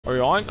Are we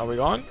on? Are we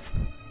on?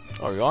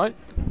 Are we on?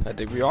 I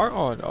think we are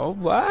on.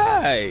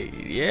 Alright,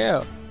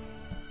 yeah.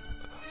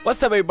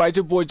 What's up everybody, it's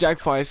your boy Jack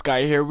Fire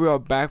Sky here. We are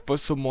back for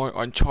some more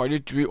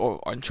Uncharted 3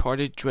 or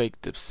Uncharted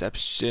Drake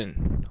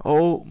Deception.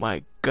 Oh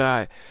my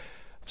god.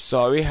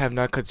 Sorry I have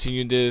not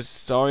continued this.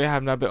 Sorry I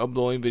have not been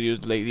uploading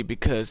videos lately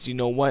because you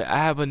know what? I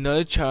have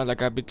another channel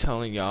like I've been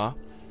telling y'all,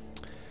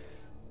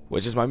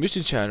 which is my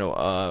music channel.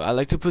 I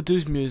like to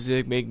produce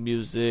music, make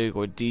music,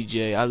 or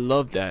DJ. I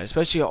love that.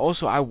 Especially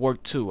also I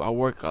work too. I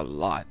work a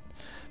lot.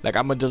 Like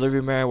I'm a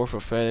delivery man, I work for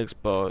FedEx,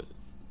 but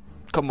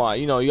come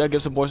on, you know, you gotta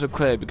give some boys some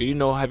credit because you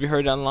know, have you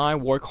heard online,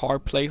 work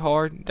hard, play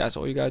hard? That's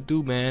all you gotta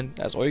do, man.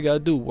 That's all you gotta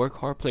do. Work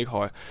hard, play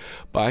hard.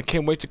 But I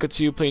can't wait to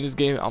continue playing this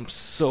game. I'm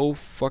so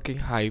fucking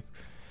hyped.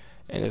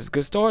 And let's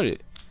get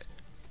started.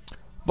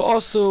 But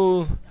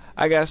also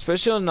I got a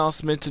special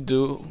announcement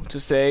to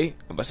say.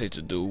 I'm about to say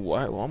to do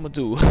what? What I'm gonna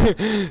do?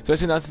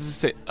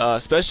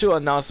 Special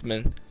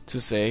announcement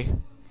to say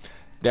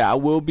that I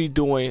will be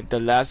doing The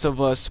Last of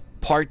Us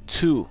Part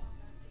 2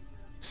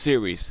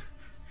 series.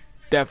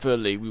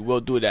 Definitely, we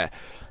will do that.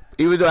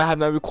 Even though I have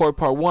not recorded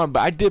Part 1, but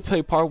I did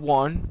play Part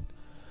 1.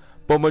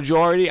 But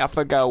majority, I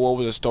forgot what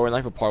was the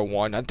storyline for Part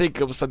 1. I think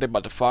it was something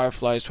about the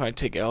Fireflies trying to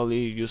take Ellie,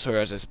 use her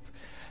as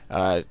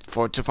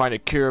to find a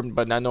cure,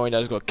 but not knowing that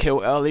it's gonna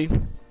kill Ellie.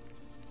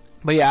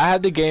 But yeah, I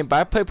had the game, but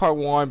I played Part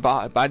 1,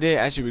 but I didn't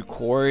actually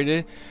record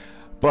it.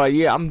 But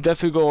yeah, I'm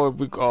definitely gonna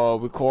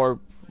record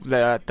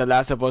the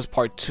Last of Us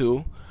Part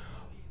 2.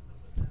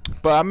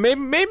 But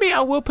maybe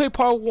I will play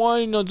Part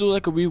 1, you know, do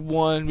like a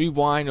rewind,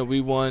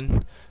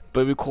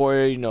 but record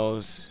it, you know,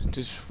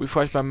 just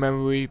refresh my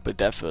memory, but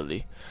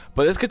definitely.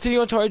 But let's continue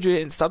on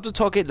Uncharted and stop the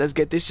talking, let's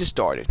get this shit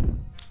started.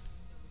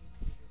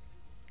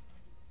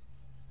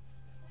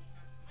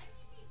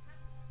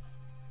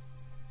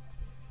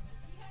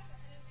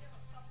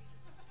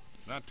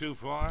 Not too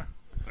far.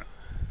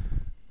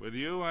 With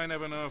you, I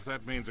never know if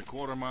that means a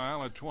quarter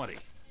mile or 20.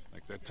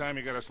 Like that time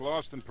you got us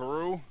lost in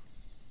Peru.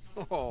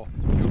 Oh,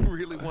 you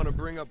really want to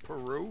bring up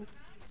Peru?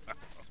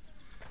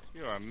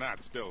 You are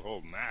not still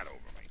holding that over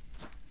me.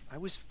 I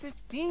was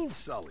 15,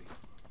 Sully.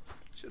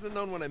 Should have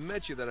known when I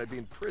met you that I'd be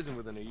in prison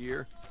within a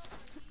year.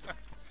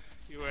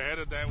 You were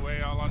headed that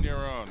way all on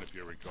your own, if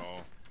you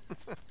recall.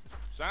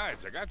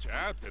 Besides, I got you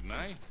out, didn't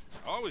I?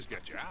 Always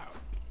get you out.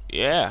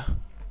 Yeah.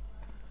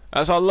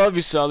 That's why I love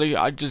you, Sully.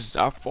 I've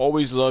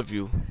always loved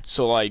you.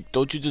 So like,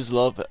 don't you just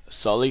love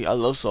Sully? I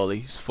love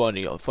Sully. He's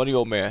funny, funny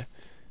old man.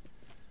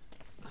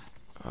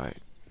 Alright.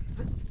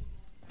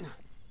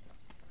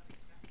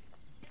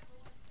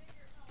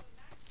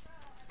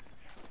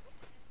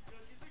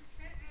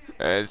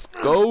 Let's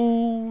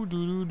go. Where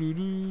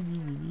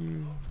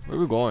are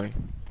we going?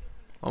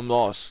 I'm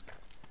lost.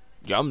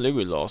 Yeah, I'm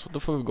literally lost. What the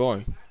fuck are we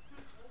going?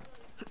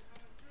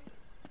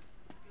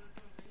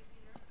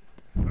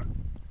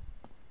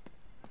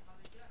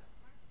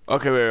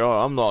 Okay, wait,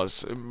 I'm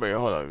lost. Wait,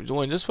 hold on.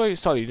 Going this way?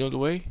 Sorry, you know the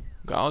way?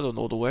 God, I don't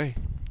know the way.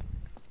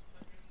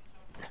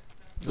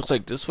 Looks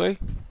like this way?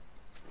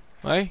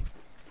 Right?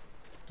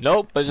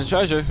 Nope, but it's a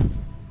treasure.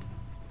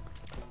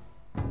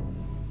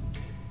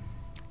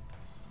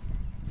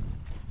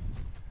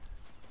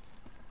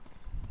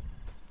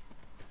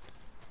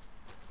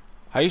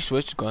 How you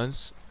switch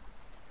guns?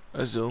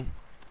 A zoom.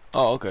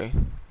 Oh, okay.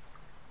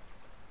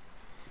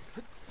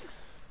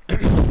 I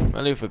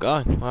nearly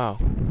forgot. Wow.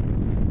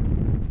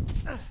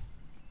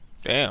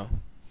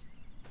 Damn.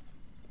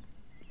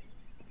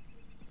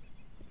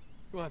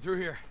 Come on, through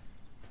here.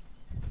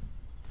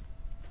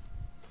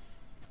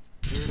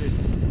 Here it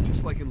is,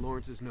 just like in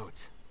Lawrence's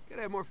notes.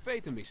 Gotta have more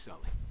faith in me,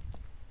 Sully.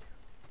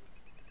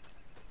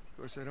 Of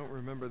course, I don't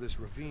remember this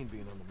ravine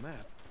being on the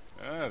map.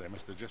 Ah, they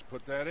must have just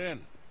put that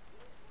in.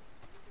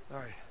 All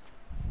right.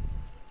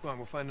 Come on,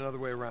 we'll find another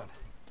way around.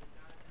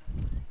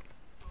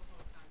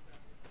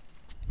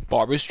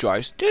 Barbara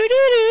Stripes.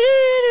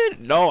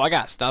 No, I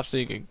gotta stop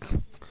singing.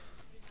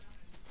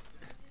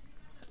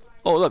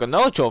 Oh, look,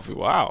 another trophy.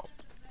 Wow.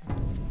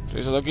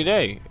 Today's a lucky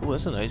day. Oh,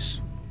 that's a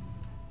nice.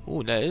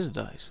 Oh, that is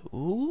nice.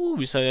 Ooh,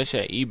 we saw that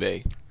shit at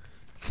eBay.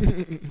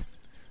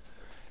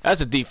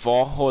 That's a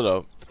default. Hold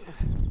up.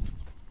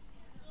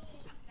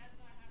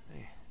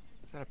 Hey,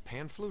 is that a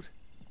pan flute?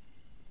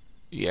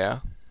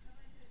 Yeah.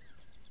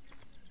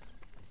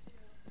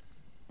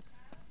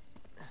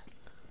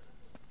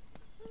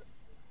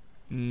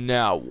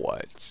 Now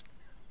what?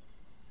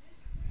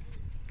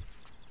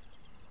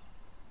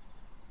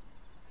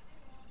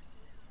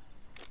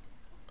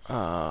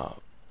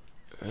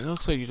 It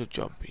looks like you should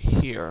jump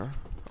here.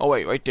 Oh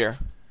wait, right there.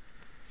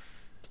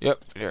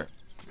 Yep, there.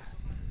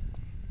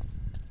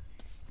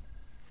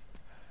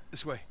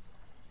 This way.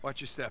 Watch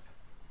your step.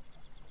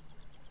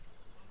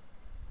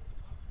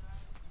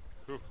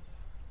 Whew.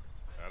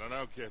 I don't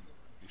know, kid.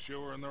 You sure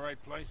we're in the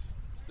right place?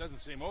 This doesn't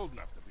seem old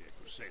enough to be a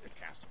Crusader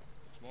castle.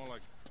 It's more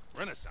like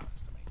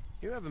Renaissance to me.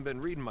 You haven't been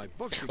reading my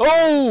books.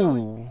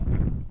 Oh!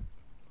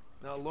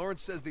 Now,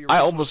 Lawrence says the I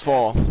original almost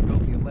castle fall. was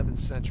built in the 11th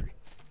century.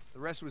 The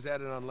rest was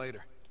added on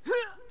later.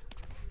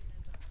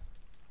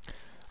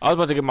 I was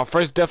about to get my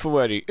first death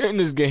already in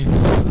this game.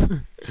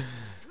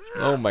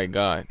 Oh my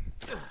god.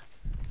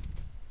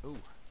 Ooh.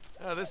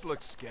 Oh, this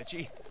looks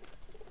sketchy.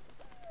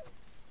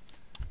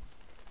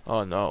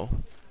 Oh no.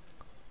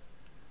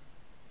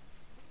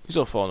 He's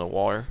gonna fall in the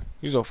water.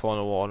 He's gonna fall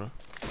in the water.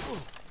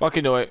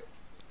 Fucking do it.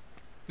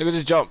 Look at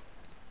this jump.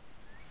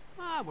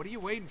 Ah, what are you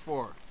waiting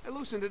for? I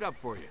loosened it up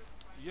for you.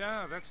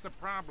 Yeah, that's the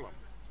problem.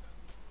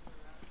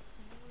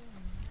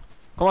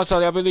 Come on,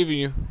 Sully, I believe in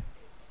you.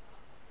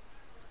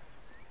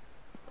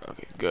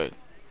 Okay, good.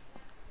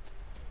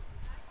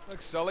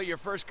 Look, Sully, your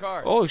first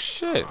car. Oh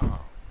shit.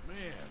 Oh,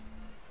 man.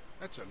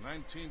 That's a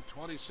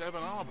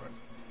 1927 Auburn.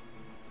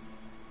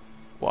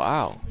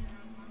 Wow.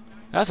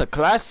 That's a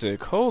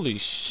classic. Holy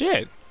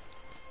shit.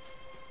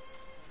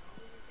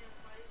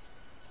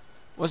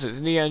 Was it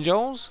Indiana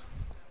Jones?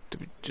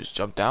 Did we just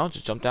jump down?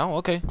 Just jump down?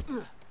 Okay.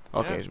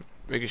 Okay, Yeah.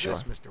 making sure.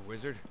 Yes, Mr.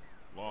 Wizard.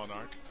 Law and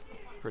art.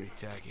 Pretty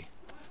tacky.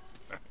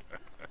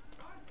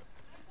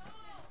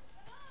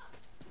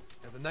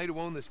 Now, the knight who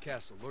owned this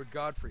castle, Lord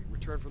Godfrey,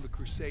 returned from the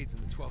Crusades in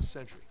the 12th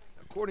century.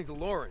 According to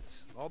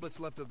Lawrence, all that's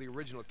left of the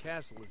original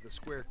castle is the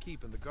square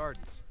keep and the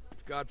gardens.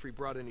 If Godfrey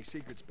brought any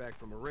secrets back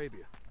from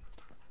Arabia,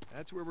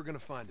 that's where we're gonna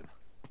find him.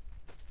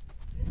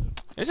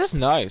 This is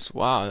nice.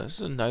 Wow, this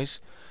is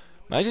nice.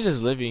 Imagine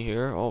just living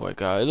here. Oh my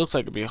god, it looks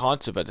like it'd be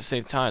haunted, but at the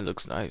same time, it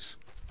looks nice.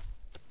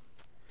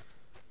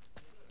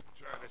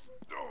 Try this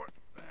door.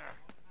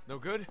 It's no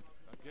good?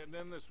 I'm getting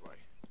in this way.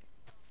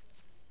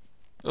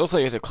 It looks like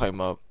you have to climb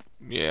up.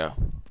 Yeah.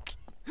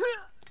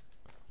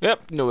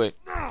 Yep, knew it.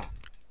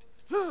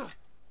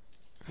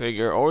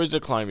 Figure, always a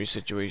climbing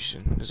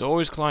situation. There's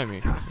always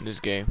climbing in this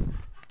game.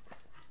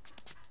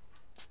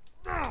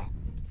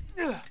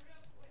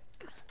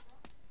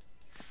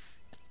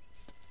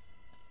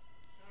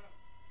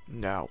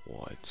 Now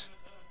what?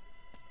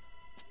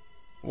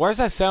 Where's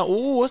that sound?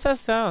 Ooh, what's that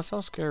sound? It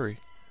sounds scary.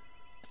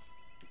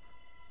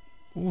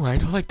 Ooh, I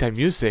don't like that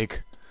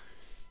music.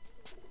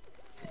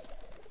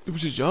 It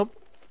was just jump?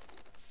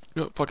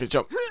 No, fucking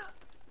jump.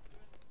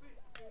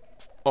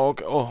 Oh,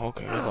 okay. Oh,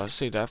 okay. I was about to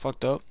say that.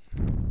 Fucked up.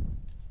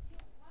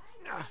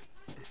 What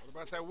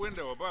about that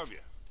window above you?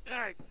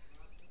 I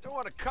don't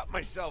want to cut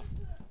myself.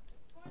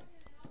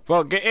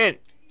 Well, get in.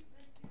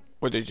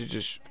 What did you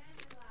just?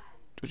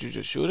 Did you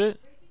just shoot it?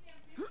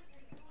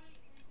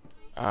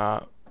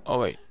 Oh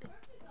wait.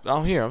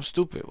 I'm here. I'm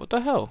stupid. What the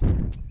hell?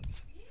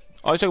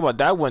 Oh, you talking about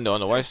that window on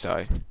the right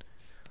side.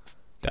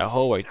 That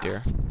hole right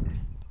there.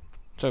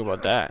 Talk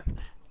about that.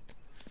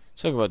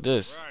 Talk about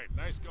this. Right,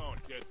 nice going,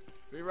 kid.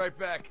 Be right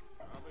back.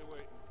 I'll be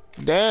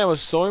waiting. Damn, a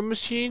sewing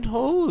machine.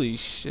 Holy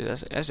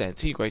shit, that's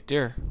antique right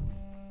there.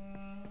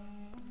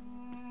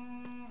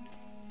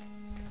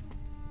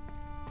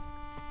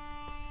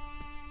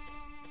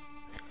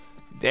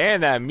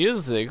 Damn, that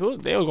music.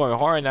 They were going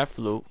hard in that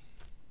flute.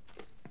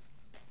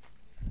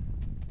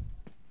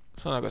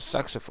 Sound like a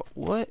saxophone.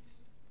 What?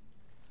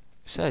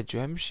 Is that a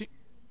drum machine?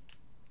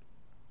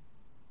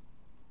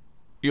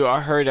 Yo,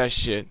 I heard that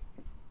shit.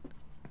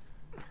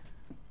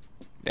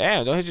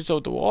 Damn, don't hit yourself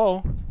with the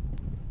wall.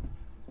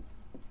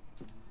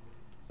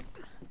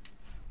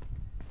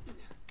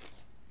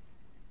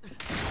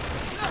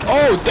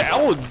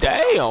 Oh,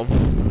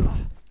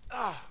 damn.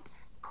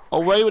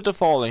 Away with the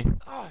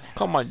falling.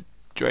 Come on,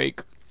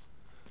 Drake.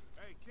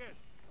 Hey, kid,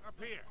 up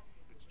here.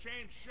 It's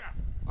chained shut.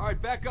 All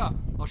right, back up.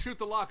 I'll shoot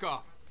the lock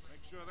off.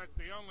 Make sure that's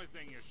the only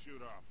thing you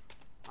shoot off.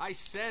 I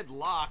said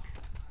lock.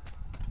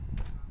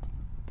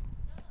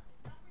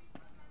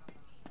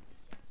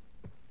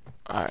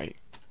 Alright.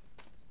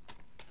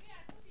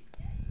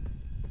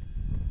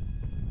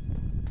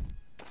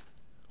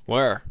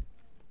 Where?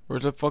 Where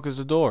the fuck is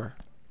the door?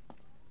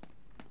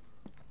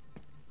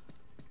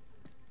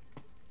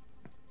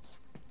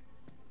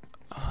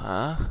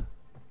 Huh?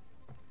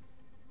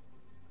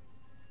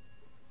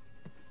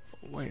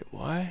 Wait,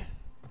 what?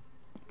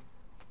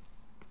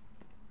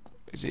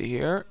 Is it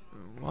here?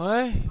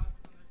 What?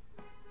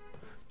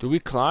 Do we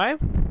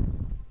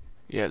climb?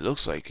 Yeah, it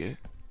looks like it.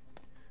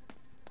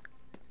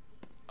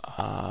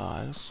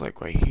 Looks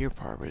like right here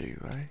probably,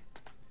 right?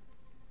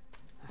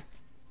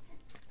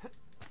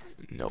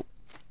 Nope.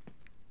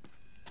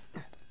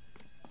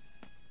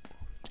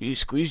 Do you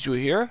squeeze through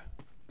here?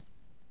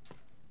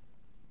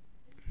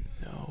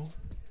 No.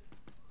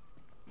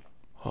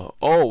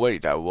 Oh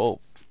wait, that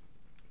rope.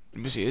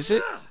 Let me see, is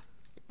it?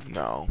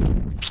 No.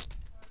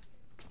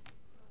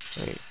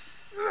 Wait.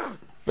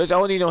 Bitch, I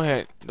don't need no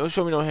hint. Don't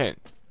show me no hint.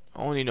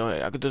 I don't need no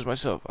hint. I could do this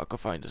myself. I could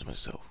find this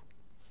myself.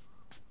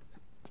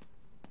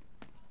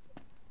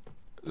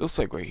 It looks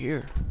like right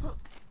here.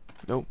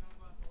 Nope.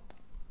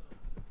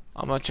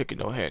 I'm not checking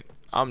no hint.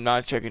 I'm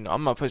not checking.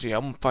 I'm not pushing.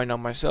 I'm gonna find out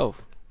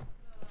myself.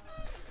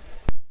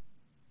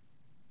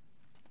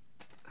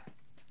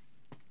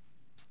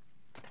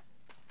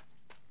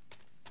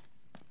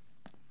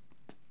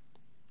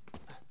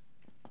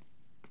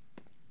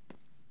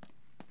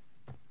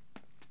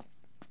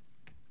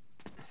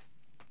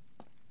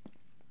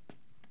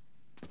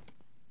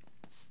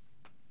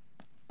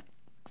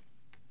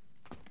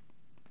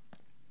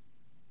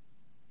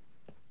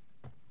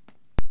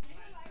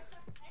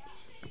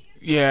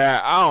 Yeah,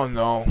 I don't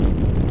know.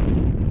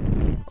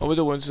 Over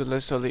the window,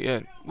 let Sully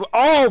in.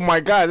 Oh my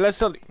god, let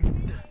Sully.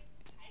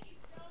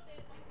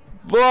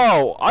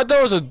 Bro, I thought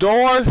it was a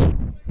door.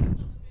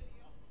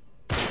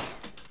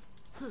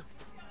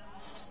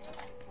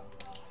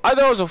 I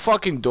thought it was a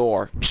fucking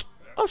door.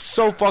 I'm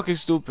so fucking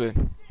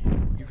stupid.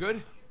 You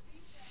good?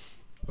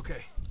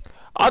 Okay.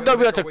 I thought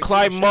we had to Make our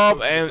way through the climb up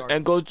chateau to the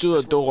and go gardens. to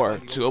a That's where we'll door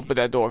find the to old open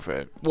that door for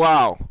it.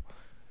 Wow.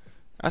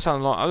 That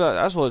sounded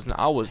long.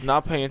 I was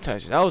not paying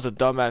attention. That was a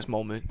dumbass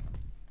moment.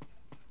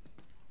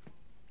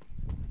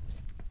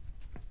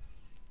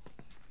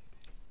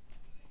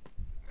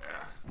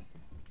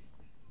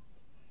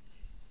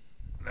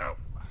 No.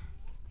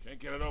 Can't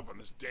get it open.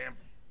 This damn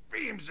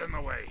beam's in the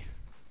way.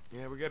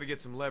 Yeah, we gotta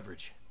get some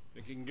leverage.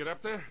 Think you can get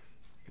up there?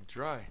 Can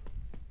try.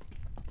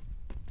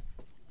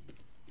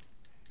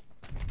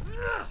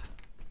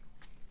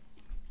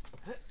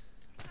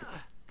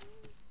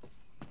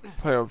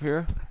 Play up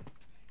here.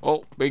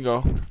 Oh,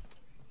 bingo.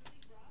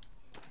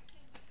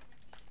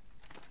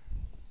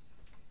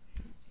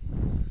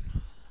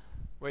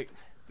 Wait,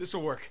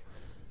 this'll work.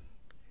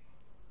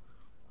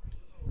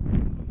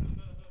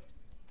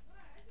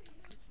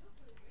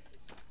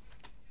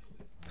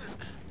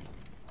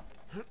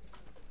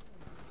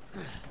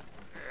 There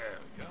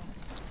we go.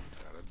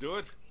 That'll do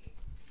it.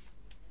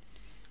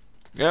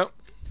 Yep.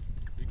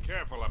 Be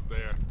careful up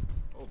there.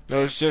 Oh,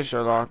 No shit,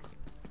 Sherlock.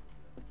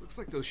 Looks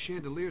like those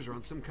chandeliers are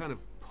on some kind of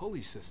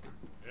pulley system.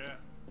 yeah.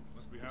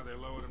 Must be how they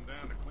lowered them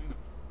down to clean them.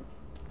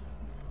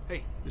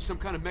 Hey, there's some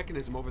kind of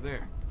mechanism over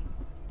there.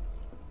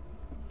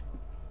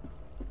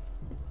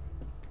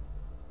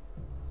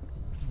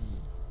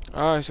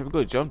 Alright, so we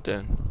go jump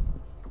then.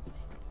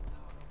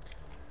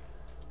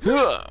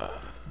 Huh.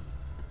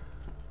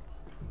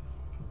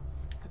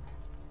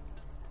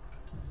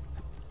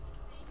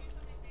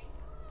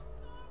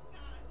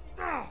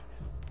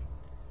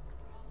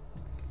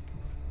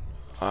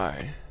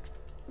 Alright.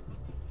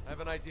 I have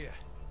an idea.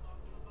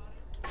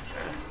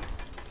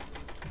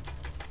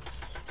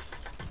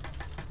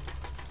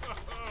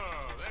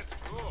 Oh,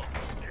 that's cool.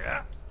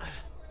 Yeah.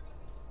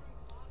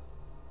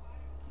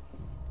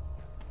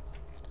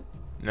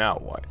 Now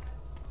what?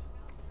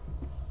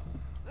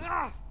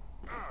 Oh,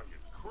 you're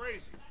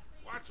crazy.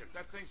 Watch it.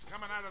 That thing's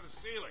coming out of the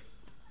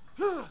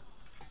ceiling.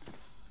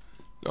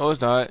 No,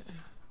 it's not.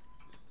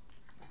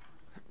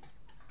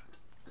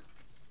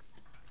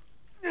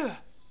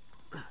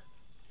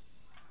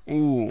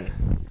 Ooh,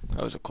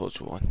 that was a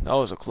close one. That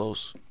was a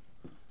close.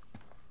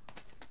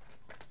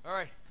 All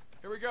right,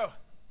 here we go.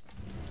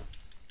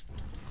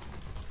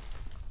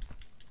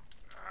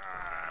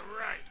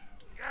 Right.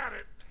 Got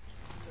it.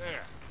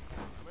 There.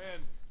 I'm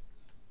in.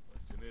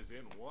 Question is,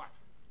 in what?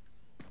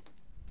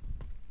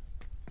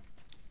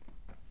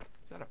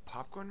 Is that a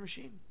popcorn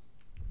machine?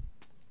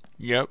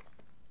 Yep.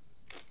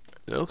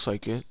 It looks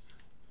like it.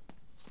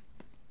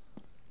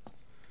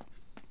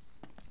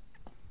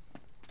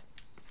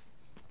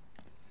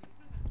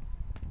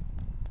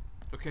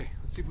 Okay,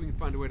 let's see if we can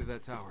find a way to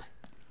that tower.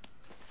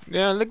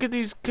 Yeah, look at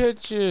these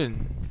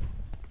kitchen.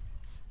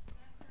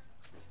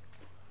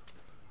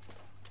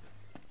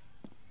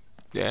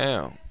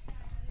 Damn.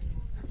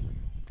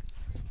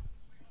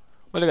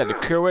 What, they got the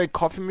Keurig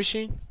coffee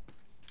machine?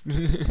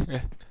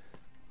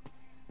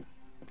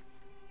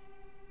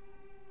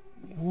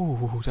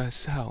 Ooh, that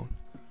sound.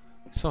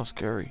 Sounds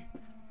scary.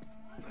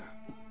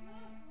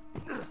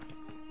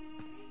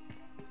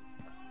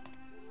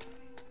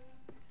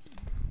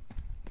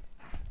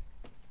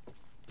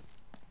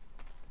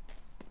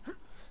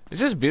 It's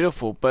just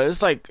beautiful, but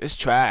it's like, it's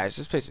trash.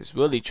 This place is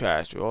really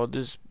trash. All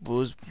this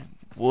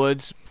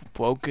wood's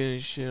broken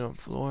and shit on the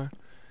floor.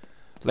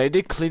 Like,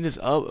 they clean this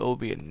up, it will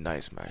be a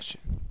nice mansion.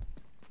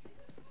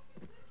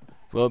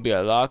 Will be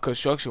a lot of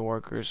construction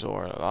workers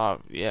or a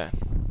lot of, yeah,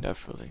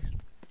 definitely.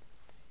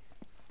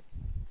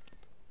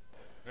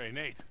 Hey,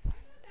 Nate.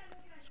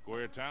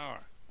 Square tower.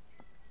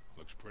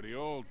 Looks pretty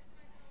old.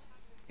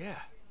 Yeah,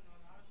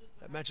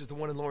 that matches the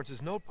one in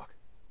Lawrence's notebook.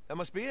 That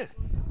must be it.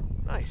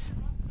 Nice.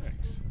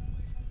 Thanks.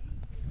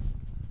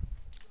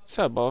 What's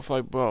that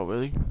butterfly, bro?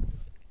 Really?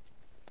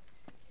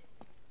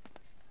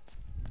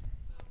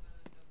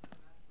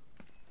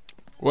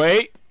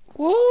 Wait.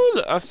 Woo!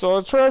 I saw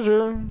a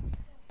treasure.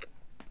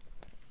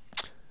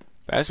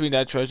 Pass me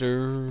that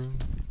treasure.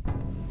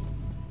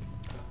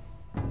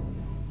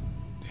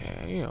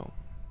 Damn.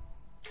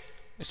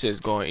 This shit's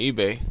going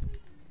eBay.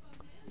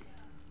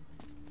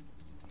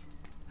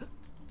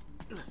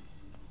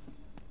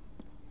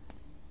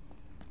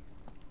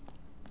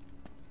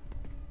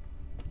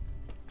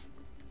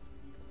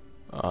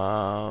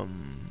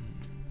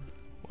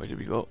 Where did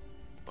we go?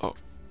 Oh,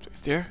 it's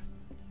right there.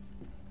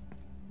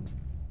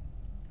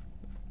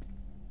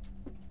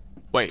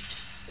 Wait.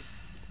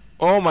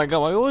 Oh my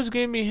god, why you always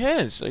give me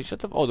hints? Like,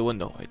 shut up. Oh, the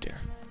window right there.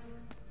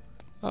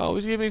 Oh,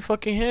 always give me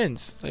fucking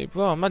hints. Like,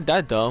 bro, I'm not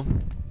that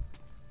dumb.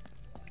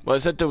 But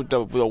it's at the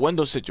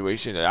window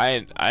situation.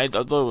 I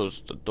thought it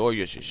was the door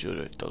you should shoot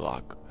it, the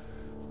lock.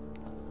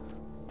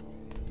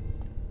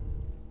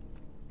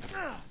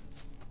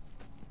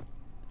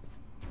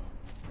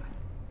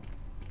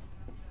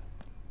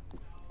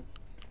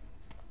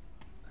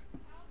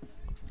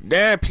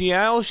 Damn,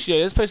 piano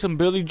shit. Let's play some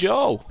Billy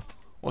Joe.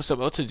 Or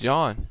some Elton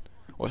John.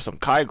 Or some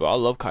Kygo. I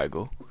love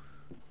Kygo.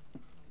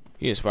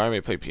 He inspired me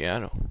to play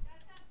piano.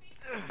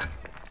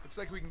 Looks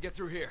like we can get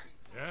through here.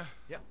 Yeah?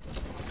 Yep.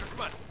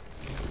 Come on.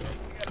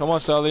 Come on,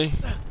 Sully.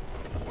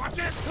 Watch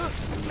it!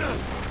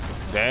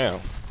 Damn.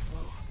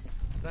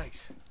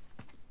 Thanks.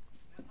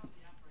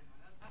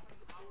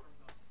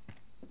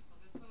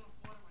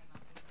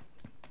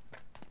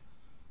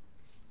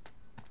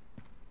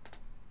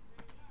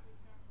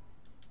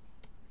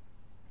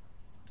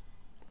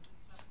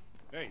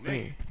 Hey, Nate.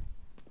 Hey.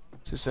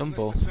 It's a Isn't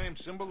symbol. this the same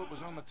symbol that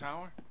was on the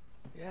tower?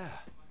 Yeah.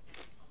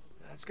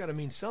 That's gotta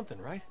mean something,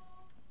 right?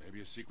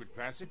 Maybe a secret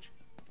passage?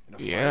 In a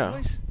Yeah.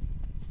 fireplace?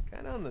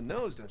 Kinda on the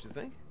nose, don't you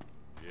think?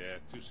 Yeah,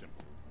 too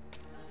simple.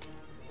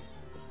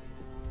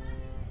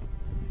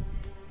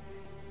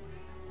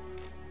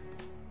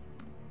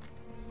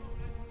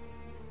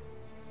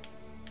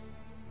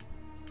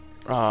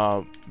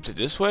 Is it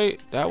this way?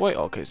 That way?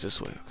 Okay, it's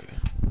this way. Okay.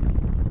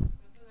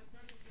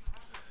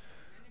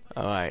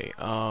 Alright,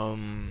 I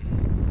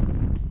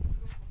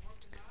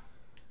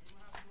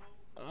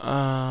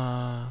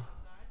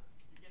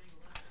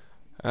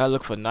gotta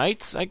look for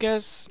knights, I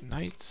guess?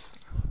 Knights?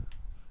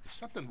 There's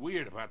something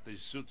weird about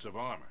these suits of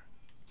armor.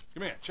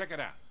 Come here, check it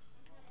out.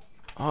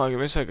 Oh, give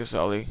me a second,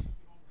 Sully.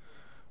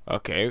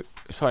 Okay,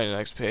 let's find the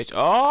next page.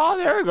 Oh,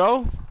 there we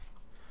go.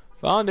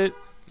 Found it.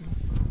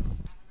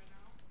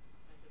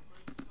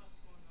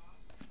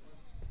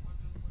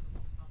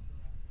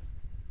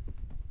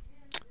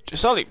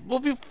 Sully,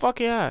 move your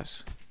fucking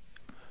ass.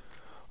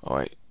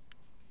 Alright.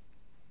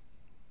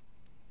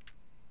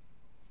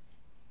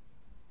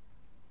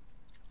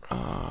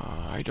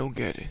 I don't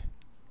get it.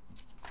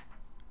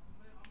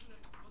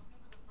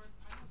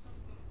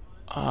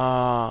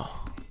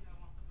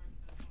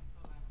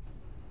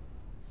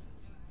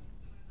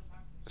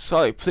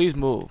 Sully, please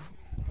move.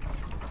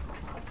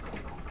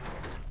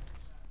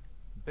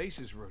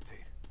 Bases rotate.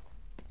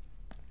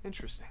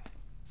 Interesting.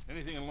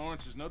 Anything in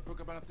Lawrence's notebook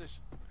about this?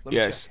 Let me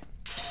Yes. check.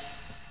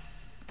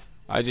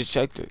 I just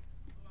checked it.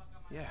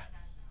 Yeah.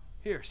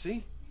 Here,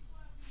 see?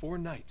 4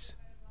 knights.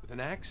 With an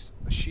axe,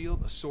 a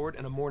shield, a sword,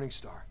 and a morning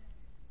star.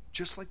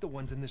 Just like the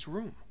ones in this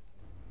room.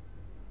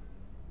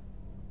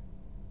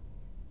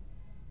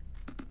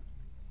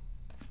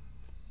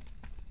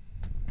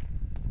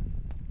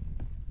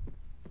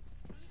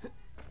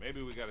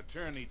 Maybe we gotta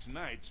turn each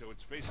knight so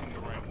it's facing the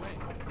right way.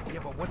 Yeah,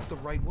 but what's the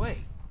right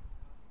way?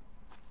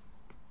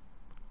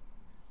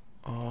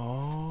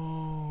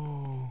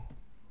 Oh.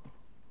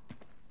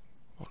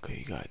 Okay,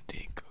 you gotta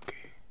think.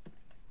 Okay.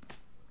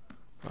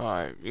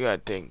 Alright, you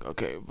gotta think.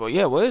 Okay, but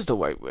yeah, what is the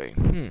right way?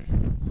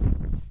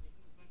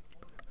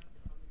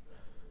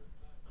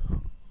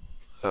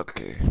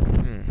 Okay.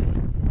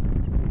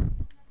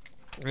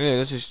 Yeah,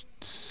 let's just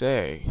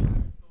say.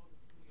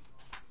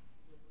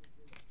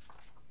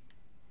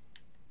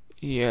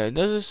 Yeah, it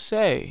doesn't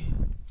say.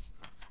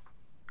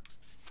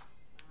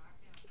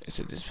 Is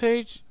it this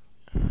page?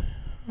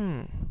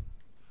 Huh.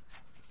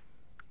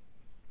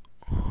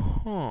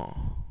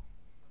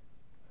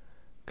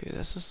 Okay,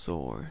 that's a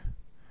sword.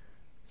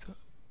 So,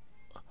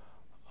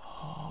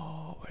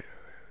 oh,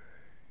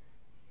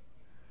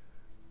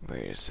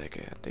 wait a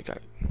second. I think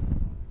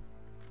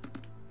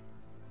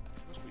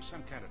Must be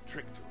some kind of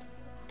trick to it.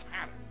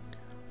 Pattern.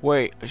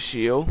 wait, a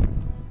shield?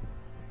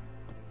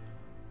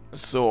 A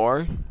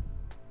sword?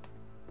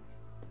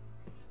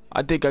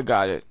 I think I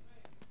got it.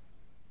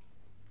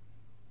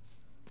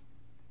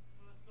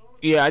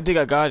 Yeah, I think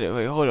I got it.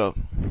 Wait, hold up.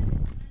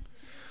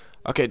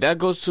 Okay, that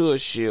goes to a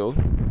shield.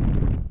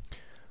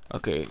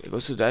 Okay, it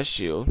goes to that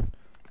shield.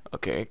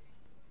 Okay.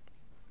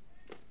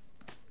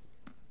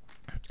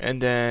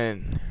 And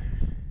then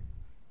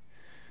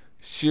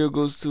shield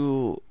goes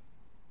to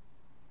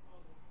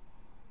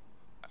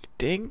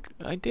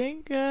I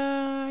think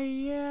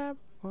yeah.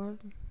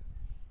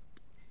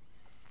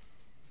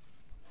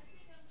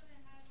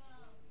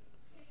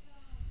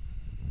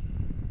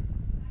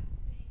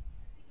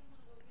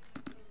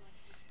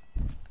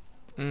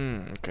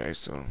 Okay,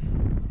 so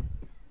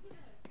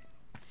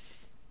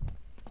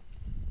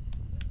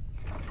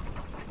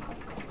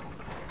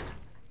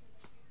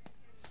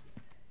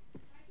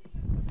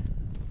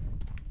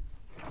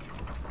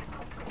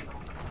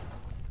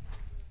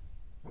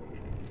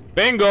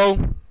bingo.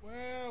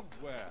 Well,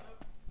 well.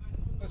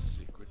 A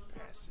secret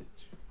passage.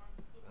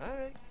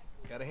 Alright.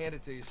 Gotta hand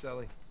it to you,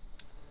 Sully.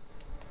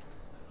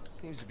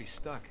 Seems to be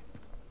stuck.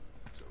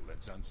 So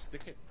let's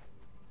unstick it.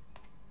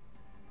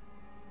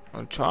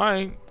 I'm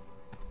trying.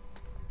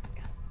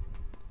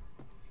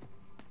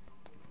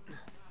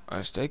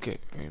 I stake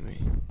it,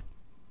 maybe.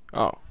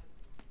 Oh,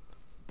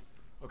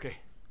 Okay.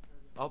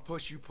 I'll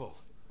push, you pull.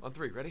 On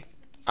 3, ready?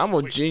 I'm a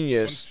Wait,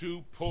 genius. 1,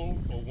 2, pull,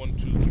 or 1,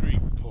 2, 3,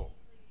 pull.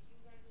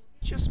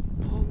 Just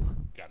pull.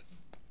 Got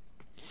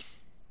it.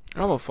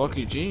 I'm a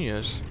fucking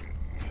genius.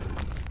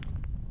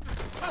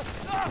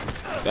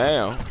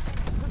 Damn.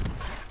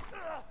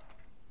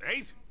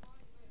 Nate?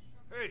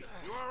 Hey,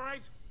 you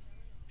alright?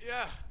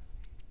 Yeah.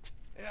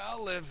 Yeah,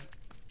 I'll live.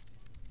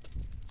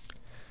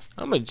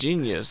 I'm a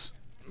genius.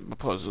 with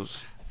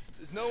puzzles.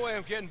 There's no way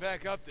I'm getting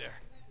back up there.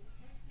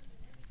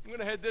 I'm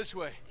gonna head this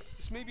way.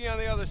 Just meet me on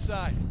the other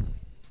side.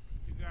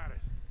 You got it.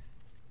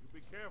 You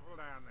be careful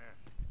down there.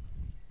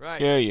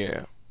 Right. Yeah,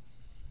 yeah.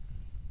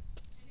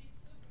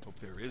 Hope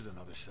there is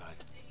another side.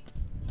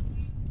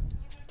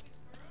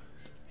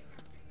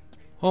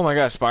 Oh my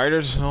god,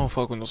 spiders? I don't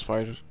fuck with no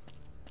spiders.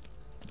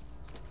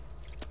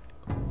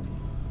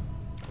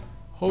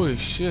 Holy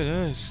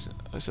shit,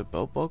 that's a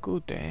belt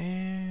buckle?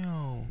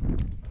 Damn.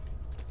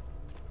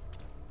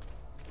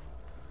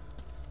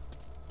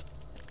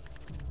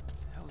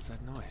 Hell is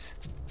that noise?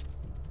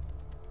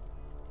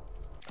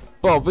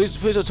 Bro, please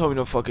don't tell me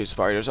no fucking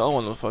spiders. I don't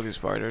want no fucking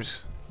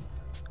spiders.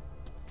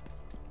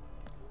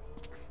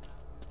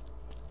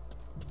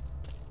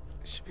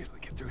 I should be able to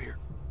get through here.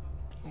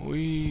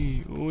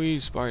 Wee,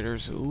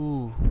 spiders.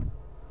 Ooh.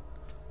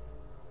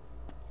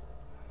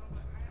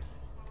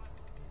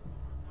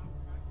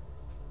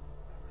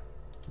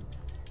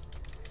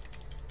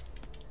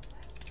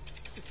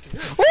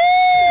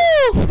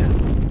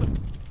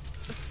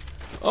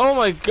 Oh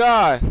my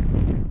god.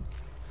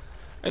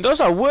 And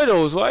those are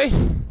widows, right?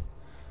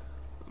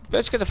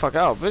 Bitch, get the fuck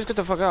out. Bitch, get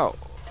the fuck out.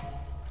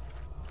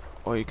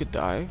 Oh, you could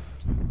dive.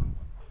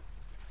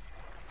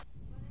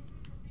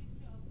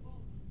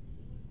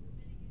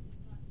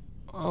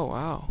 Oh,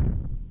 wow.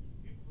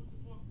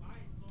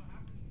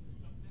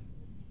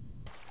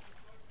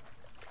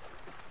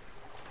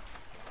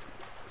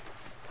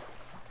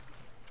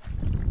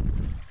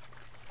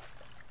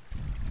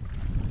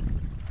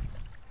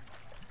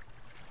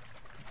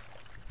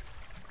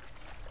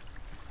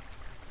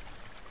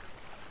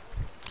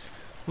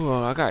 Ooh,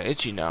 I got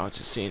itchy now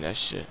just seeing that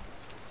shit.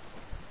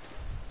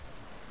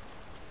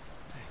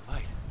 Hey,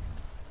 light.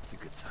 That's a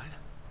good sign.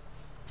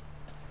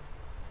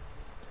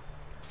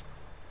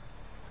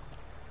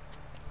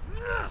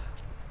 Oh,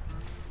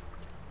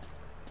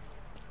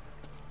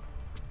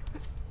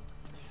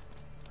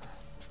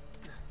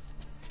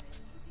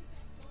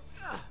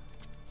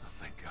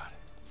 thank God.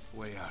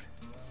 Way out.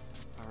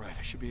 All right,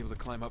 I should be able to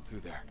climb up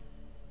through there.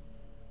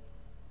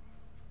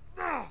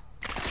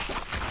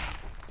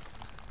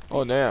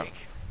 Oh, damn.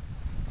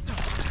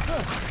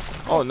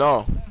 Oh,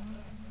 no.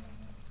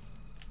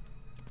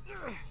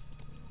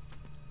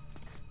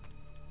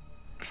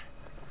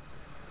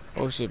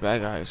 Oh, shit,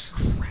 bad guys.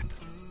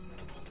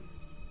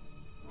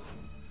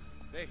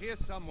 They're here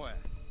somewhere.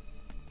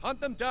 Hunt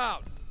them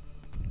down.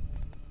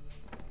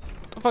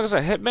 The fuck is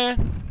that,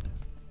 Hitman?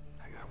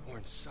 I gotta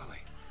warn Sully.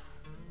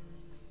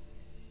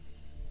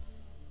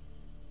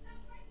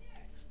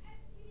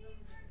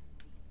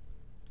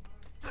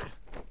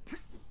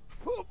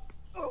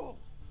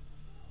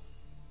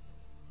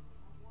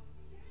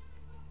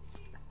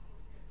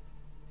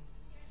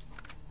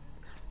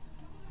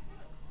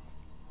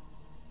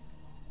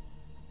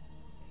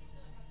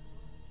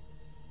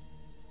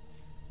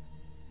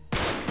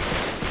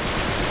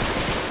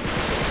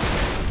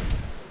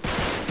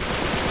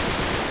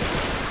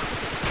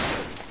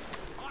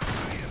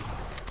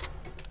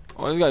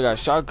 Oh, this guy got a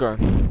shotgun.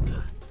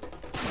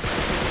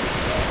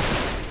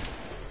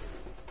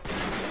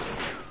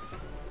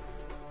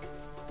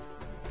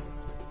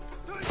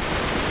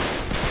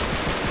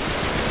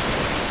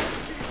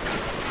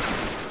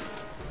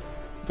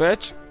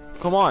 Bitch,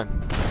 come on.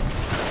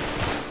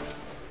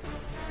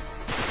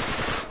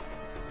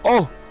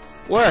 Oh,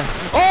 where?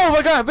 Oh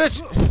my god,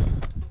 bitch!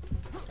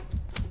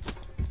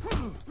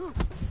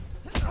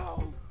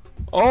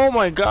 Oh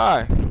my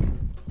god.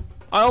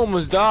 I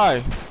almost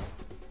died.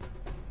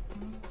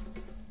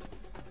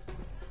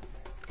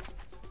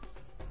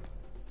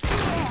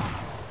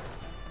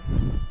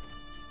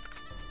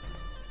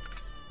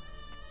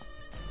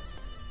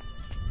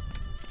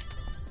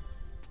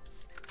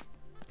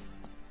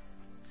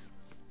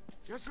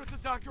 Just what the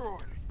doctor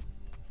ordered.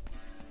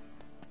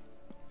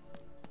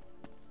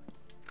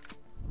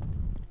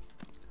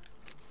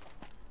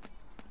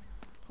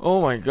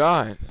 Oh my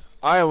god.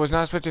 I was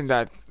not expecting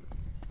that.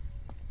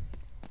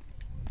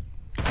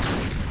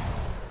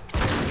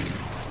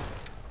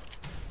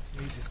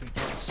 Jesus, they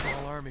brought a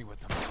small army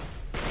with them.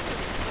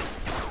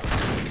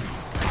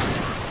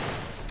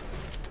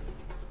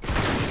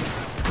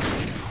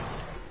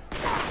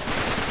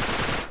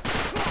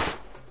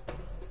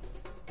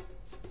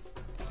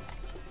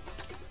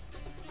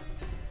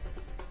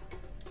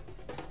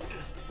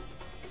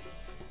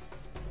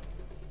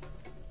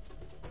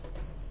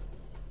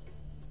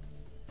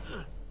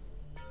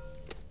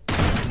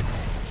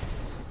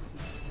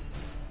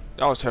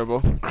 That was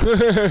terrible.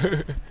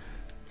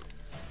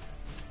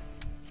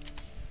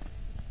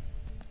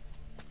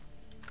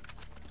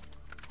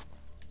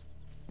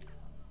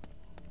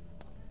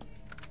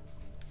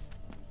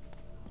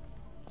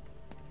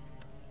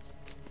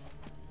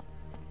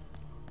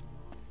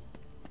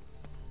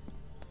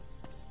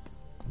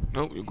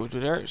 Nope, you go to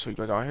there, so you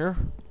go down here.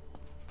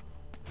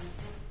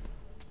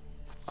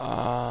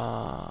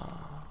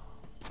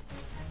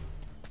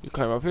 You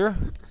climb up here?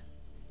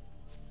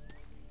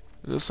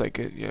 It looks like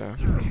it, yeah.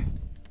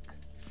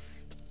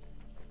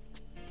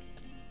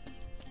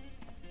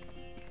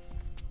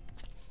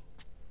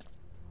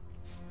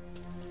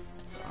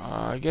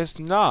 I guess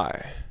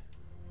not.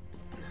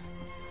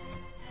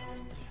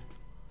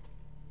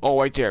 Oh,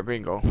 right there,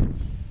 bingo.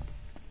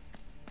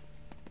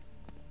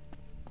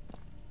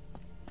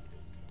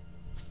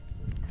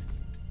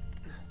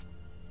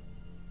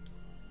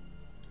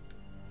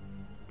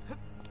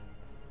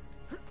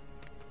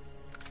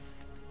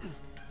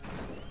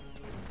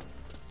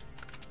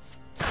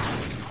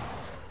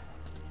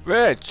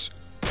 Rich!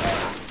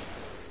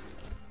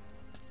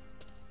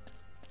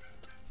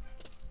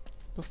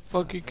 The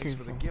fuck you Thanks came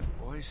for the from? gift,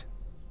 boys.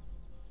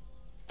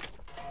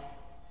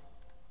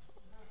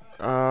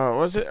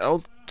 Was it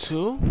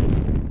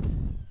L2?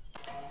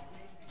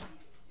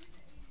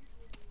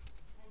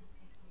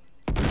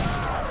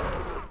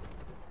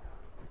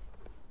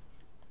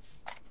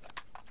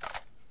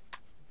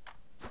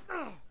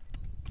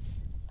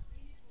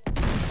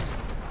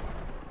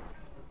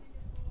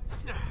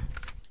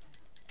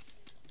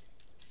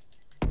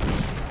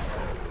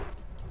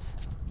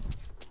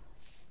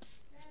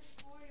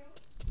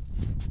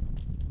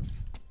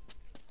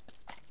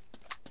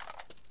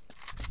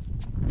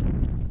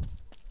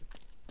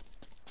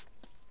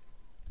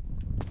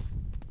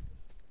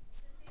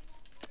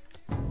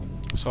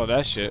 So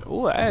that shit.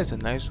 Ooh, that is a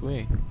nice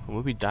wing.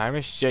 We'll be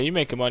diamond. Shit, you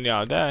making money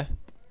out of that.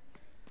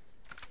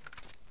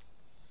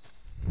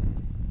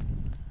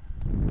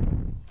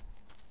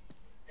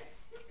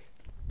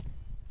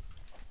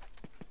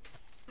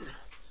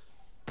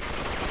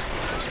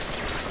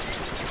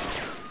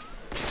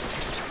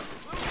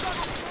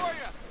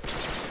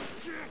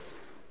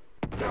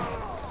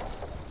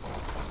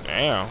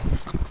 Damn.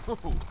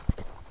 Didn't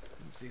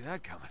see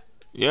that coming.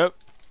 Yep.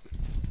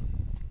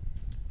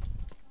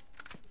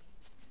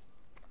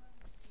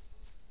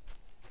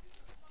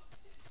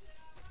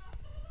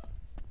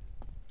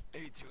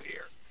 Maybe two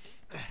here.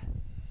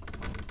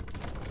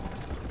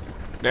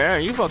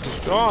 Damn, you fucking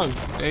strong,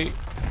 Nate.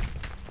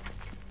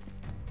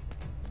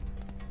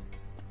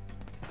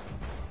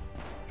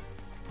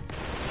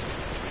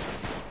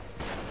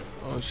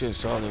 Oh shit,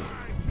 solid.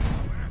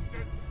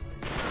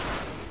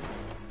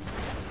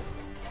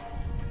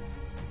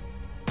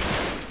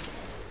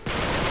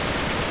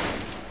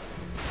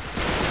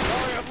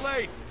 Sorry, I'm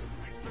late.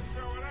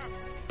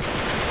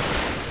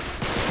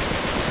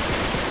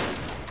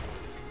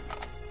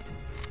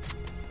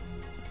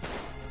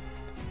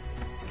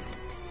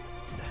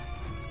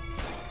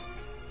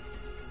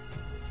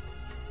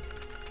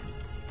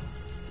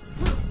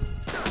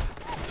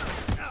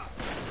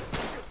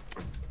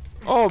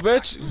 Oh,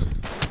 bitch.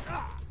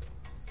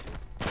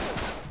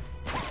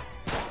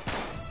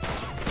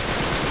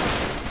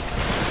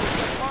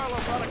 Marlo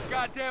brought a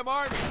goddamn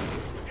army.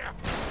 Yeah.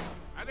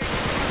 I think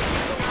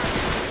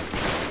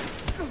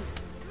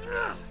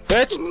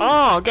Bitch.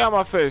 Oh, get out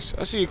my face.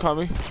 I see you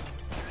coming.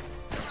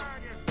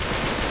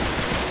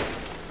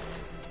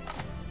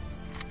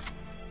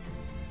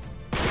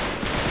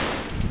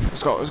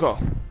 Let's go, let's go.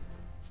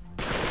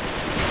 they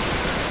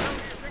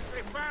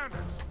found us.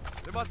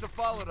 They must have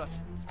followed us.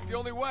 It's the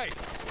only way.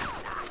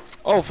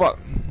 Oh, fuck.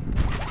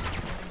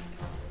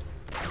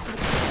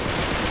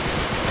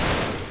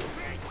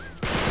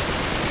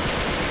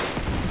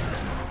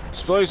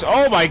 This place.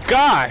 Oh my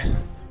god.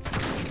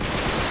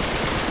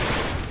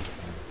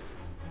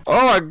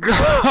 Oh my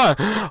god.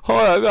 Hold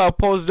on, I gotta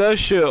post that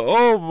shit.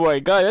 Oh my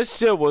god, that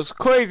shit was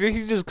crazy.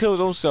 He just killed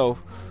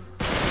himself.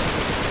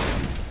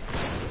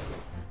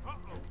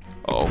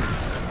 Oh.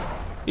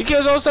 He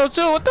kills himself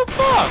too. What the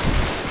fuck?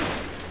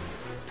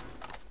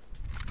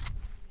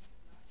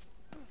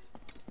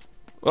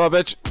 Oh,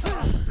 bitch.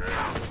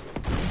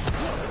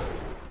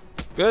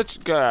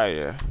 Bitch, get out of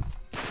here.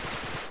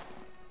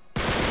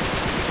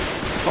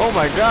 Oh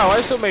my god,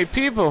 why so many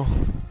people?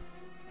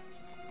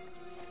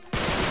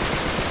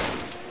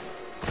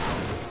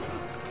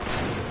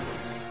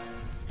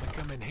 Might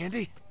come in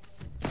handy.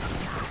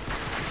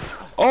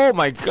 Oh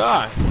my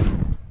god.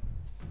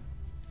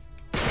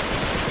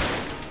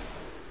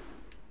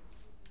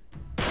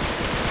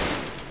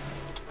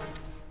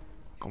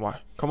 Come on,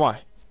 come on.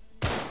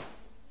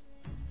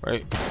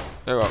 Right,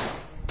 there we go.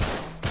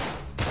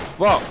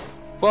 Whoa,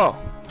 whoa.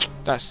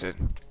 That's it.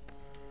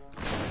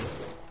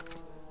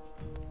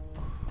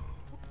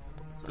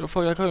 Where the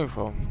fuck are you coming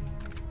from?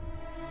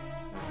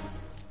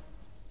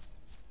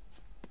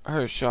 I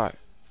heard a shot.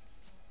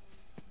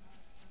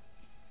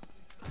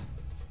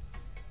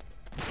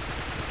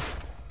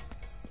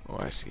 Oh,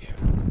 I see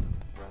him.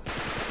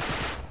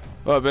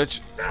 Oh, bitch.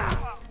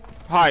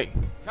 Hi.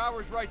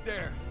 Tower's right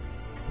there.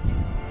 You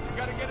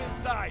gotta get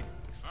inside.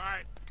 All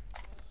right.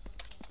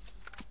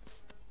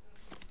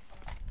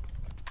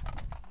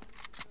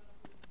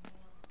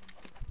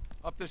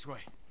 Up this way.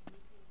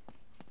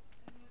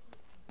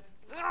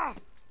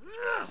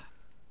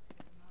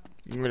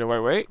 You mean the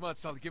right way? Come on,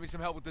 Sully, give me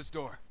some help with this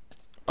door.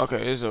 Okay,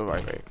 this is the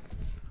right way.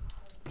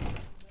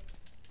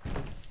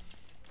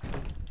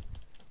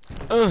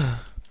 Ugh.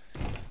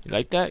 You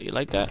like that? You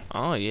like that?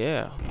 Oh,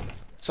 yeah.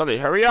 Sully,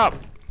 hurry up!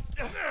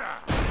 Alright.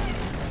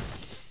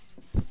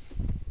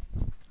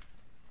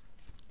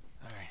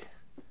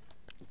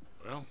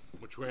 Well,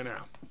 which way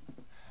now?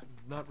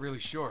 Not really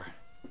sure.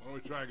 Why don't we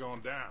try going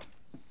down?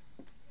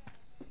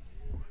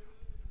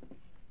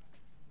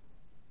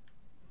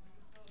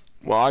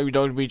 Well, you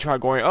don't be try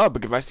going up.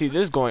 But if I see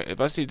this going, if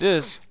I see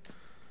this,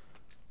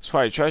 it's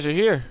probably treasure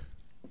here.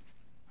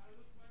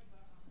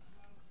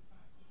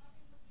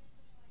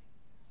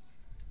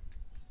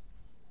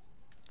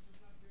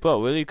 But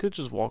really, you could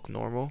just walk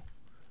normal.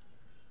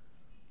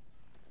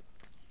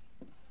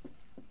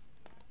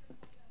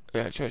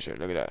 Yeah, treasure.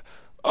 Look at that.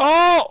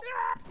 Oh!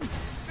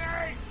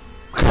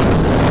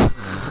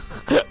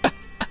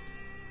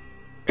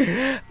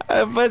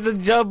 I pressed the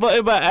jump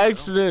button by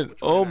accident.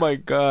 Oh my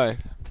god.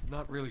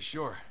 Not really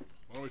sure.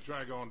 Why don't we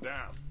try going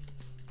down?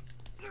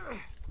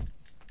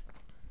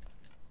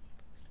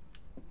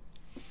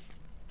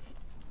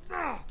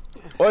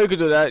 Oh, you could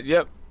do that.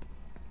 Yep.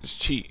 It's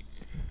cheat.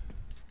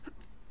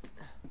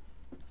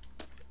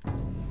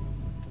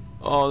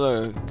 Oh,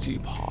 look,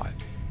 teapot.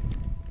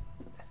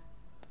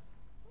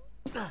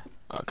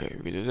 Okay,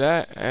 we can do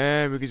that,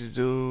 and we can just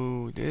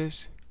do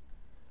this.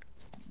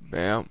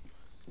 Bam.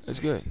 That's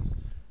good.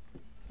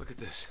 Look at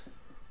this.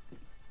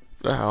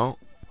 The hell?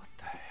 What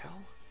the hell?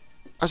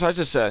 That's what I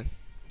just said.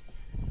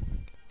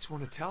 It's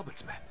one of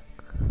Talbot's men.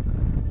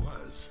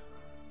 Was.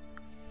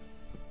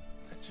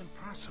 That's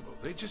impossible.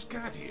 They just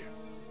got here.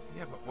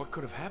 Yeah, but what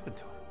could have happened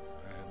to him?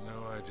 I have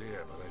no idea,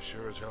 but I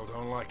sure as hell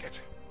don't like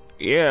it.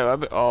 Yeah,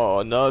 oh,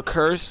 another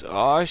curse.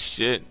 Oh,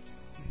 shit.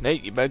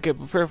 Nate, you better get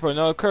prepared for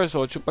another curse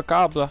or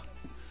chupacabra.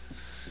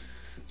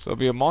 So it'll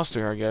be a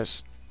monster, I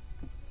guess.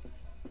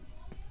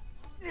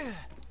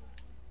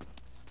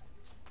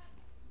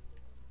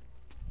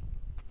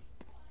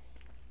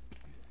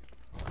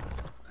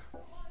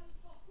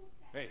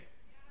 Hey,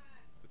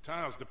 the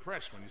tile's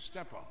depressed when you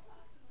step on them.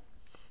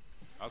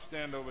 I'll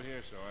stand over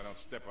here so I don't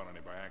step on any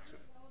by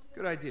accident.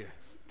 Good idea.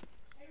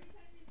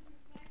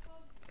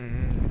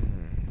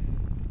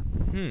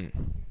 Did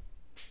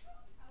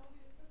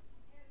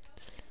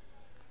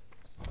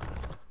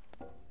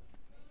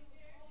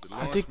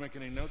Lawrence make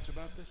any notes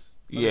about this?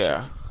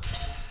 Yeah,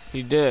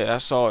 he did. I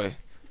saw it.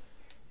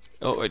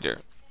 Oh, right there.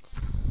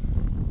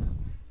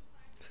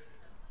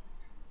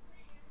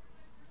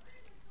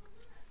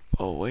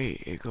 Oh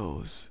wait, it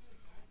goes.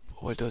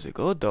 Where does it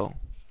go though?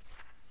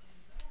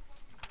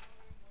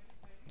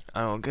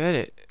 I don't get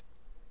it.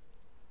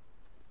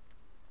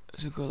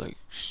 Does it go like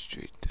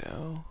straight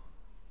down?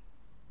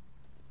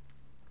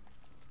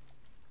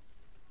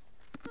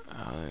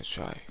 Let's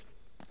try.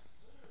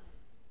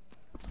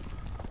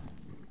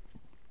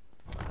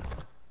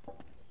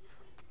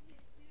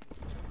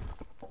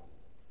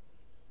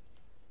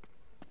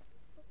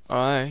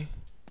 Alright.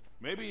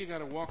 Maybe you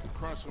gotta walk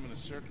across them in a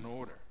certain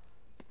order.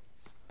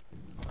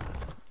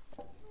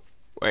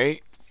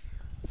 Wait.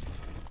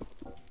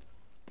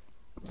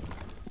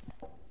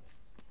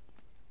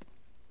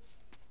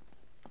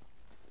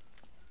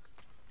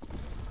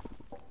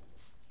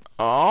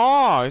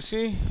 Oh, I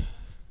see.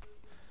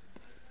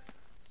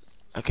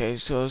 Okay,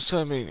 so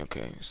something.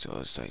 Okay, so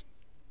it's like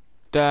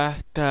da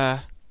da.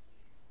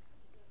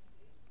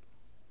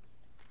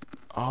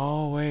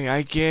 Oh wait,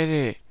 I get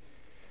it.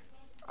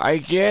 I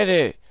get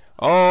it.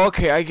 Oh,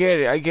 okay, I get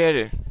it. I get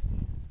it.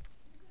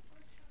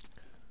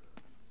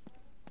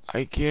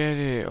 I get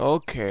it.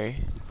 Okay.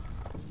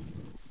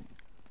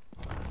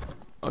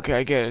 Okay,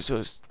 I get it. So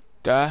it's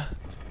da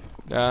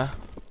da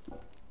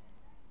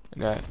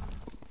da.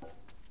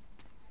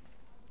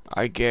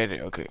 I get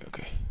it. Okay,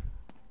 okay.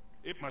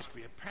 It must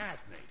be a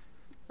path, Nate.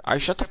 I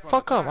shut the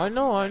fuck up. I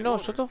know. I know.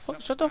 Shut the Something's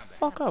fuck. Shut the bound to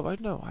fuck up. I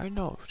know. I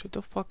know. Shut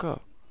the fuck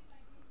up.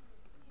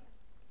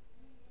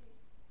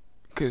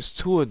 Cause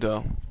two of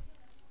them.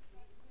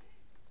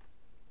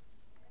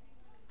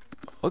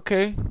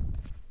 Okay.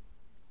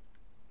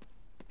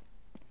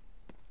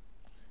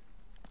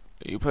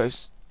 You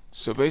press.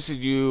 So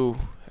basically you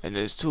and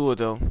there's two of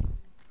them.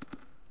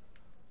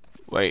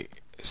 Wait.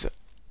 It's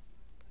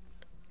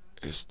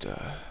the.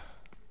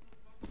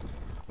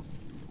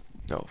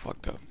 No,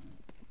 fucked up.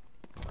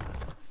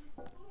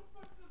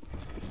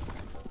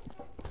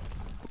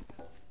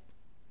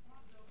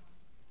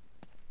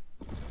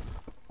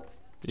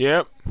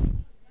 Yep.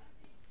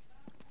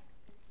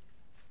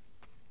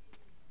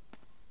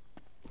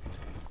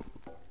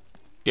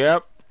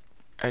 Yep.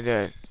 And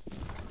then.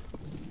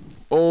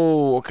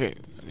 Oh, okay.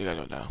 I think I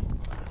know now.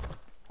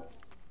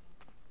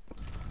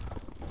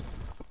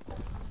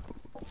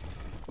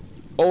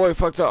 Oh wait,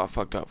 fucked up.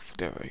 Fucked up.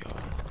 There we go.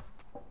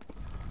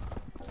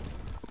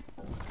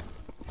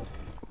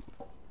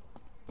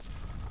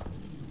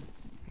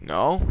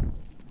 No?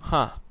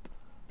 Huh.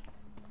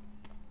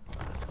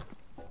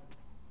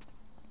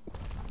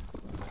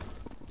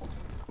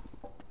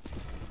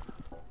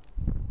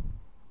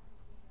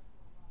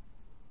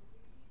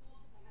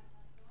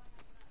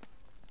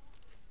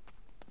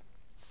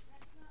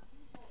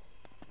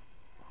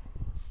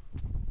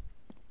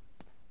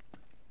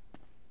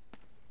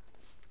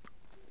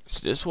 Is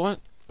this one?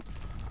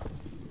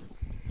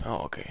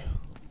 Oh, okay.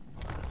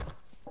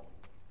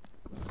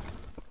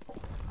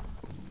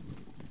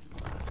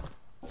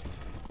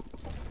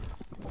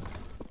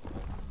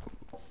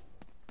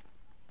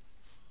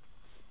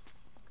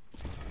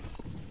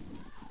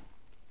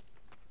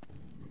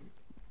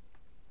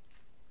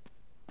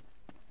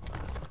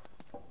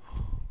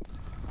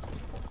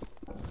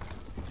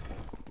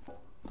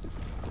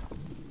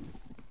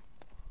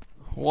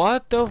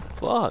 What the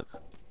fuck?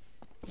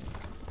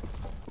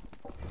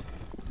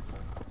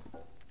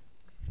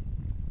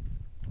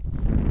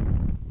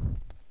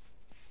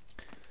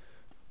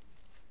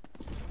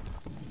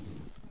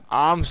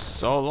 I'm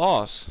so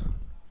lost.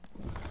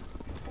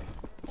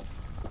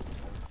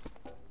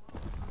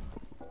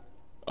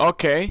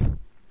 Okay.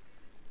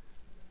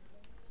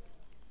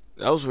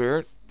 That was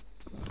weird.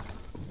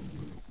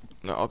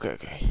 No, okay,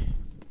 okay.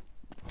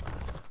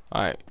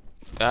 Alright.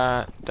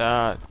 Da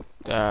da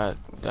da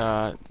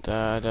da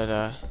da da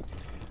da.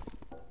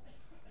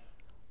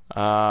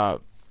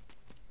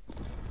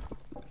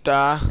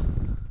 Da.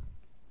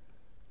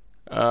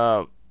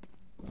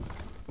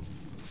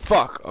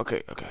 Fuck.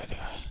 Okay, okay. This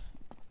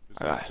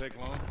I got gonna it. take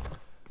long?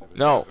 If it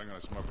No. does, I'm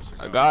gonna smoke a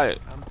cigar. I got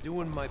it. I'm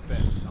doing my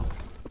best, Sully.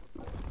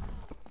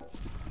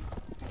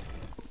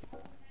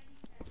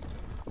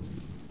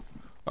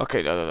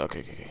 Okay, okay,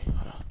 okay.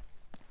 Hold on.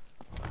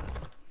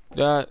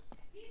 Da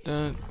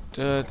da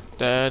da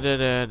da da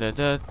da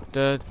da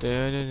da da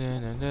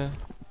da da.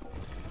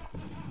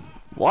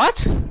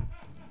 What?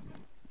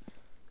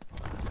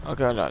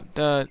 Okay, hold on.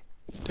 Da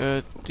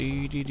da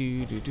dee dee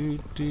dee dee dee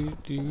dee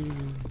dee.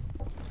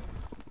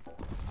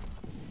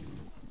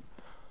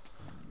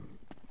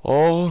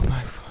 Oh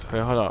my.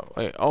 Wait, hold on.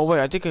 Wait. Oh wait,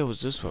 I think it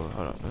was this one.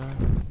 Hold on.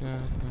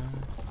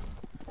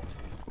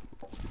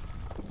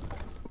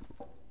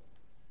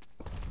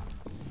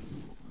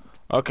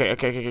 Okay.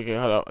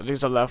 Hold on. This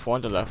is the left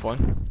one. The left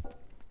one.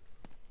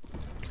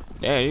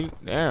 Damn.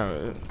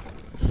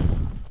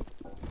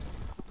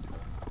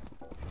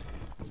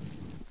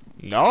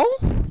 No?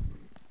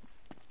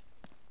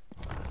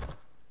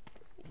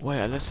 Wait,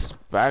 unless it's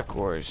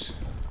backwards.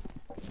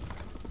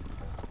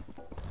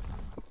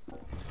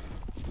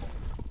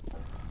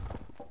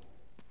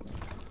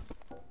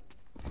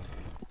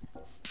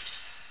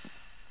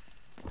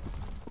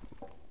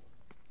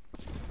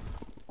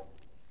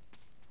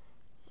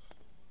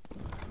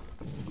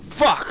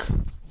 Fuck!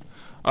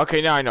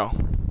 Okay, now I know.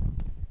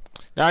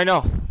 Now I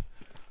know.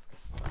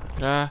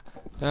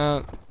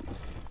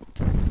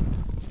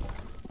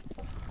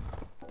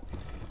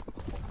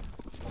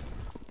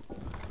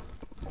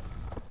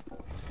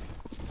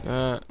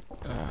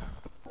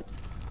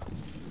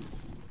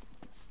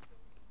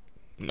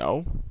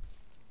 No.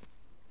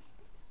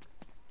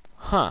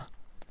 Huh.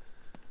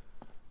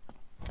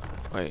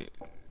 Wait.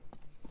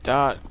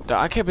 I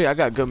can't believe I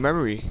got good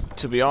memory,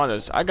 to be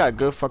honest. I got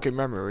good fucking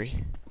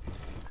memory.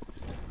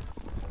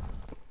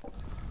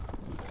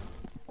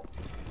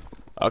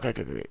 Okay.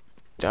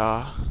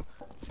 Da.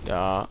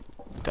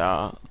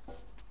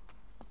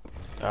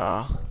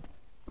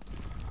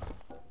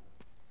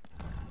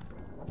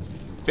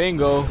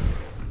 Bingo.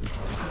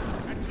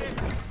 That's it.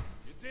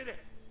 You did it.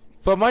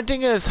 But my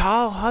thing is,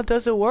 how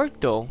does it work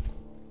though?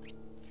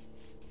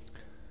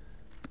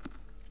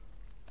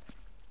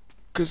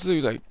 Cause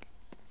literally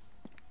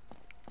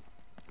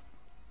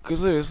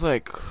it's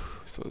like,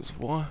 so it's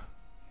one.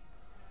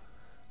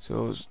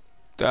 So it's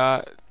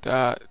da.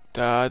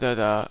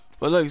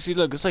 But look, see,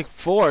 look, it's like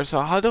 4.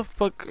 So how the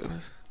fuck?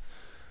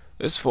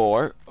 It's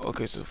 4.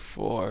 Okay, so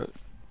 4,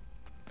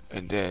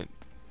 and then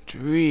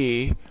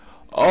 3.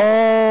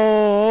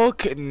 Oh,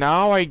 okay,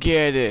 now I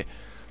get it.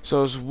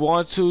 So it's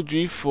 1, 2,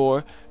 3,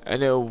 4,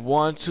 and then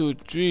 1, 2,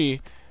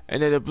 3,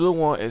 and then the blue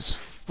one is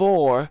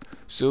 4.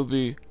 So it'll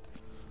be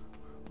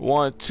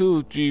 1,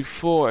 2, 3,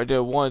 4, and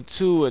then 1,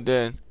 2, and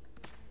then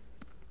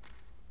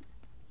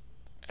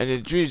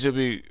 3 will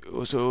be,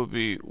 so it'll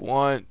be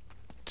 1,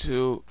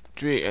 2,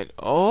 3, and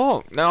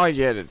oh, now I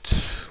get it.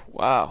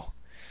 Wow.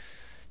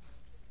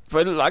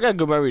 But I got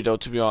good memory though,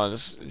 to be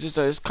honest. It's just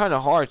it's kind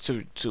of hard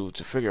to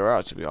figure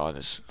out, to be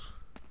honest.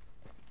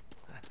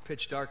 It's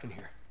pitch dark in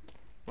here.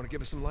 Want to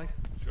give us some light?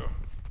 Sure.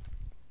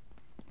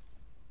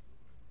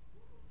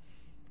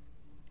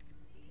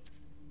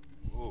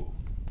 Whoa.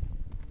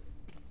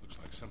 Looks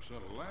like some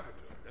sort of laboratory,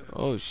 doesn't it?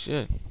 Oh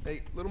shit.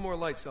 Hey, a little more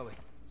light, Sully.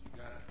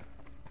 Got it.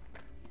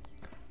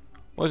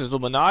 What is it,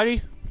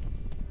 Illuminati?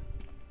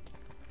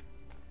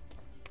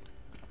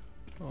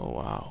 Oh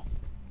wow.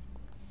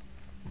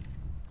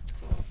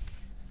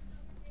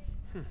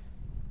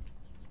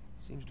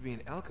 Seems to be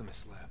an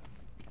alchemist lab.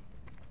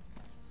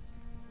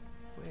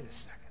 Wait a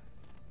second.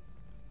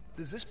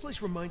 Does this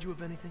place remind you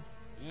of anything?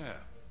 Yeah.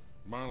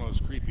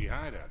 Marlowe's creepy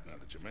hideout, now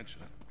that you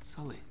mention it.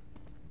 Sully.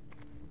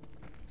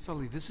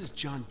 Sully, this is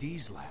John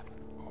Dee's lab.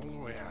 All the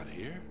way out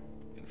here?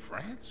 In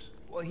France?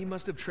 Well, he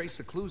must have traced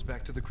the clues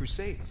back to the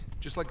Crusades,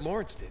 just like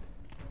Lawrence did.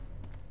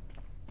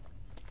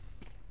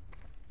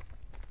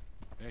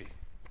 Hey,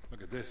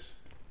 look at this.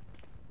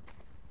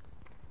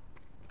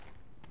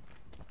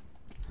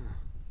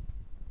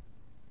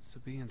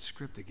 Sabian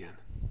script again.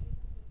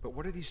 But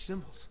what are these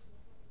symbols?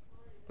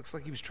 Looks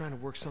like he was trying to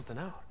work something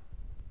out.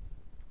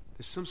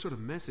 There's some sort of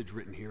message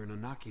written here in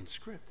Enochian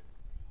script.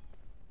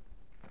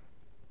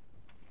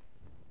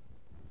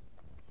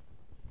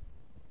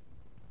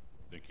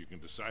 Think you can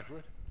decipher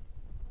it?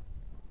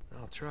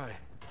 I'll try.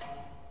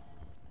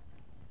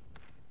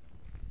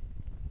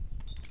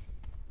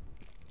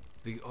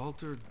 The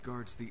altar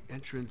guards the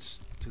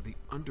entrance to the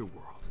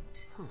underworld.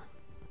 Huh.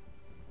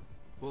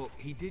 Well,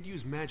 he did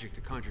use magic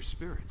to conjure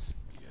spirits.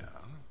 Yeah.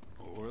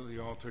 Or the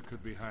altar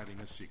could be hiding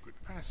a secret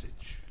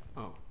passage.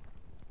 Oh.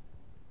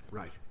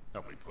 Right.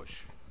 Help me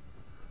push.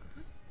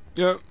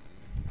 Yep.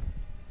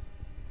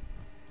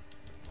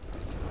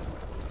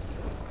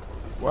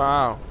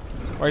 Wow.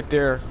 Right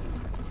there.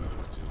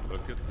 Would you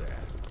look at that?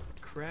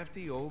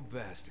 Crafty old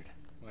bastard.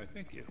 Why,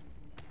 thank you.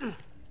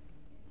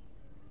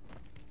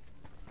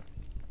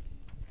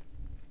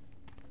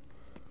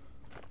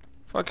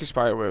 Fuck you,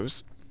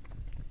 spiderwebs.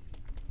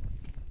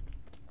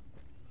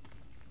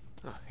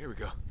 Oh, here we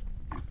go.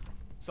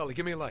 Sully,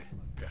 give me a light.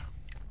 Yeah.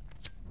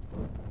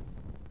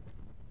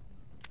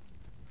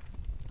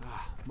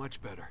 Ah,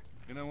 much better.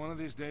 You know, one of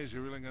these days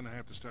you're really gonna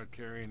have to start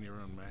carrying your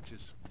own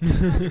matches.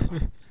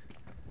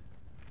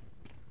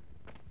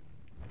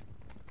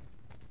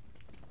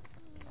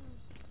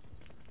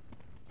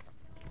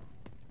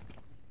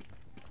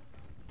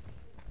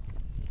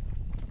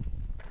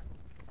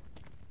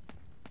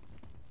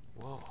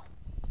 Whoa.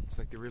 Looks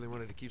like they really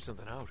wanted to keep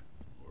something out.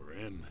 We're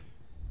in.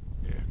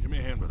 Yeah, give me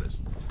a hand with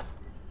this.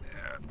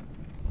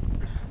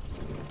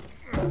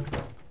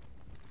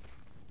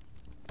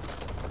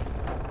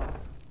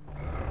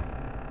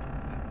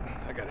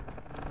 I got it.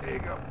 There you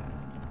go.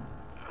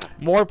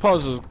 More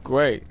puzzles,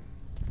 great.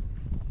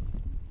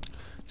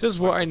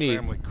 Just what I need.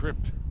 Family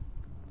crypt.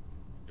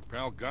 Your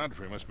pal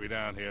Godfrey must be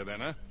down here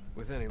then, huh?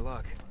 With any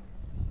luck.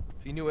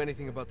 If he knew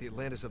anything about the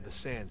Atlantis of the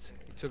Sands,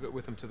 he took it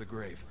with him to the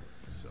grave.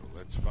 So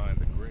let's find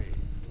the grave.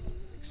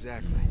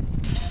 Exactly.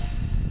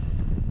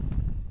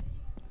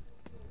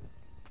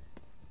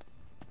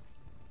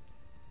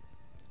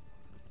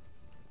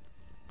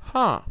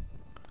 Huh.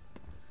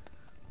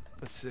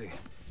 Let's see. It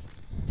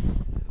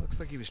looks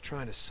like he was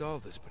trying to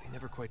solve this, but he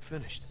never quite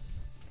finished.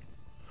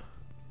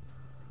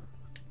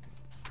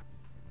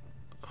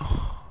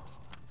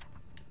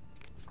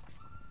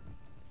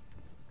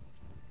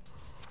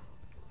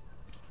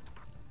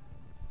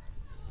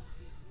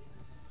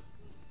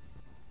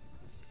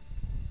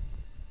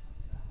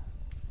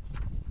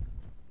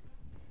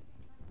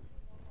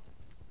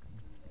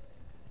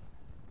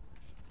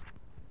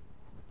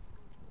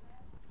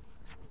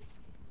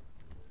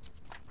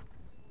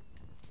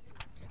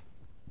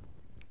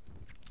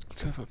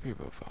 Several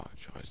people found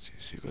charged in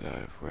secret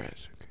life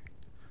forensic.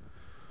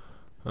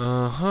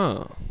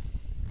 Uh-huh.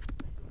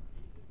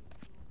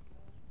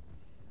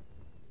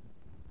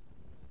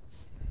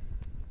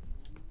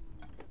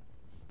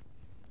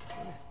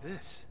 What is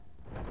this?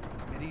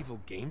 Medieval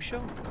game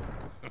show?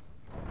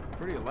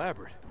 Pretty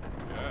elaborate.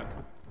 Yeah.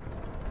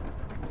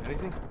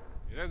 Anything?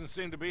 He doesn't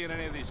seem to be in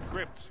any of these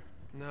crypts.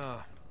 No.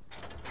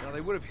 No,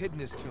 they would have hidden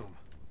his tomb.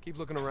 Keep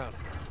looking around.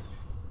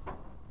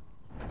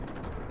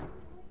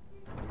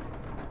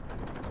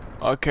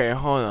 Okay,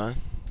 hold on.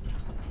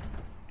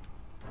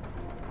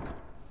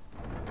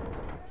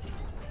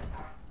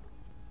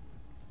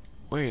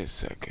 Wait a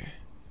second.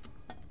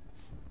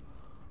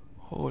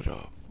 Hold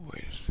up,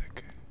 wait a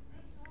second.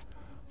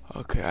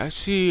 Okay, I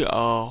see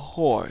a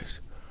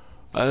horse.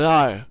 A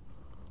lion.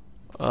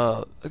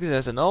 Look at that,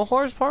 that's another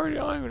horse party?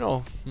 I don't even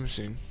know. Let me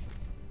see.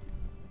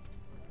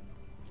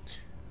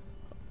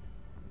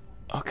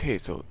 Okay,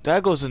 so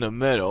that goes in the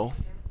middle.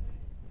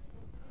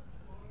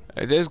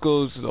 And this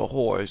goes to the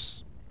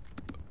horse.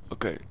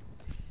 Okay.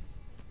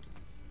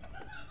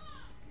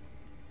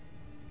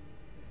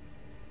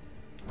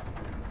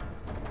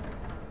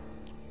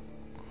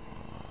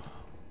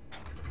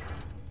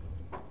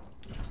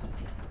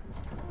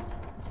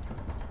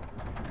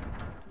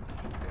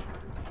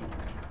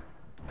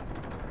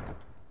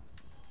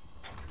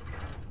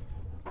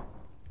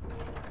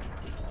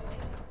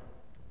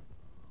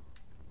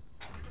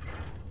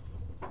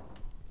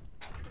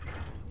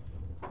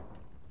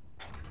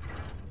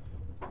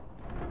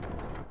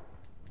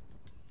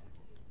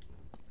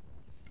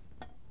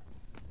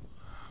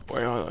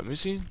 Wait, hold on, let me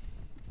see.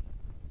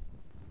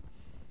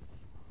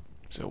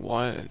 So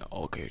 1 and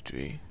okay,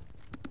 3.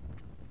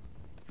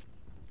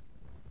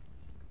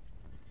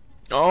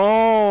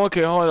 Oh,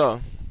 okay, hold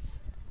on.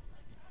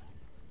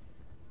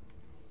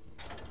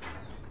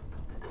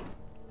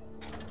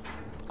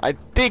 I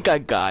think I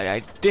got it, I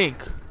think.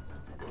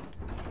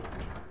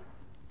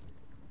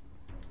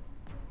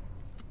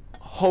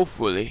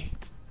 Hopefully.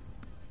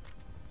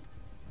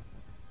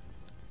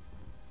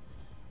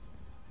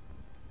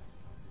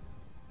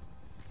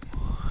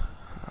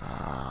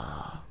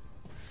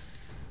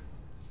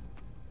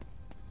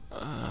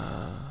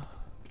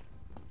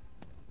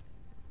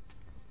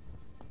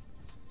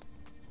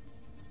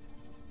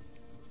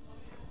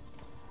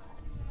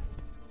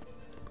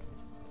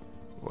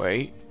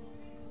 Wait.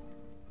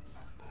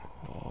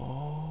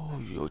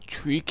 Oh, you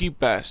tricky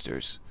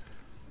bastards.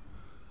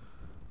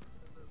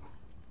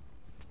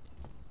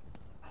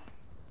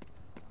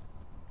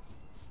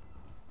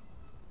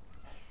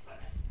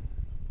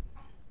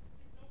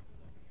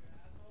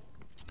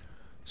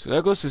 So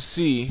that goes to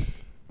C.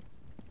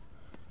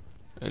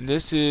 And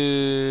this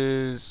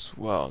is...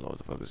 well, no, what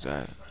the fuck is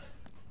that?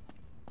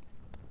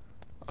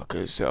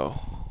 Okay, so...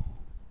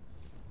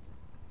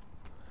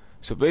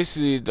 so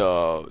basically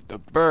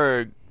the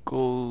bird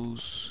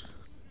goes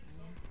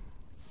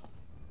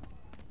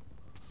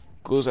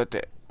goes at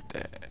the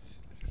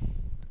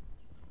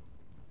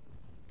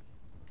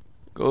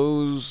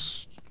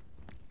goes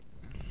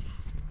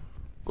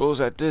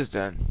at this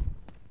then.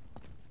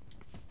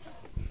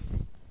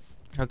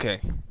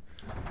 Okay.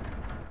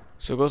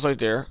 So it goes like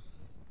there.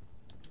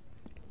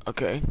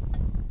 Okay.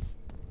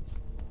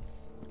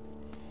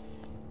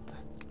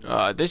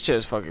 This shit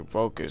is fucking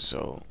broken,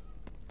 so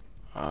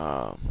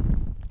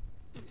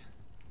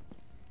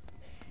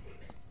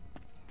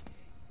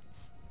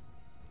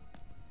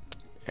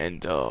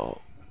and the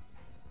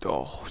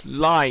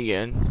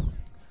lion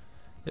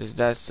is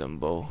that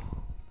symbol.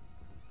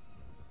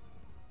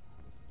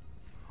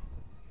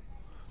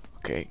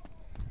 Okay.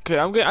 Okay,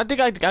 I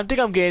think I'm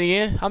getting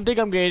it. I think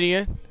I'm getting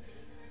it.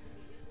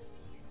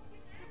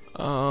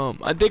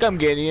 I think I'm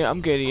getting it.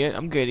 I'm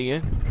getting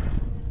it.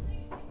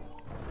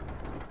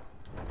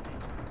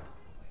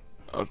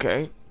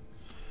 Okay.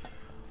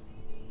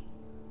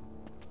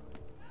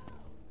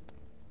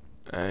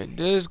 And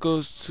this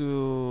goes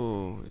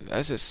to,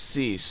 that's a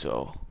C,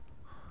 so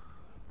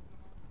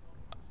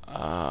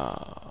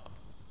I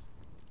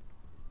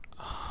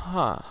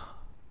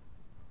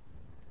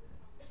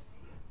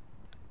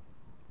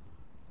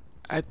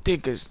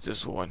think it's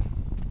this one.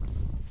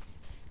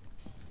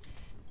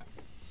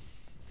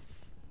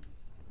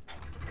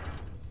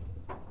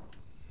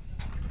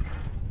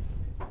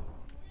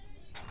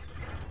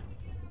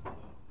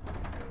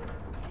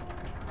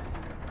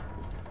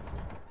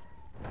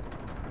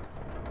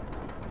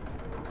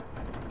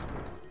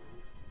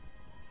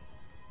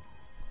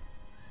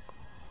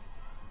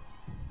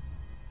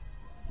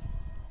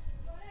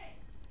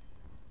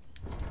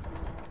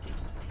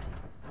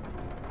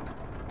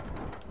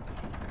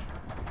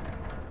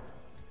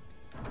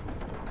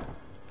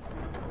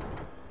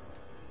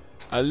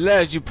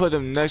 Unless you put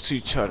them next to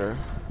each other.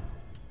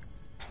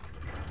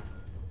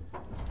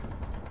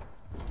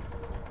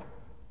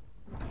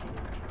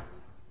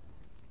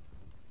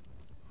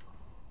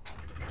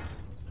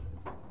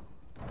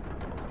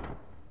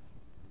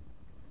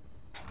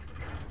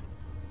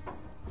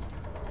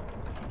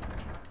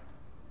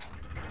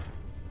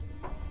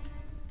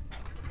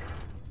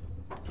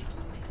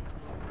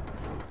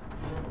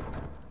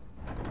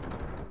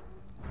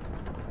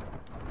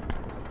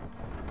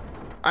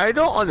 I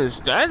don't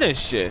understand this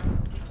shit.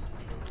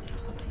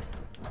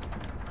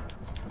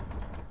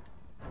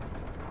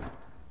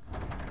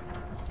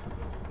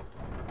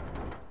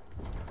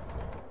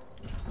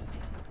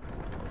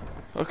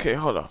 Okay,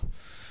 hold on.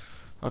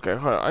 Okay,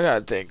 hold on. I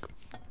gotta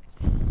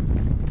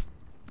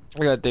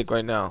think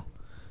right now.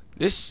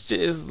 This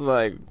shit is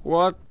like,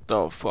 what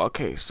the fuck?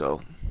 Okay,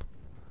 so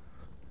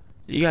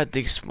you gotta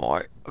think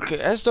smart. Okay,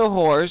 that's the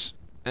horse,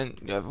 and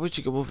yeah, I wish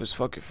you could move his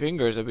fucking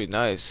fingers. That'd be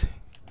nice.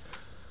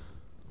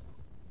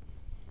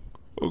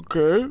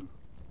 Okay.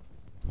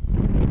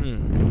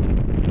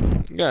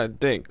 You gotta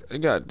think. I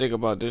gotta think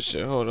about this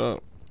shit. Hold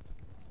up.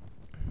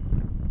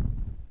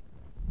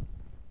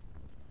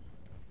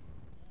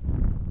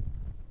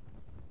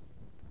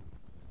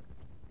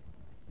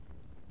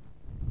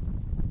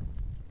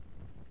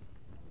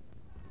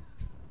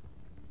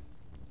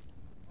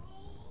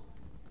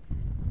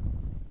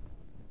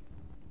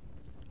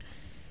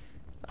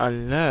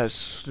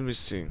 Unless, let me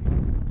see.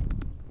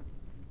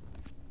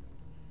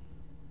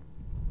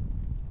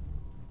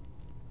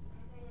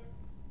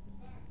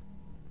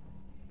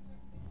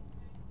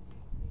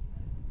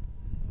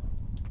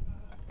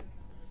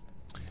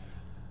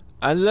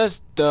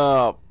 Unless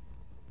the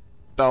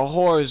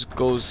horse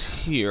goes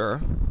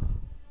here,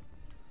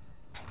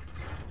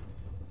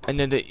 and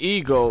then the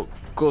eagle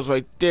goes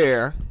right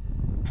there,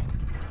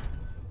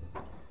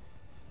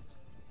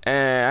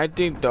 and I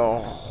think the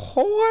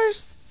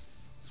horse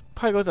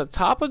probably goes to the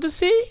top of the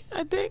sea.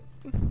 I think.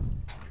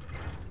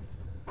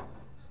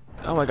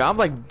 Oh my god, I'm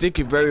like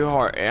thinking very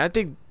hard, and I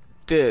think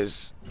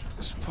this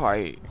is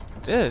probably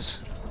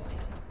this.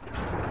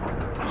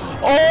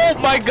 Oh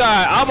my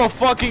god, I'm a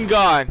fucking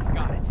god. Good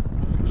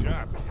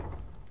job.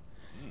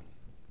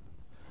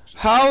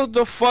 How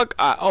the fuck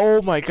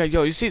oh my god,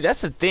 yo, you see,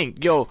 that's the thing,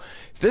 yo,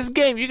 this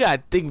game, you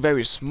gotta think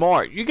very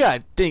smart, you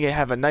gotta think and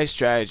have a nice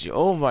strategy.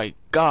 Oh my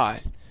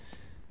god,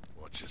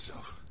 Watch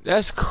yourself.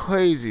 that's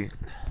crazy.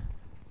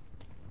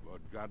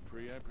 Lord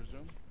Godfrey, I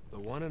presume? The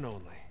one and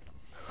only.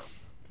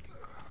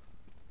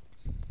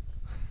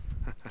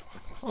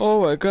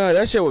 Oh my god,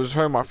 that shit was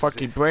hurting my This is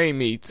fucking it. brain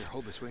meats. Here,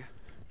 hold this, will you?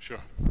 Sure.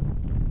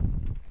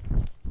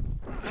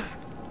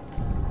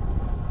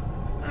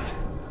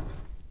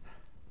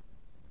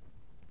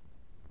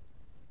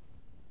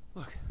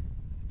 Look,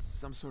 it's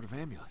some sort of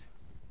amulet.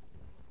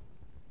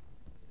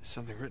 There's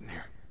something written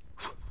here.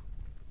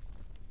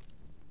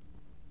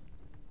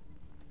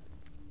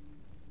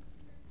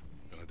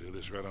 Gonna do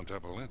this right on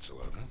top of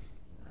Lancelot,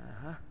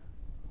 huh?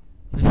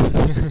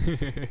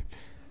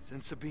 It's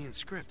in Sabaean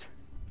script.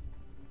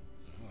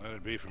 Well,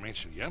 that'd be from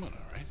ancient Yemen,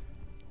 all right?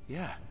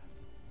 Yeah,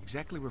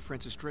 exactly where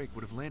Francis Drake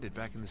would have landed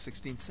back in the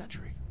 16th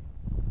century.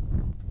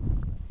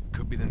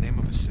 Could be the name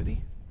of a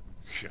city.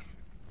 Shit,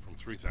 from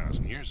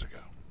 3,000 years ago.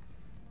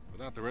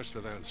 Without the rest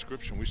of that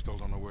inscription, we still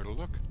don't know where to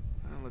look.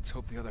 Well, let's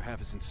hope the other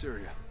half is in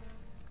Syria.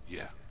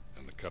 Yeah,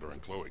 and the Cutter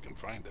and Chloe can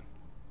find it.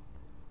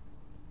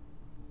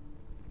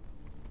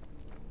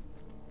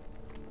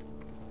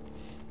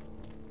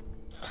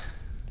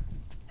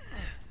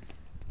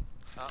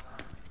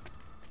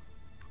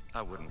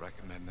 I wouldn't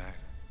recommend that.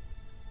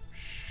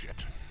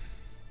 Shit.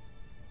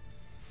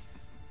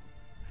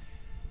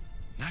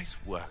 Nice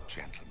work,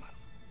 gentlemen.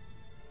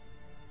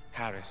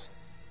 Harris,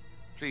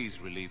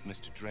 please relieve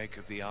Mr. Drake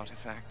of the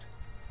artifact.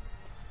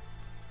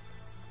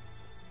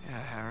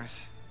 Yeah,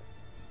 Harris.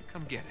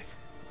 Come get it.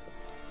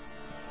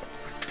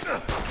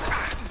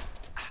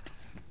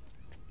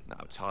 Now,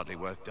 it's hardly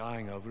worth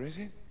dying over, is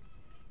it?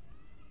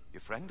 Your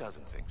friend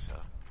doesn't think so.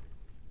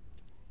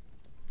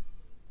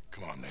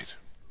 Come on, Nate.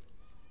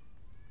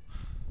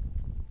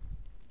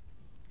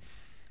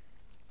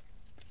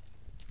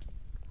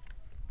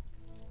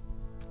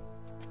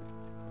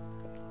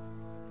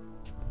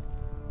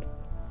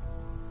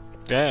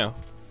 Damn.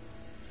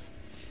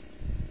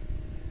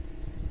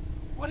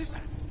 What is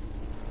that?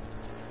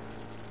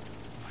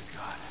 Oh my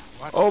God.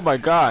 What? Oh my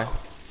God.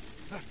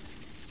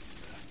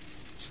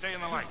 Stay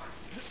in the light.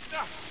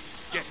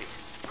 Jesse,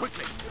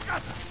 quickly!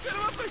 Get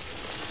him up me!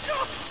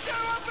 Get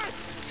him up me!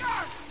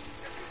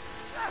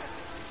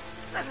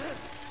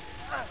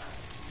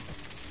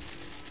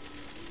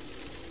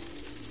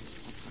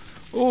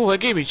 Ooh, that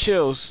gave me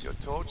chills. Your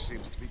torch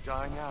seems to be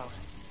dying out.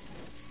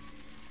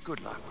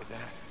 Good luck with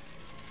that.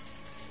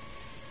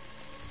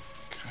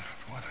 God,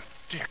 what a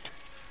dick.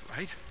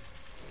 Right?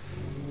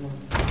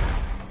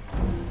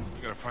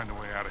 We gotta find a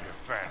way out of here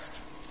fast.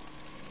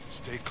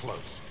 Stay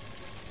close.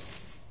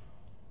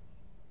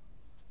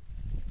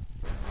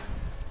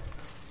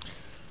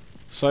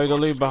 Sully,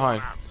 don't leave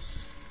behind.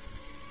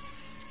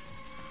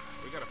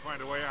 We gotta find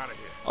a way out of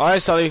here.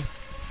 Alright, Sully.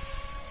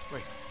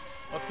 Wait,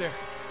 up there.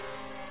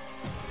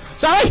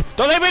 Sully!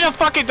 Don't leave me in the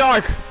fucking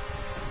dark!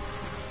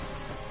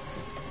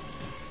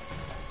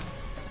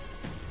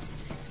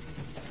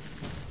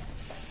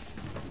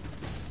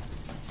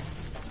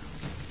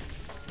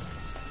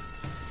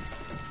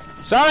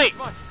 Sully!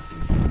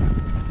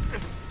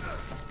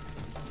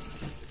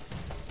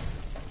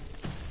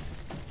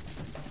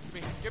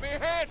 Give me a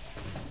hand!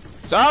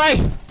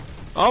 Sully!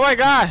 Oh my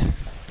God!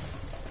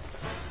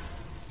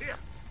 Here,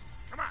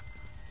 come on.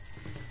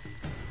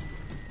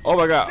 Oh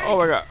my God! Oh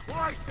my God!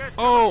 Boys, they're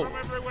Oh. coming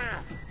from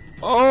everywhere.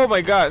 Oh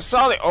my God!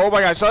 Sully! Oh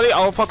my God! Sully!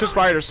 Oh fucking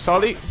spiders!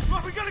 Sully! Come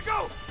on, we gotta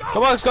go! Go!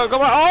 Come on! Let's go!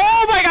 Come on!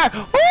 Oh my God!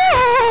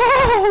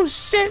 Oh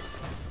shit!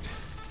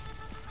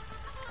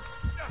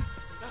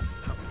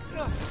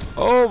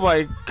 Oh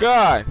my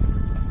God!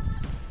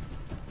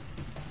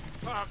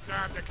 Oh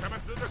God, they're coming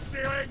through the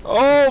ceiling.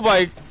 Oh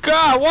my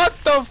God! What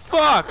the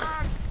fuck?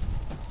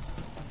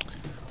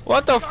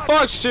 What the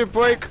fuck,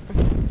 shipbreak?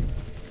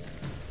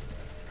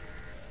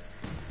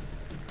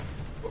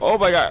 Oh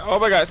my God! Oh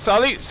my God!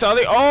 Sully!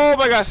 Sully! Oh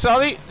my God!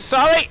 Sully!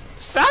 Sully!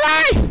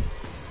 Sully!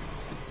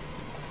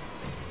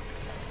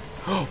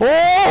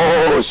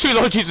 Oh shit!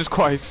 Lord Jesus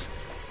Christ!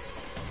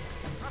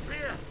 Up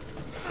here.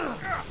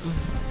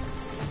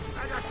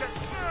 I got that.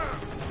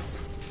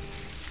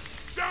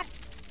 Jump.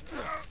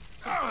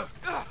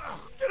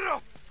 Get it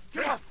off!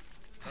 Get off!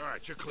 All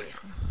right, you're clear.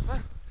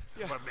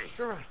 Yeah, But me.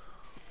 turn around.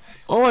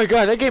 Oh my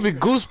God! That gave me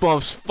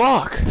goosebumps.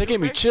 Fuck! That gave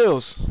me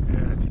chills.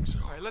 Yeah, I think so.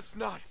 Alright, let's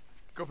not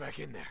go back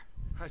in there.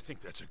 I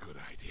think that's a good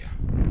idea.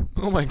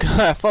 Oh my God!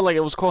 I felt like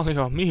it was calling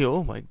on me.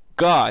 Oh my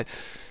God!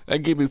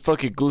 That gave me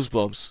fucking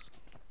goosebumps.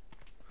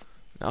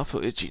 Now I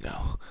feel itchy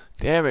now.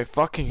 Damn it!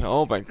 Fucking!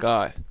 Oh my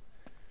God!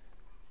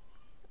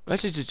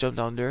 Let's just jump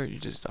down there. You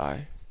just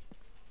die.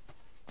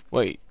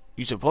 Wait,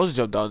 you supposed to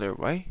jump down there,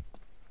 right?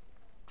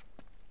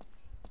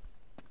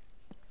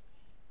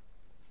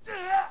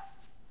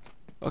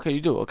 Okay,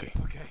 you do. Okay.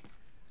 Okay.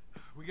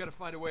 We gotta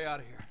find a way out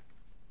of here.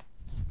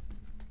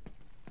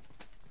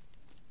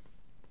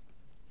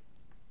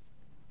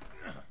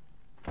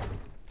 Ah,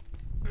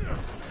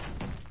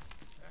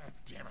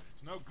 damn it,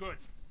 it's no good.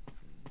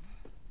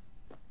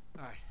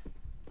 Alright.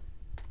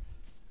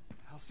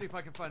 I'll see if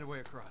I can find a way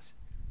across.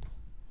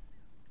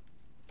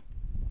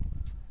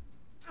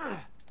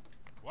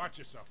 Watch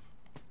yourself.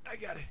 I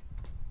got it.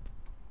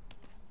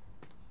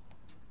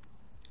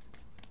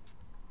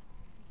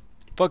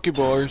 Fuck you,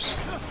 boys.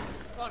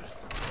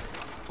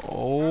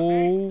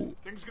 Oh.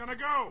 Things gonna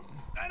go.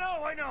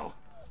 I know.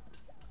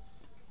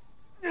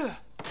 Hey,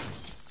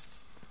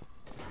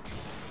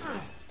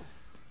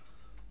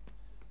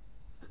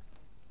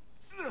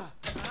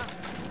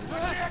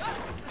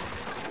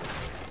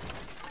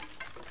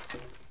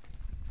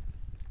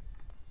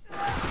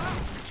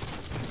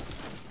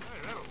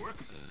 that'll work.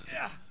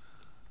 Yeah.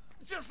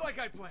 Just like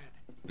I planned.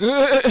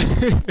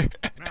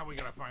 Now we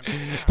gotta find a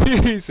way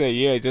out. He said,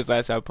 "Yeah, just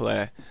as I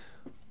planned."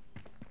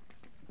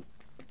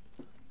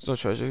 There's no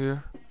treasure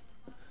here.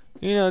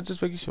 You know,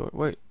 just making sure.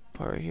 Wait,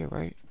 part right here,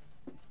 right?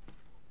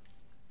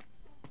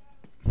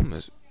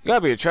 There's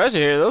gotta be a treasure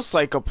here. It looks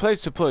like a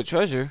place to put a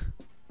treasure.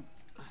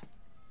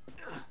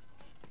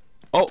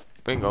 Oh,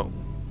 bingo.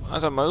 I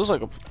was talking about, it looks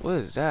like a. What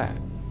is that?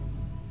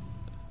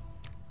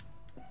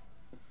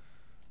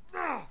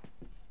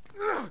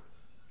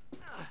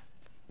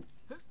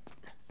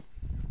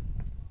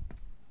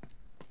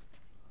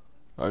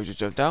 Oh, you just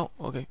jumped out?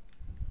 Okay.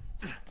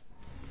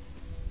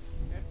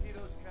 Empty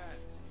those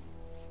cans.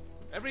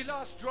 Every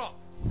last drop.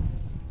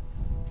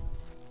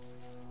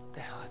 The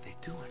hell are they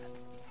doing?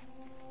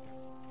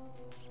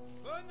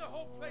 Burn the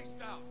whole place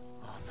down.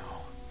 Oh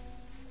no.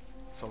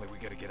 Sully, we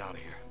gotta get out of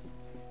here.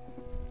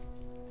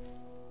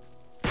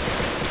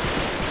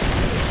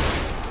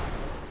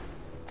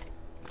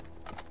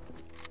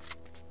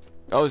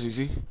 That was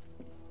easy.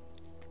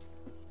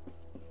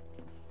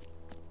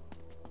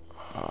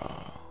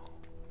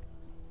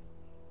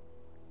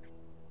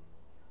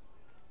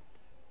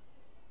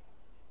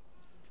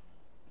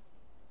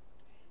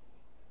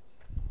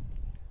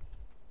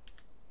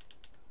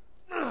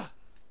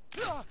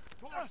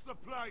 Torch the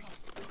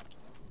place.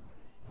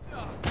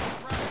 That's not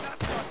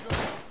good.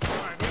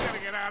 All right, we gotta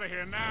get out of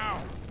here now.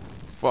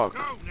 Fuck.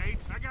 Go, Nate.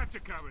 I got you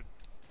covered.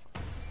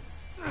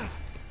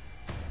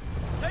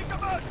 Take him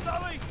out,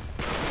 Sully!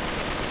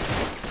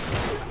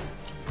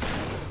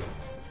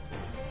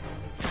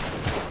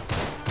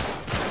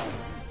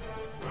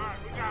 All right,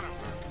 we got him.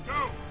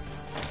 Go.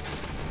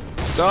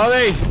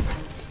 Sully!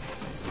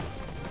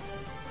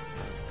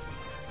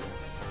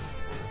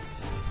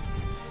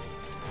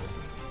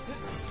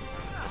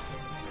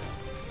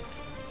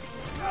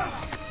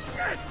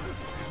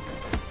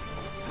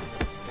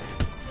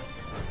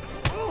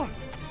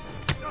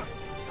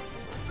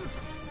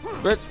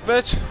 Bitch,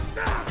 bitch!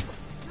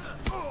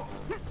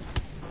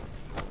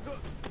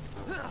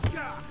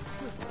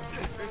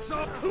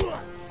 Over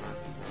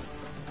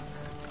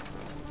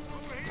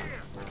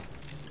here.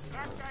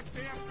 Knock that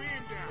damn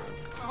beam down.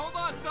 Hold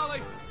on,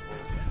 Sully!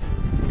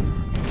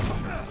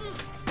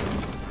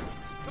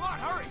 Come on,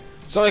 hurry!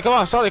 Sully, come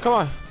on, Sully, come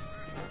on!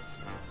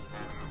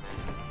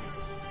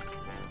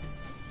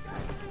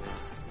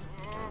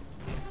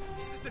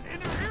 It's an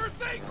inner ear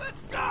thing!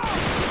 Let's go! I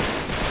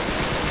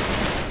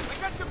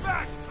got your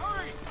back!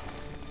 Hurry!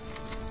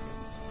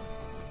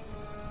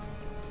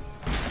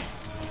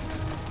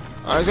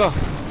 Alright, let's go.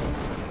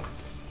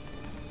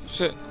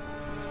 Shit.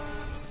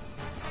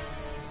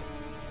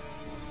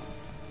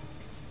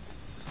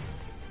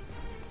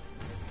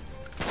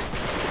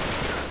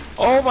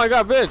 Oh my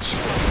god, bitch!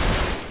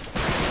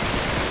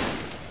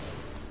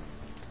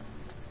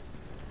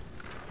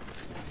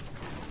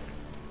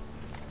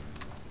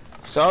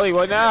 Sully,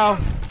 what now?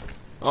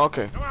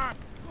 Okay. Come on.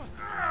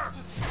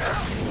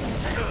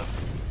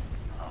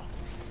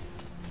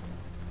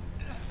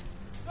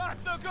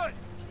 That's no good!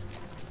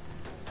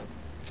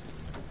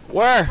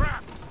 Where?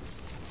 Crap.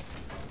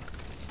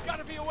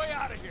 Gotta be a way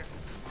out of here!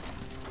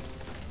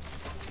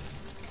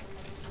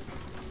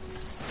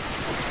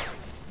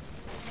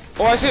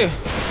 Oh, I see.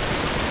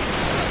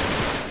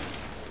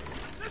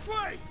 This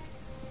way!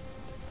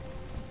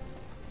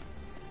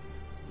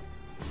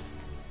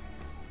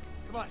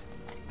 Come on.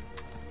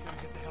 Gotta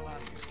get the hell out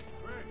of here.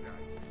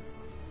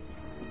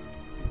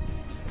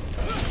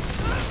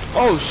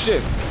 Oh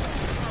shit. All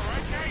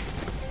right, Nate.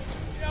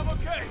 Yeah, I'm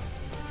okay.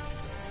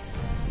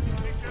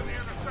 Meet you on the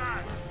other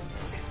side.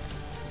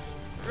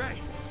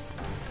 Great.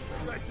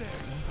 Right there.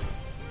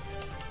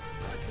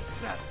 Watch your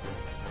step.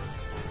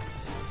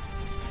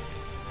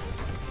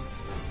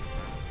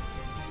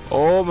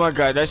 Oh my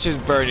god, that shit's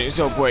burning. It's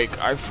a break.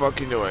 I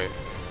fucking knew it.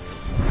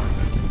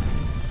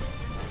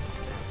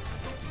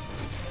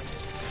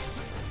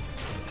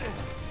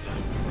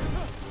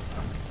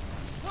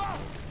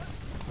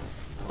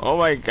 Oh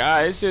my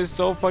god, this is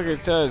so fucking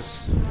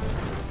tense.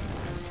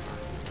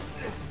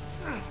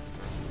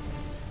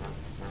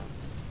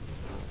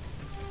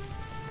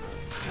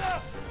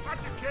 Watch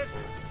it, kid.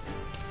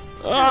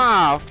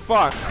 Ah,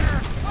 fuck.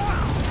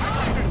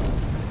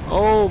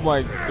 Oh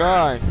my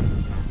god.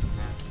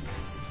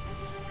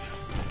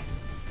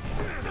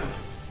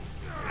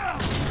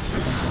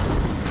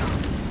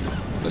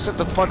 Let's get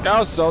the fuck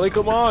out, Sully.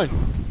 Come on.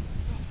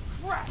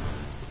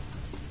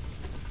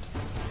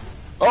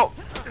 Oh.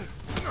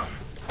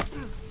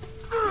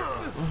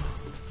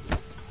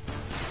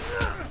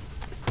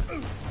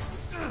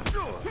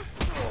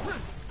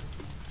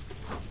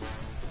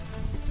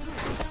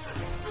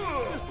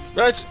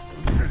 Bitch.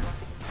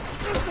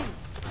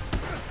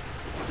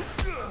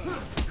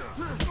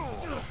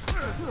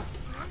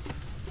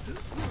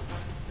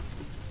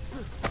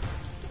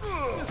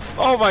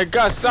 Oh my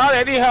god, Sully,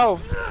 I need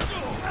help.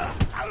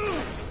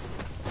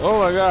 Oh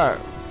my god.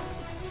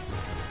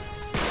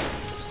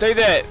 Stay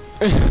dead.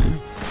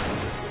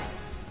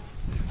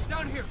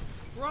 Down here.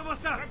 We're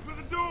almost out. Head for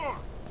the door.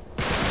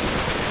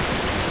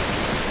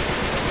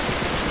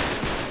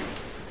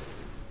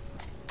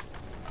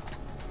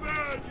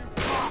 Man, you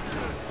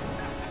bastard.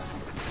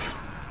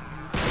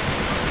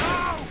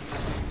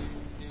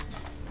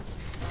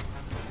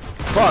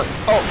 Fuck.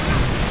 Oh.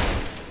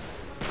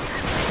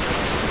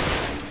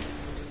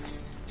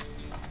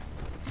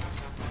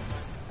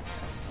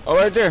 Oh,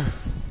 right there.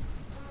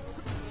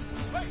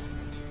 Hey!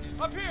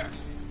 Up here!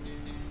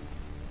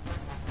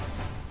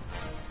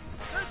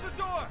 There's the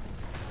door!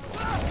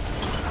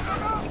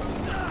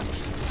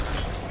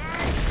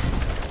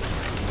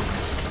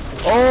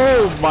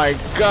 Oh my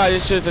god,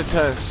 this shit's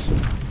intense. You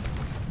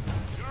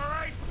all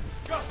right?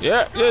 Go!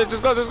 Yeah, yeah,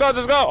 just go, just go,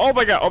 just go. Oh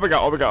my god, oh my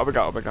god, oh my god, oh my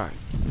god, oh my god.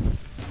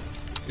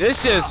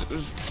 This is,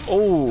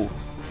 oh.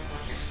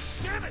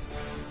 Damn it!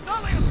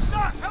 Sully, I'm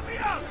stuck! Help me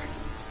out!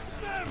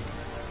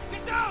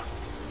 Get down!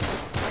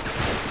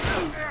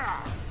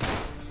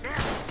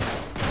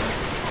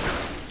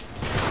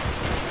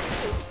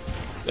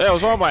 Yeah, it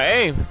was on my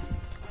aim.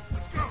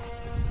 Let's go!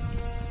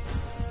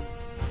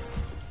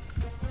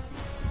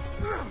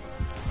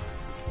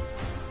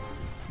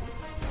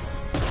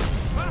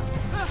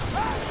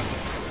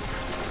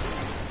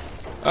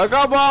 Oh,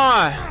 come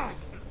on.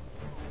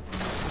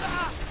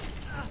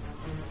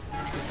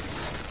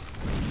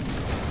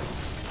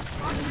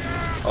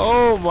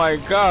 Oh my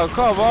god,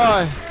 come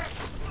on.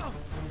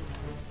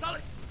 Sully!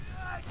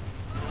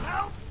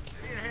 Help!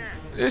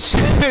 This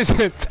shit is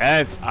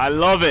intense. I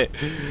love it.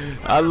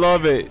 I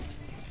love it.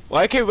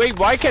 Why can't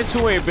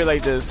 2A be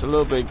like this a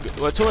little bit?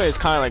 Well, 2A is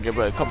kind of like it,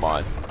 but come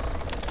on.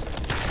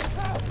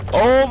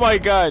 Oh my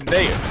god,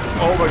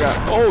 oh my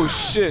god. Oh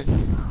shit.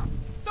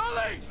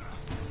 Sully!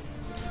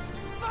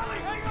 Sully,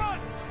 hang on!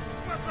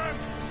 Slip in!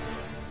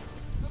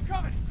 I'm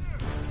coming!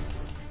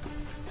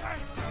 Hey,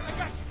 I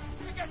got you!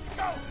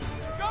 Go!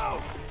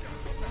 Go!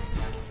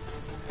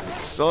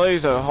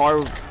 Sully's a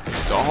hard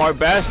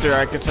bastard,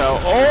 I can tell.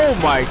 Oh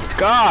my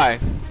god.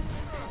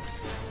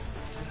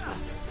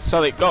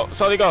 Sully, go.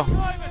 Sully, go. Come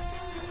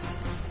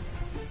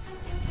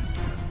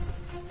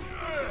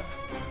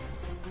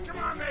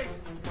on, mate!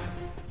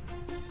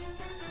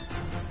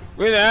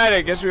 We're in the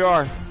attic. Yes, we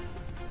are.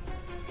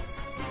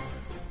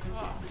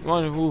 Come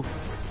on, who?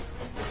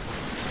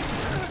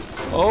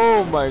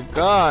 Oh my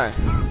god.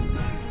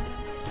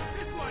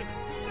 This way!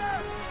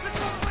 There! This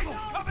whole place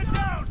is coming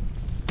down!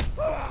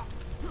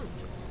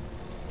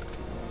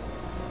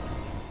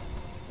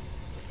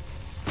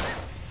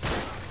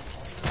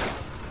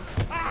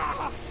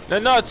 They're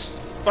nuts.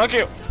 Fuck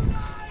you.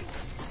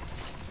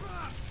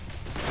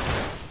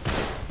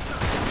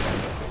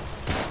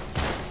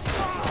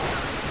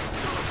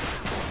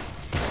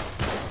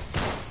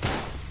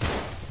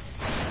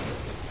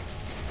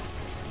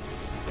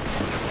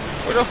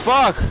 What the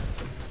fuck?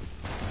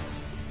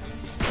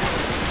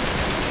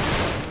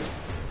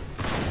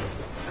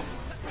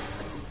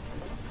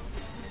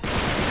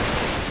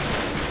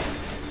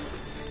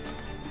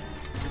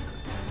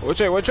 Which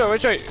way? Which way?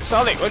 Which way?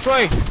 Sonic, which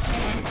way?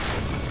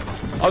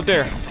 Out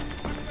there.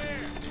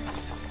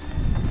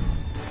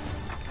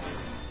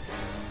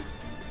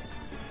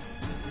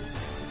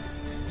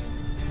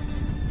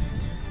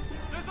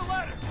 There's a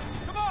ladder!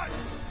 Come on!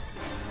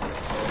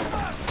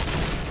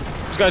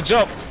 Just gotta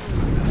jump.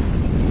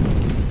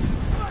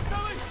 Come on,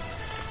 Sully!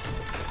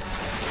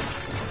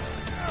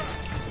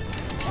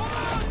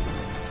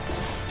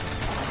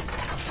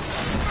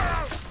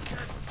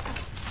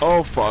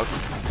 Oh fuck.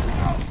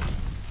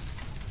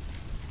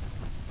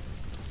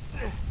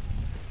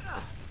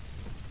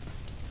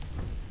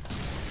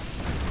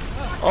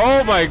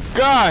 Oh my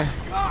god.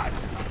 God!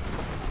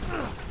 The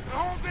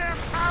whole damn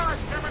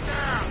tower's coming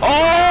down!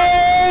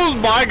 Oh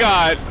my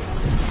god.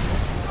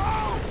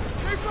 Oh!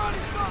 Keep running,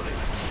 Sully!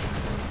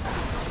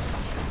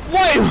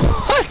 Wait,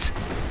 what?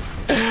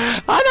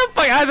 How the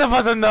fuck? How's I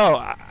supposed to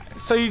know?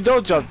 So you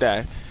don't jump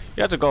that.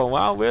 You have to go,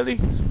 wow, really?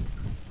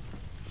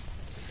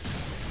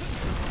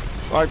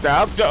 Like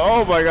that.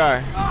 Oh my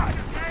god. God,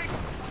 okay?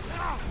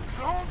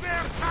 The whole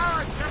damn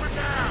tower's coming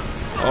down!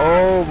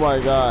 Oh my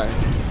god.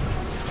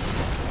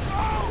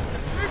 Oh!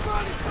 Keep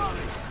running,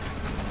 Sully!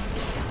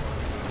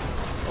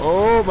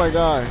 Oh my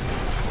god.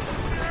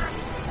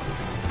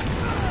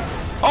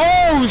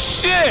 Oh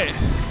shit!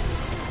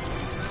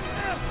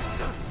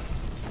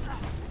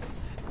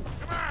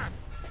 Come on!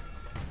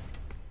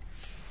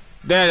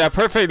 Damn, that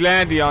perfect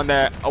landing on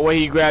that when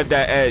he grabbed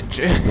that edge.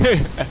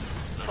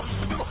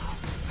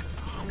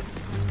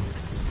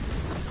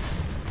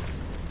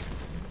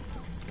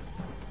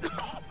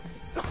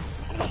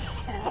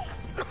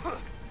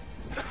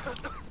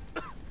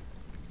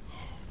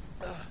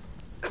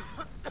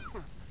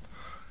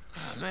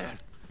 Man,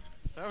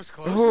 that was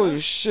close. Holy huh?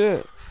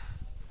 shit.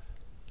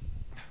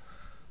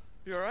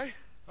 You alright?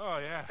 Oh,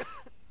 yeah.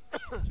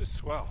 Just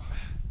swell.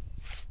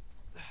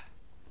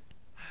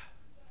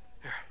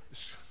 Here,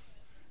 just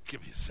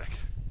give me a sec.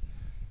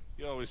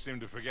 You always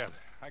seem to forget.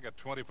 I got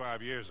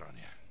 25 years on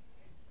you.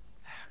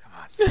 Come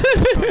on,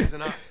 Sully's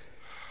an ox.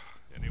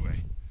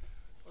 Anyway,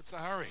 what's the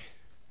hurry?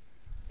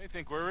 They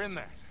think we're in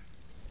that.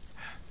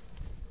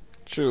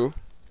 True.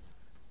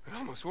 We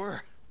almost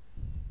were.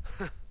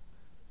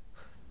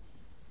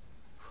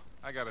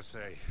 I gotta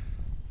say,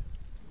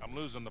 I'm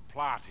losing the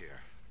plot here.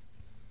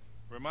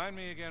 Remind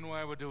me again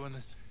why we're doing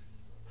this?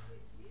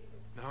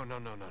 No.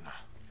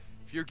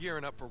 If you're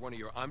gearing up for one of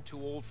your I'm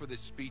too old for this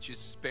speeches,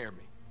 spare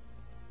me.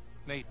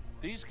 Nate,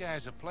 these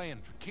guys are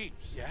playing for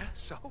keeps. Yeah?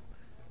 So?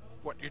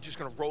 What, you're just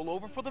gonna roll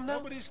over for them now?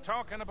 Nobody's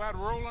talking about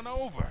rolling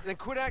over. Then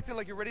quit acting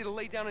like you're ready to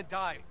lay down and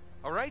die,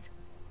 alright?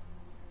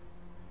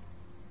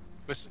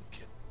 Listen,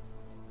 kid.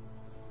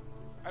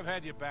 I've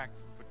had you back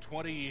for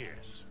 20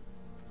 years.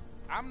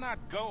 I'm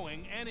not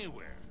going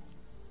anywhere.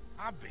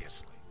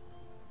 Obviously.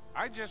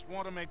 I just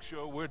want to make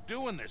sure we're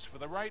doing this for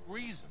the right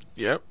reasons.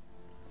 Yep.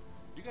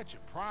 You got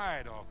your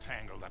pride all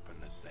tangled up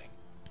in this thing.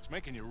 It's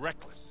making you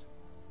reckless.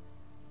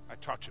 I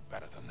taught you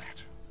better than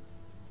that.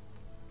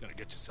 Gonna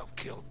get yourself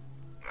killed.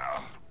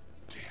 Oh,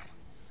 damn.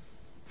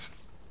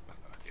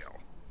 Hell.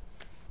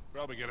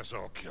 Probably get us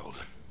all killed.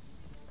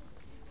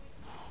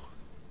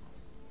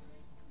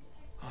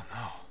 Oh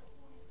no.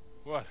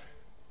 What?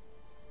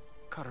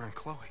 Cutter and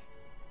Chloe.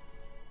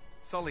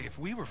 Sully, if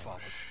we were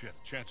followed... Shit,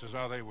 chances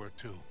are they were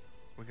too.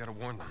 We gotta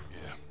warn them.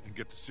 Yeah, and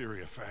get to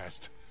Syria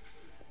fast.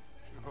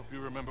 Sure hope you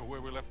remember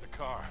where we left the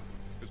car,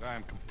 because I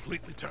am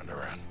completely turned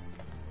around.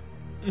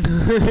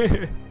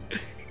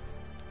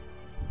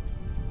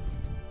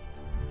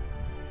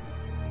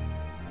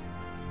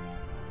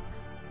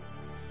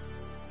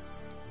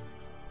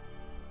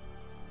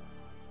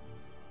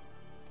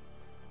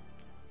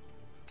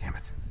 Damn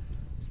it.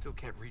 Still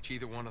can't reach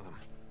either one of them.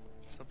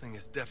 Something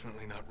is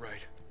definitely not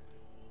right.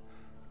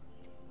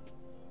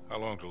 How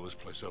long till this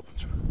place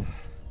opens?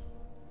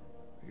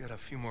 We got a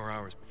few more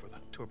hours before the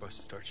tour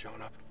buses start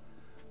showing up.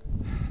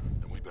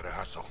 Then we better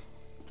hustle.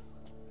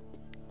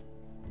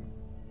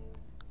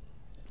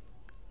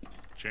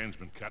 Chain's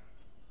been cut.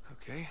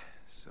 Okay,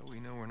 so we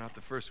know we're not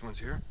the first ones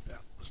here. Yeah,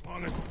 as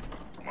long as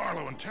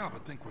Marlowe and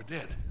Talbot think we're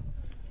dead,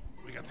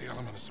 we got the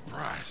element of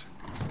surprise.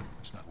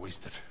 Let's not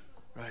waste it.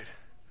 Right.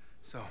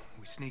 So,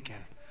 we sneak in.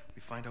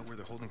 We find out where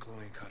they're holding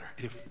Chloe and Cutter.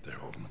 If they're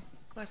holding them.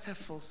 Glass half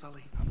full,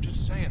 Sully. I'm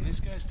just saying, these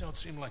guys don't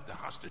seem like the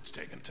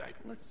hostage-taking type.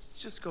 Let's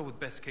just go with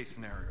best case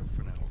scenario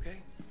for now,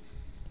 okay?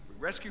 We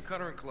rescue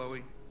Cutter and Chloe,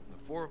 and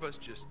the four of us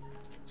just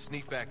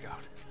sneak back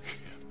out.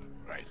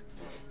 Right.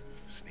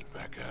 Sneak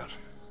back out.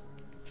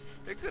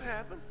 It could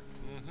happen.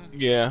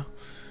 Yeah.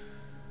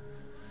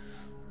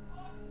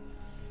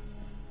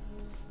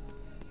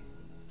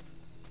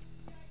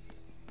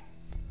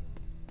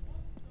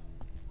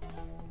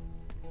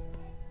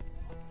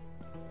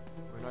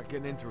 We're not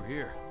getting in through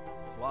here.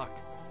 It's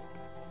locked.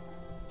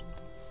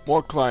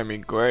 More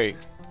climbing, great.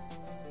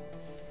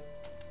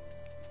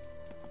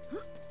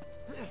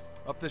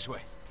 Up this way.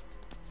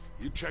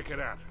 You check it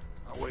out.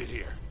 I'll wait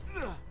here.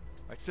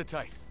 Right, sit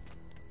tight.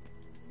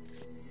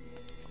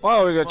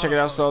 Well, we gotta Come check on, it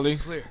out Sully.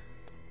 slowly. It's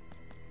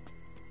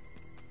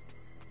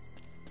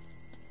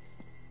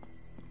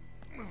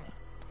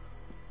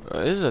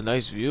clear. This is a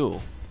nice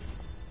view.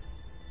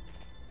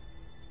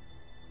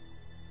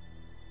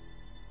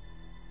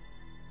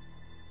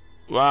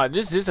 Wow,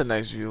 this is a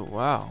nice view.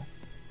 Wow.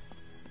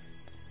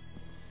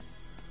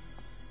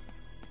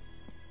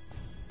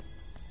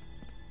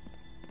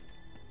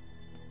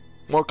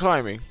 More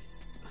climbing.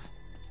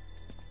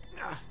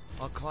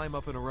 I'll climb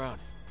up and around.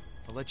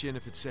 I'll let you in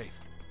if it's safe.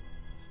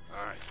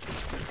 All right.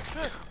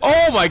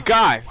 Oh my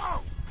god!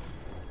 Whoa!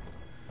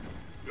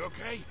 You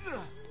okay?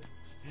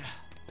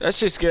 That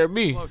shit scared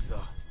me. Close though.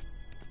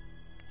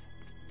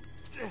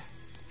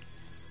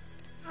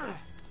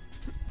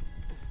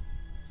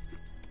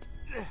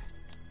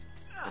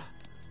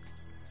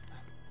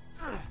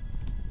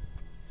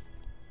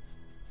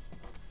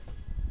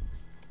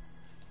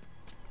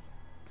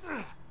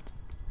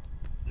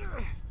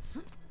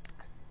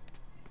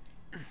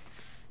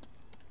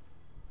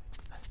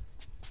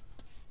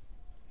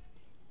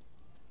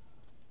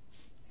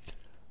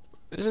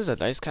 This is a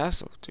nice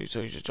castle. So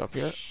you should jump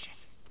here. Shit.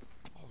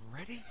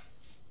 Already?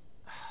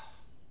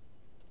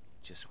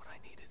 Just what I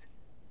needed.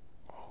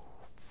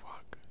 Oh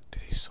fuck!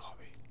 Did he saw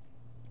me?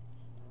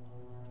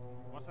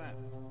 What's that?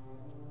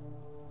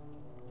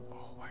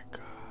 Oh my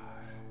god!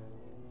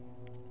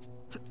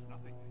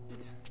 Nothing.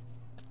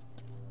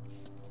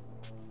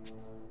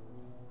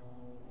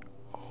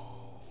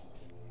 Oh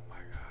my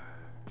god!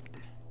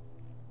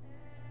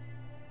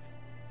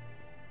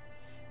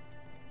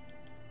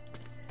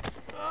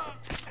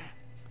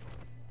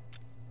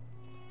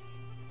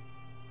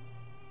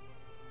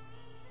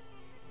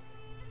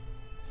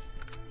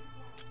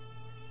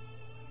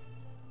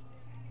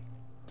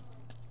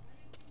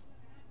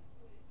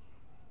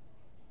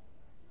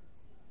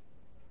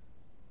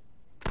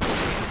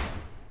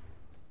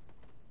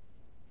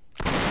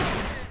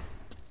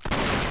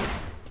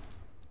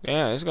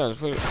 Yeah, this guy's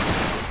pretty.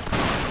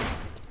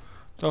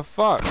 The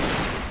fuck?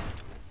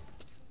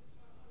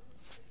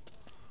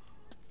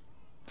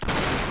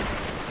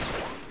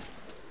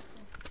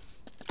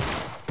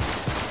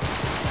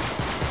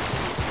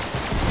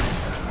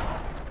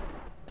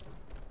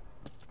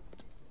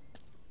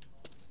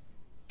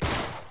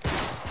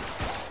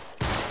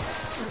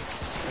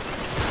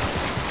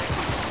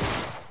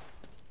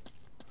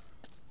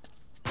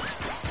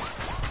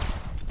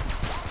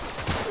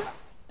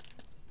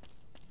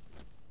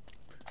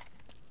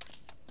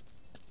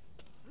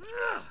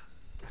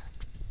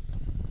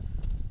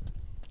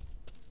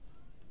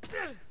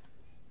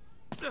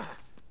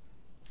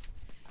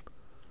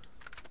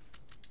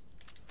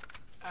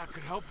 That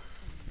could help.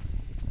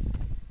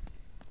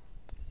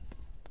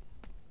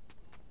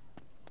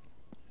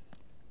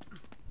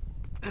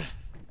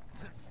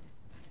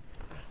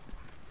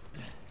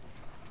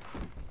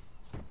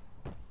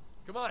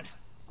 Come on,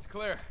 it's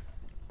clear.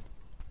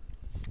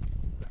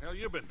 The hell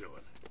you been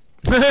doing?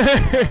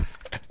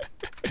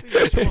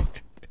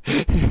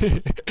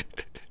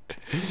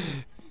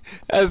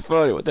 That's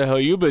funny. What the hell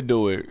you been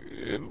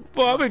doing?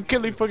 Boy, I've been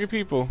killing fucking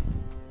people.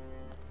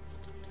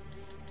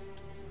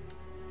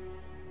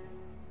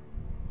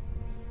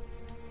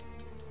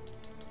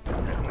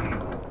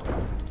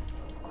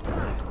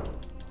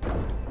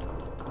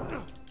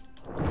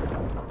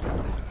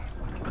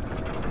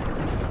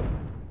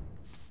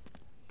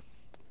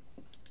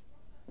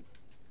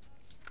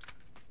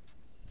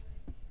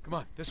 Come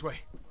on, this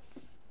way.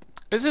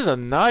 This is a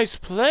nice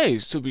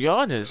place, to be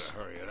honest.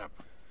 Hurry it up.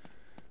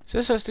 Is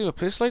there such thing a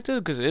place like this?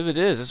 Because if it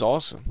is, it's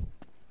awesome.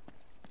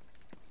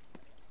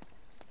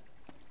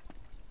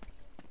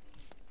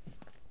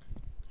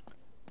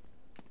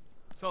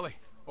 Sully,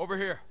 over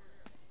here.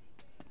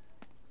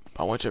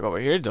 I want to check over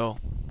here, though.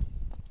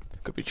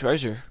 Could be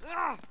treasure.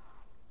 I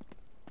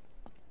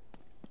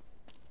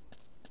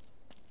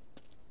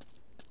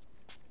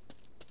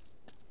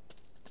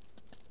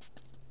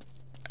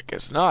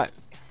guess not.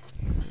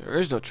 There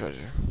is no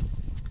treasure.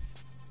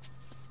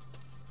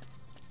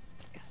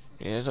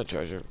 Yeah, there's no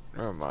treasure.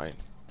 Never mind.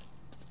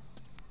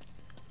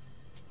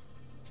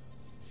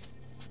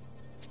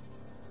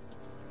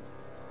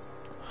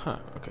 Huh,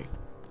 okay.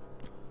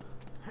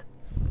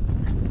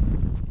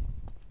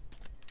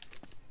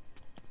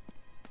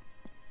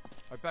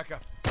 Alright, back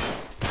up.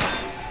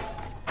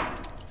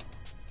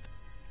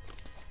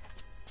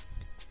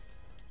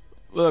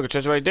 Look, a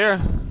treasure right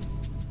there.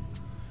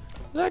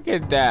 Look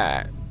at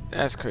that.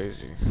 That's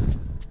crazy.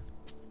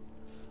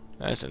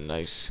 That's a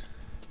nice.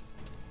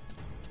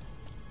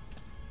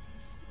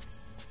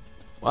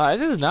 Wow,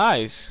 this is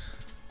nice.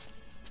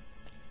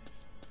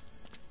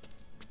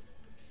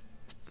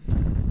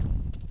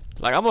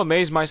 Like, I'm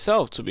amazed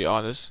myself, to be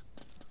honest.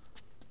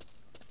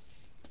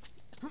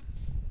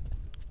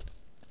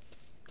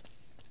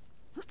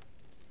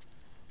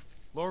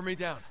 Lower me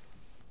down.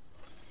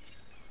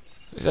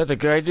 Is that the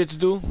good idea to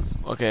do?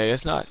 Okay, I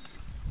guess not.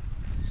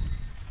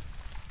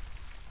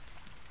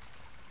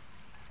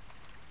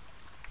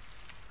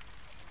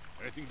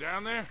 Anything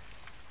down there?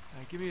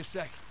 Alright, give me a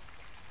sec.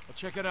 I'll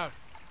check it out.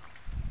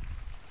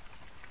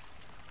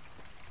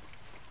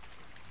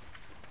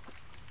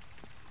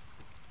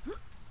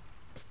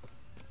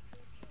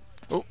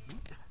 Oh.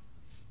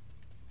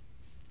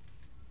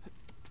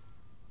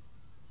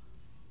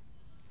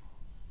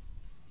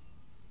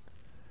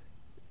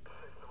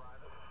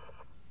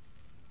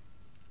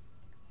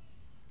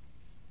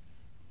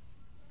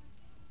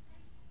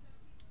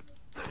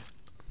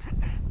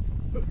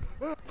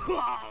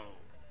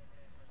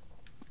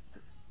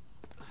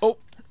 Oh.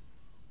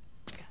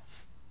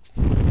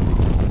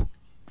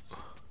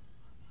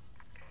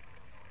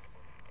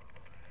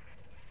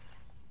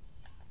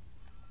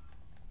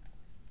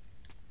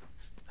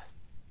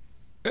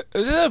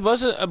 Isn't that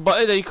a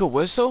button that you could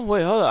whistle?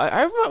 Wait, hold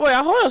on. Wait,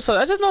 hold on. So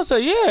I just noticed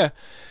that. Yeah,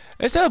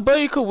 is that a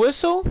button you could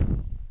whistle?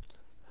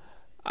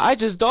 I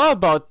just thought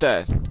about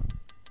that.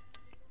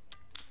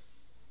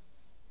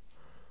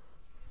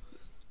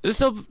 There's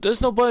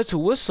no button to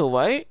whistle,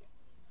 right?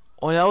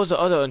 Oh, that was the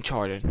other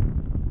Uncharted.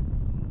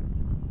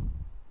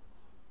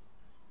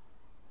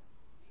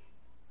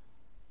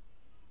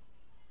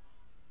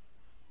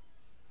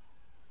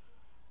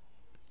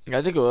 Yeah,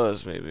 I think it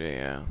was maybe.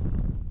 Yeah.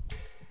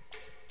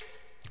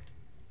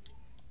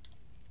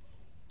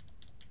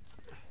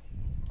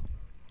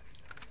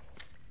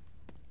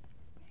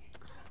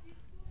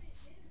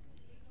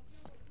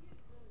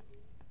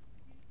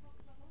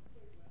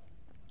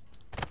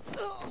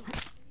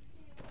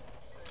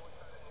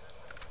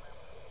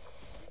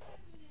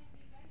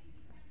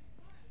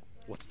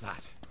 What's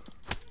that?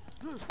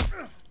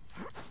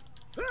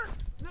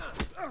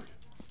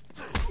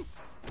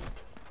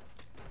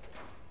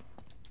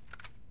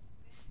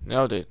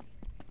 Nailed it.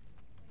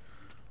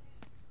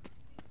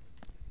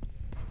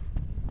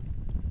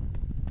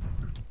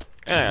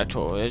 And I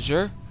told you,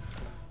 sure.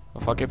 A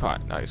fucking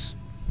pot, nice.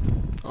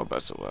 Oh,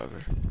 best of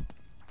whatever.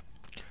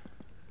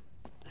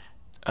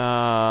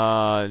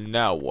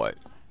 Now what?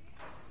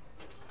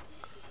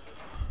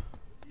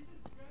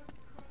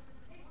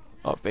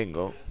 Oh,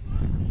 bingo.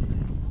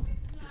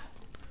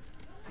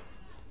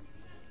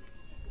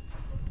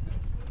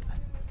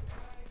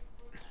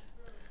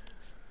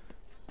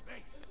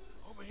 Hey,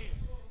 over here.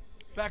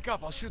 Back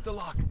up, I'll shoot the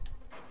lock.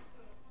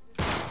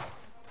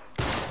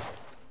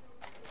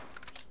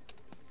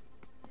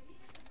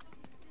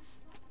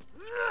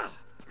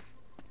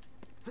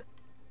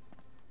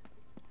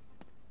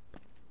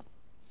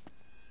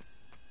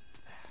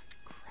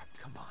 Crap,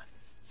 come on.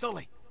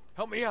 Sully,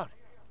 help me out.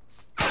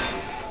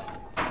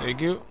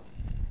 Thank you.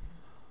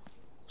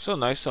 So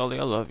nice, Sully.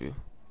 I love you.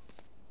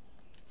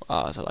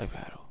 Wow, it's a life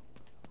battle.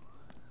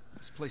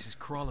 This place is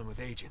crawling with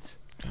agents.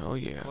 Oh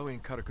yeah. Chloe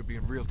and Cutter could be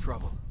in real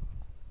trouble.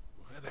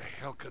 Where the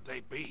hell could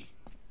they be?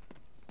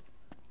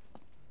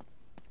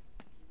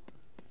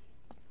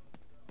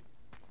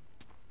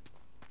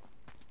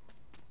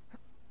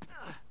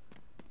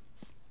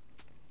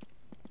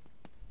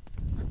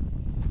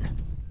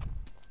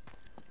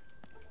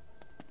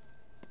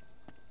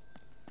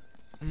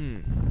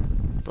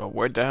 But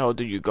where the hell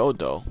do you go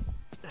though?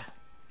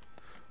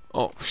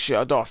 Oh shit,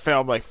 I thought I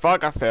fell. I'm like,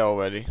 fuck, I fell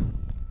already.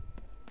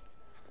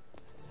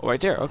 Oh, right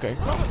there, okay.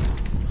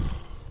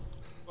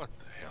 What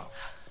the hell?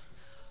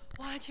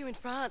 Why aren't you in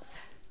France?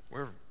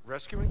 We're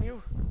rescuing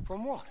you?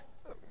 From what?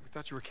 We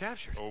thought you were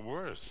captured. Or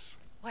worse.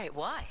 Wait,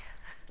 why?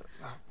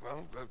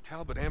 Well,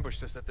 Talbot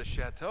ambushed us at the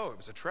chateau. It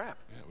was a trap.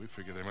 Yeah, we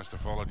figured they must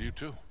have followed you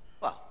too.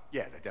 Well,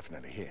 yeah, they're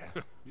definitely here.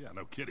 Yeah,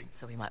 no kidding.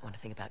 So we might want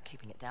to think about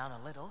keeping it down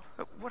a little.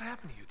 What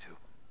happened to you two?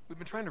 We've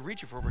been trying to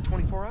reach you for over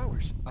 24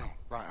 hours. Oh,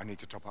 right, I need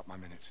to top up my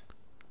minutes.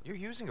 You're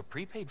using a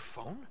prepaid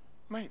phone?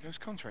 Mate, those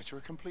contracts are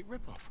a complete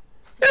rip-off.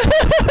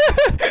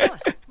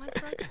 What? Mine's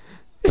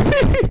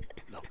broken.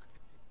 Look,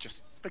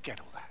 just forget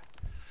all that.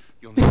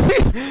 You'll need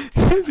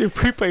It's your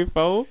prepaid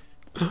phone.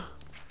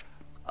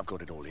 I've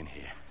got it all in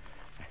here.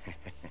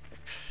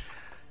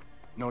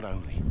 Not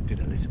only did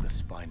Elizabeth's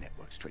spy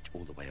network stretch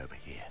all the way over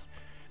here,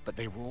 but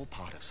they were all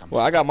part of some...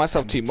 Well, I got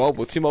myself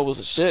T-Mobile. T-Mobile's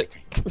a shit.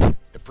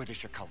 The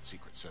British Occult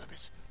Secret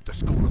Service, the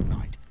School of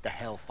Night, the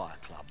Hellfire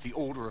Club, the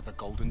Order of the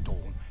Golden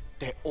Dawn,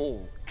 they're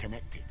all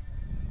connected.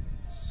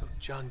 So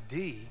John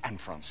D.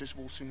 And Francis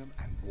Walsingham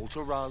and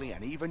Walter Raleigh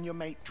and even your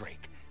mate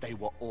Drake, they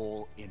were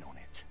all in on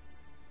it.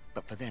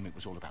 But for them, it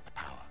was all about the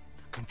power.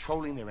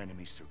 Controlling their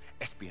enemies through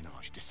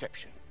espionage,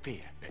 deception,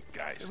 fear. Hey,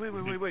 guys. Wait.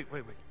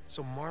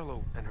 So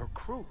Marlowe and her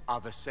crew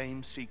Are the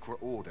same secret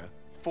order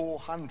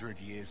 400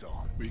 years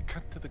on. We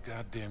cut to the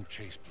goddamn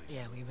chase, please.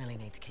 Yeah, we really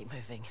need to keep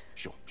moving.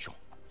 Sure.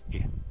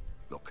 Here,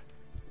 look.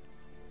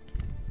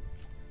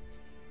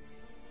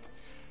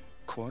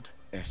 Quod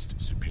est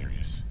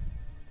superius.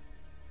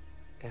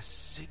 Es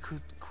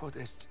sicut quod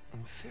est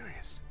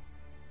inferius.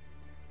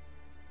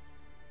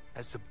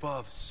 As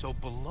above, so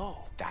below.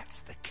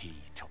 That's the key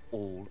to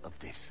all of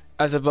this.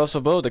 As above, so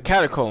below, the The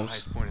catacombs.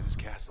 highest point of this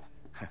castle.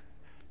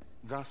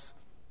 Thus,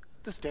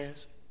 the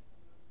stairs.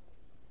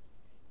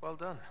 Well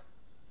done.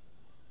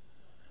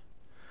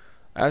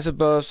 As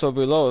above, so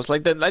below. It's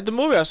like the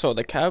movie I saw,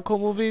 the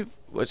catacomb movie,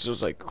 which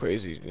was like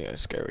crazy, yeah,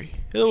 scary.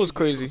 It was Should be able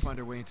crazy. to find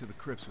our way into the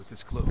crypts with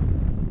this clue.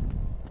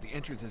 The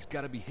entrance has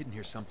got to be hidden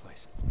here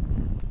someplace.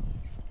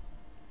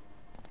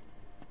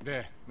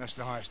 There, that's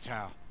the highest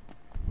tower.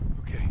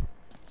 Okay,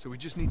 so we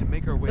just need to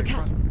make our way Look out.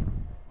 across.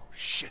 Oh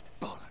shit!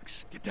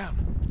 Bollocks! Get down.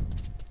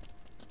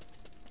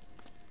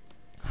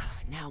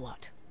 Now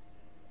what?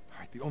 All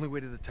right, the only way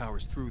to the tower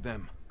is through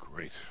them.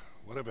 Great.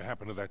 Whatever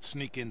happened to that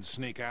sneak in,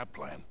 sneak out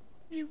plan?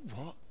 You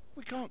what?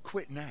 We can't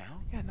quit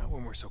now. Yeah, not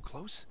when we're so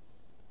close.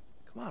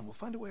 Come on, we'll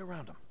find a way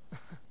around them.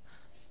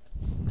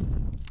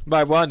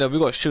 By Wanda, we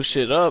gonna shoot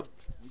shit up.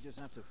 We just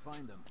have to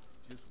find them.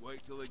 Just wait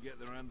till they get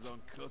their hands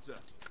on Cutter.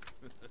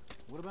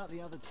 What about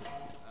the other two?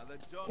 They're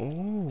done.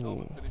 Ooh.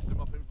 Talbot finished them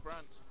up in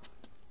France.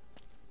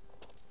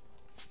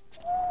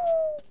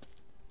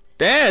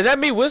 Damn, is that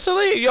me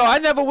whistling? Yo, I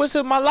never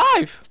whistled in my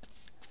life.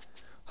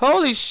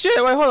 Holy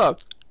shit, wait, hold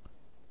up.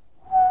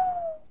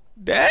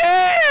 Damn!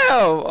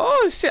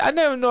 Oh shit, I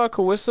never knew I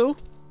could whistle.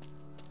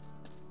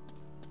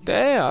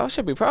 Damn, I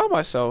should be proud of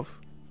myself.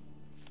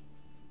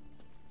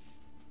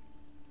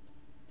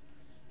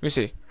 Let me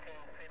see.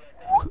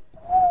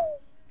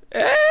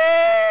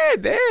 Hey,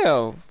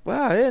 damn!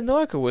 Wow, I didn't know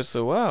I could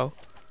whistle. Wow.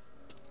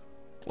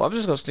 Well, I'm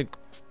just gonna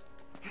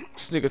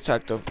sneak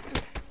attack them.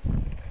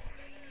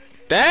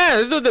 Damn,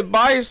 this dude that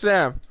bias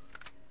them.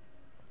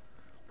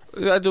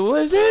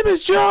 His name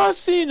is John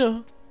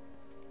Cena.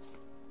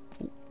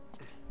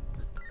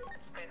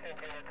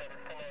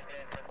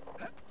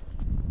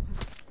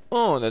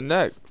 Oh, the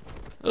neck.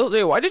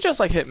 Oh, why did you just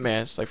like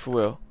Hitman's? Like for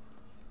real.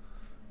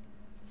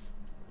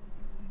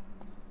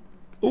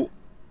 Ooh.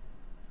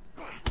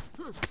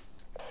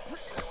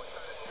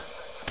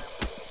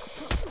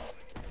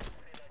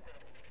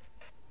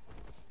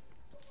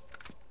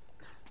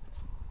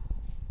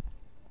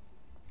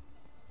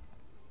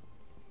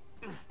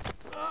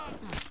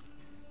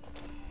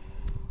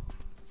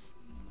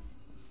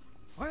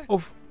 What?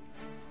 Oh.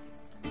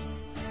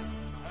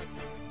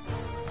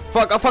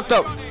 Fuck, I fucked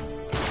up.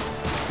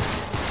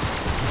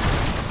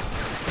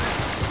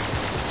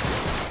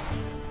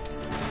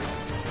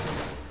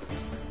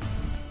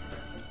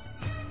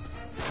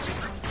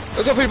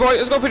 Let's go, pretty boy.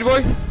 Let's go, pretty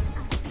boy.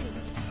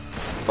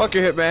 Fuck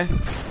your hitman.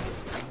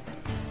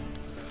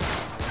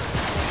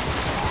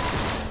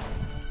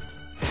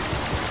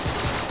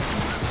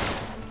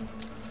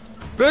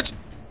 Bitch.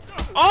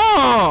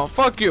 Oh,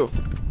 fuck you.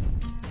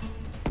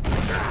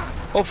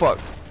 Oh, fuck.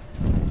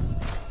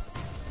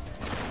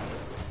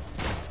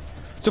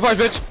 Surprise,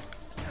 bitch.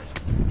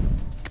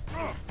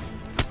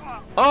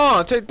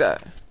 Oh, take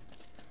that.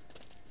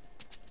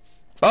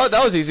 Oh,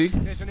 that was easy.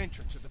 There's an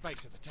entrance at the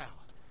base of the tower.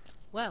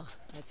 Well,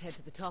 let's head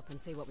to the top and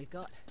see what we've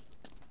got.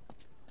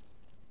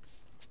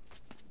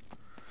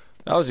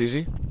 That was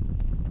easy.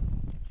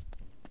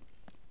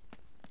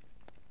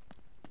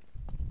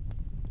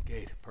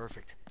 Gate,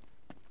 perfect.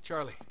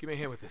 Charlie, give me a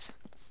hand with this.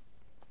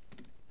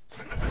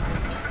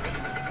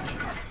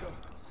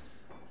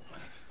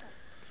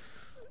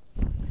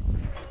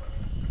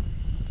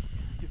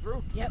 You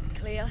through? Yep,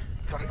 clear.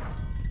 Got it.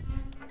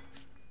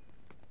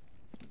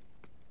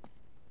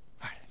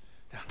 Alright,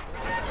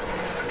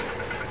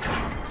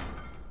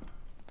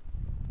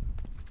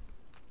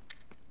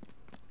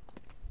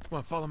 Come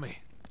on, follow me.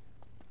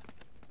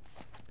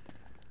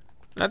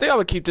 I think I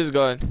would keep this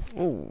gun.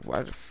 Ooh,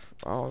 I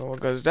don't know what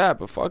gun is that,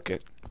 but fuck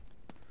it.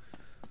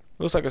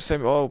 Looks like a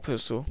semi-auto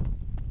pistol.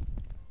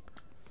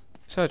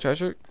 Is that a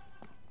treasure?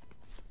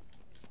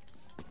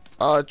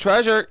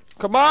 Treasure!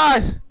 Come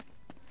on!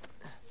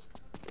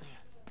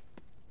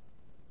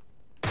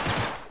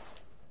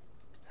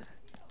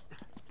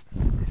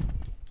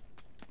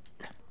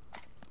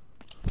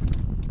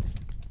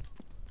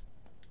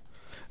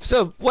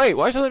 So, wait,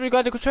 why should I let me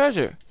grab the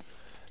treasure?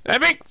 Let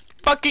me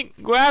fucking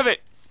grab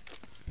it!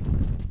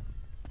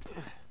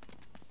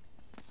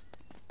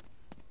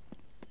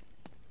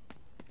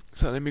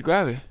 So let me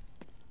grab it.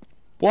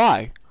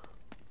 Why?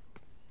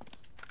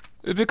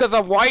 It's because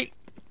I'm white?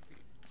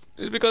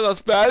 It's because I'm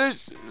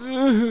Spanish?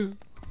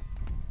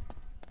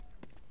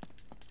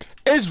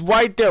 It's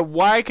right there.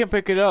 Why I can't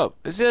pick it up?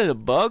 Is it a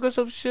bug or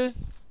some shit?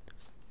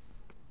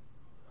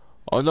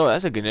 Oh no,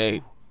 that's a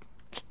grenade.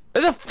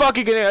 It's a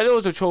fucking grenade. I knew it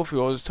was a trophy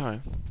all this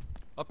time.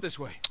 Up this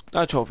way.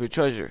 Not a trophy,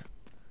 treasure.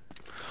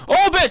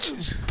 Oh,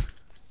 bitch!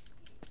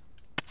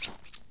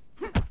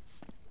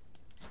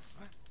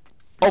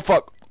 Oh,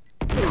 fuck.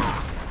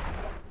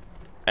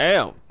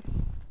 Damn.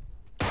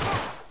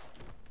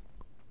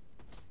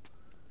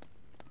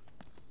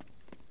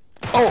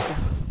 Oh.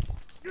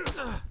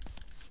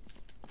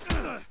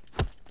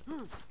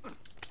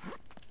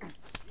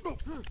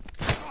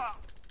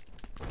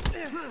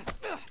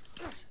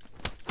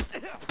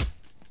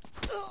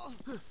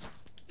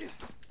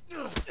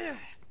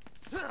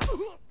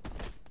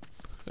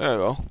 There you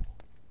go.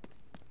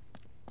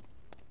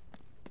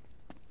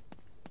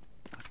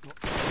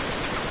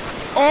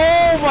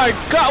 Oh my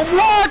god,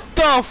 what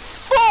the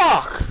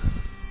fuck?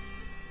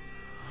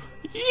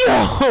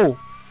 Yo!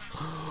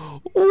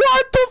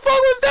 What the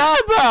fuck was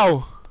that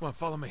about? Come on,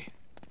 follow me.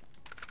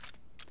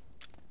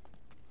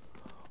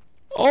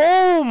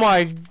 Oh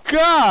my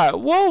god,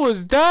 what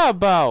was that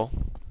about?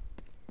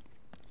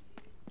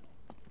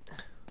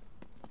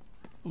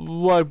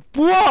 Like,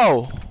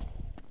 whoa!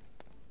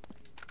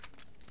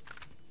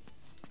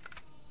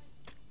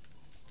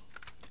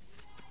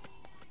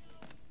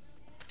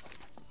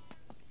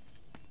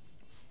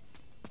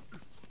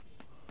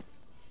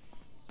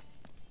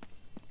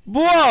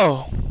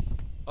 Whoa!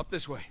 Up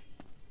this way.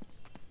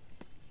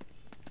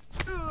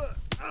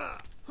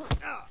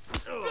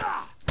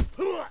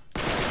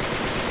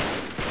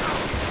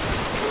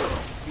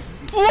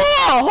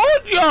 Whoa!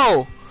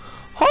 Yo!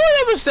 Hold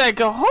up a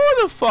second. Hold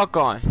the fuck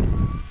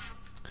on.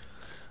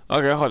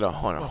 Okay, hold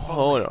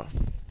on.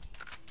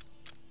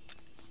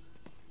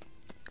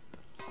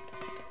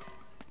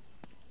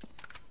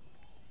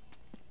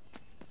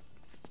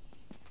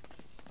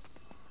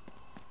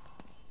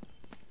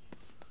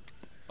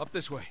 Up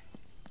this way.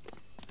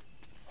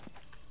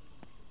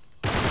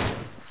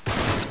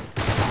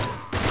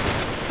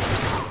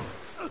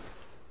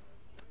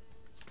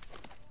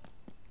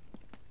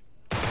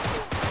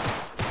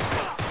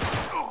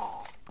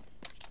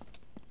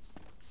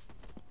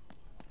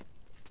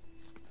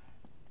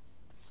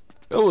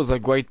 It was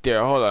like right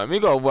there. Hold on, let me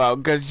go. Wow,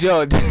 cause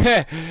yo,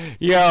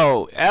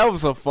 yo, that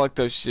was some fucked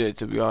up shit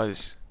to be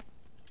honest.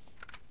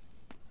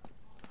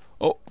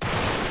 Oh,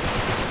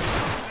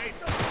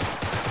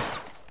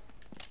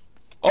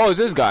 oh, it's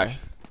this guy.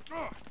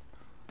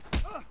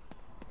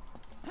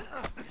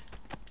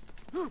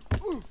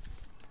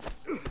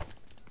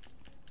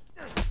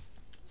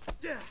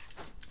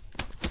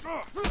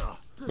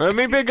 Remember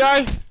me, big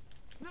guy?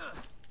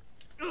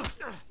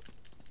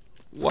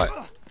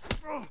 What?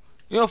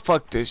 Yo,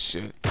 fuck this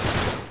shit.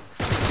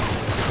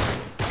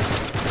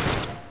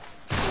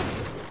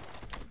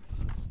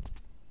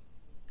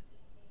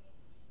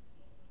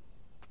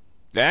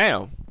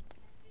 Damn.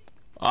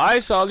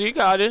 Alright, Sully, you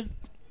got it.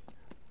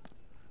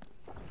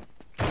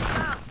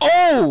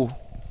 Oh!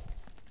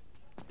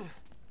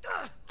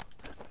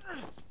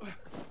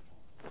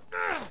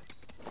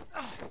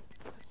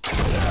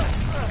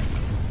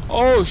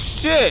 Oh,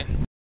 shit!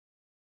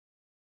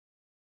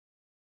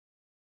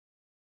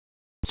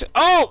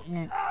 Oh!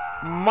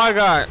 My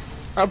god.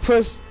 I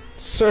pressed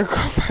circle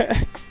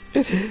X.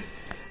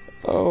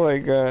 Oh my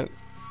god.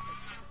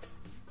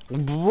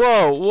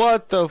 Bro,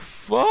 what the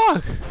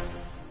fuck?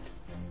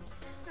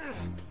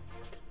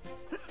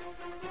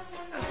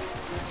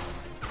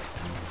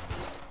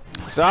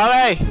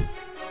 Sully!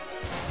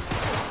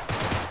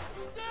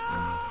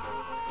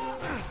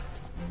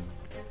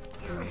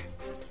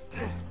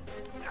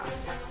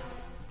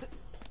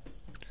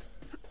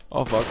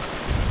 Oh fuck.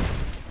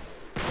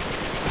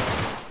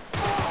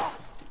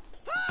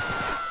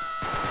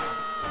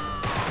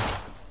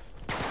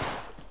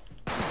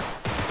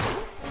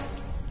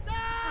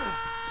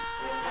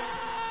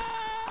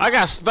 I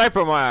got a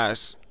sniper in my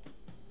ass.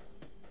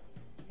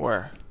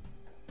 Where?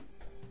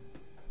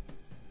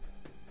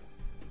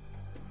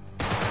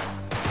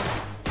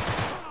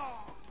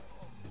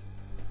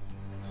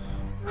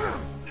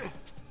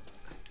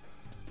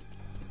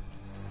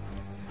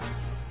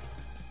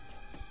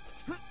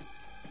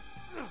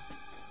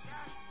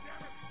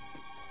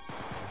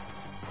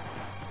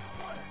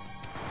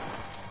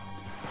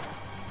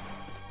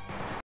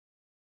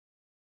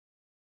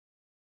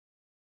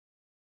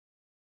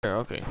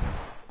 Okay.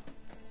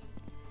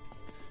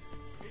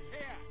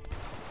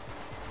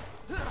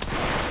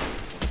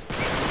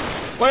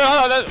 Wait,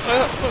 hold on.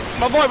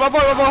 My boy,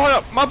 hold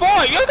up. My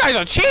boy, you guys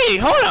are cheating.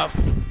 Hold up.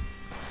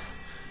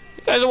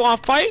 You guys want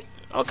to fight?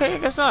 Okay, I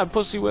guess not.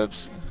 Pussy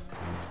whips.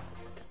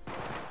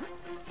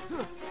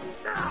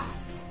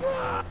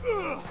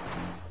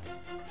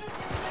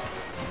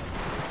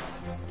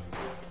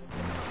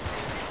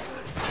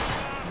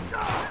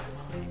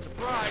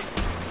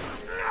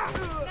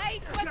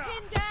 Nate, we're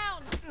pinned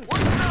down.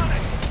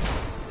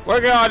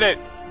 Working on it.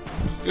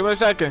 Give me a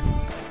second.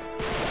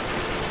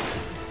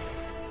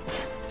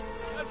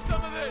 Have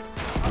some of this.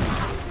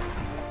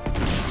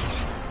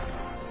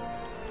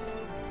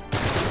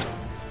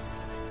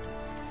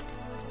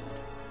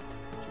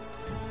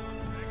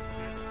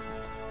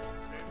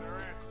 Save their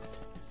ass.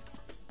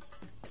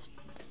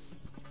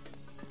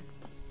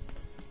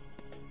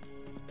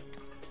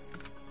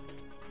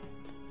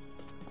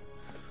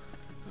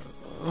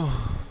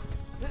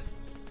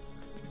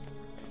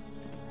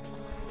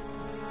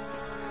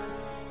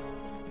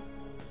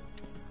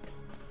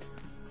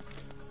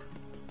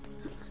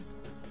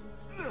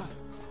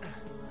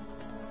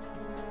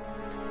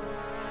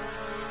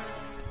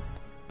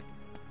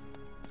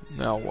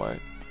 Now what?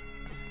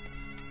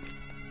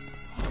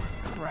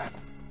 Crap.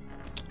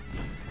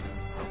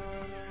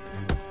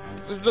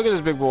 Look at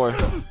this big boy.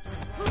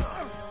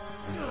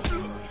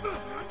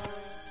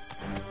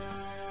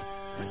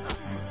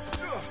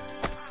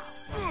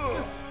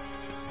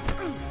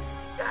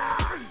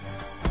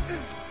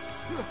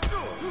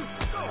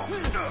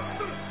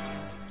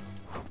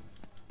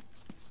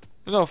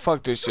 No,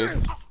 fuck this shit.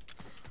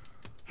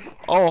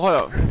 Oh,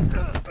 hold up.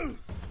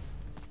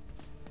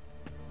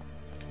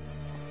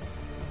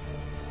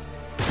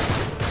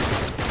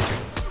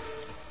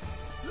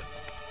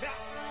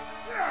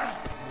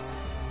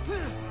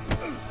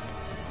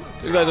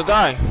 You guys are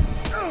dying.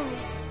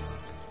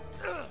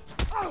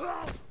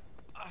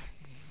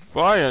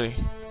 Finally.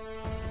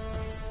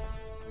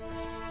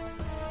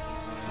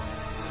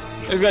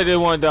 This guy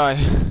didn't want to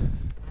die.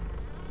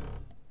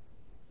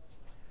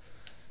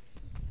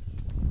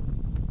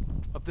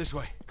 Up this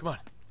way. Come on.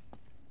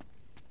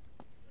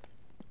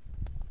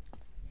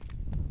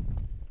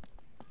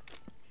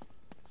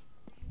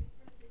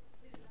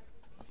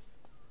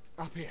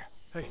 Up here.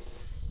 Hey,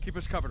 keep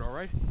us covered, all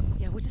right?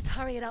 Yeah, we'll just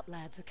hurry it up,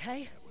 lads,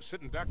 okay? We're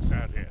sitting ducks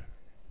out here.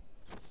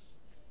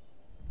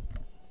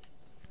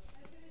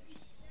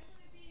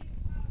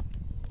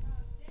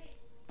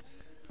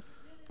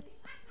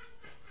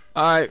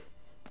 Alright.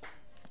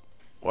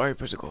 Where are you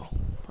supposed to go?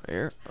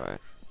 Here? Alright.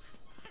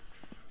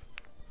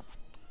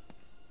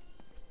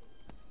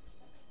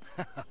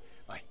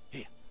 Right,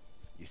 here.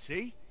 You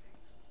see?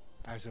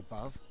 As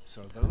above,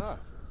 so below.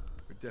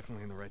 We're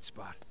definitely in the right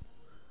spot.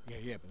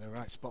 Yeah, but the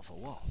right spot for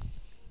what?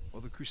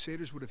 Well, the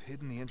Crusaders would have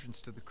hidden the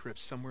entrance to the crypt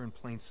somewhere in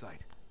plain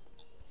sight.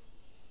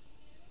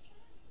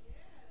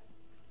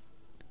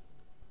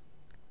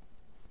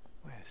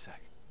 Wait a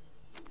sec.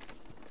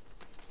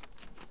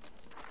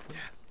 Yeah,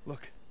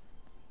 look.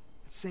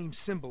 The same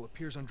symbol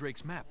appears on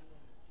Drake's map.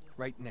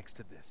 Right next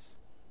to this.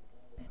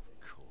 Of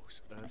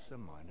course, Ursa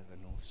Minor, the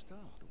North Star.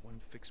 The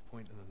one fixed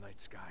point in the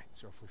night sky.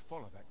 So if we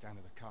follow that down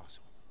to the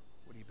castle.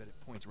 What do you bet it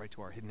points right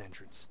to our hidden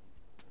entrance?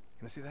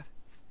 Can I see that?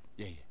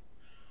 Yeah.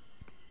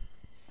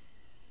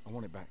 I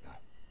want it back,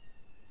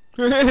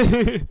 though.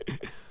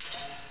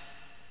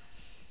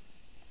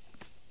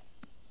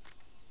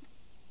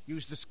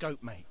 Use the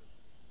scope, mate.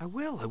 I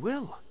will.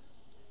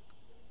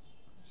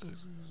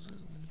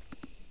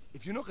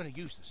 If you're not going to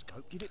use the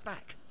scope, give it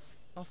back.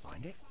 I'll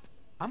find it.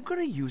 I'm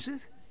gonna use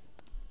it.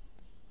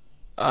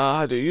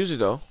 How do you use it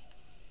though?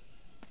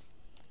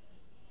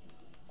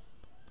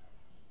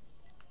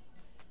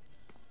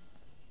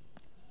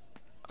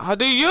 How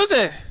do you use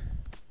it?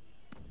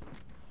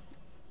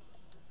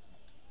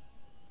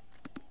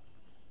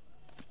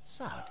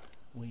 So,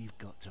 we've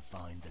got to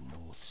find the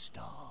North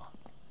Star.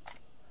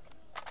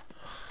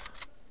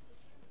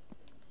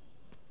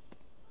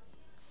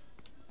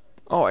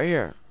 Oh, right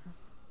here.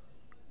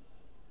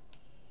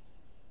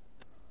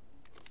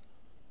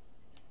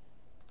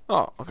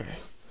 Oh, okay.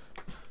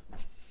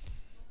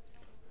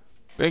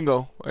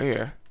 Bingo, right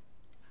here.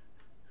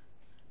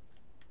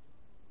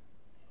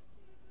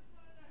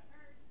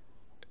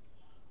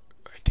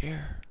 Right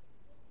there.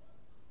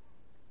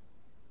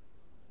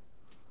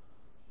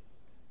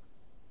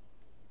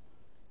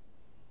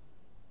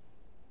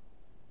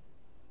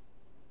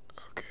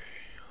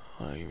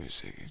 Okay, give me a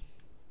second.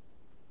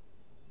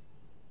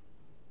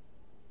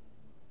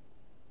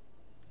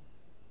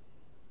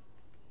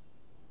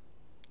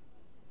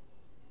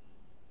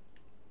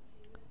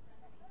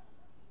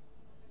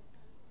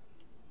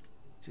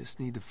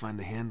 Just need to find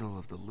the handle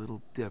of the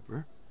Little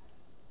Dipper.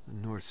 The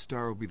North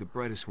Star will be the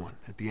brightest one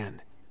at the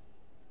end.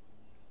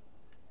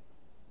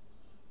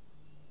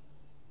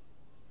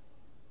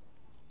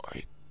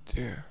 Right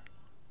there.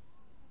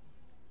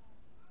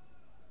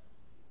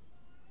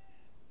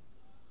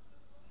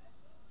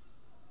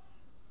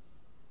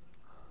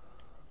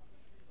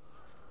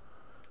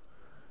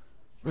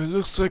 It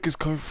looks like it's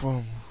coming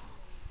from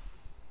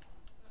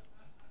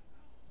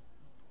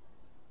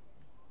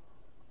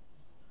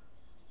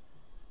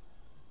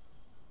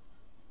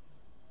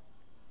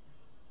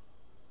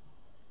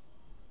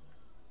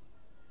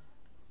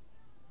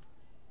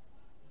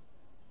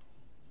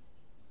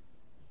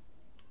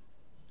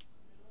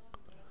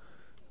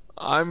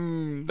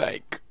I'm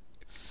like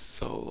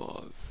so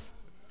lost.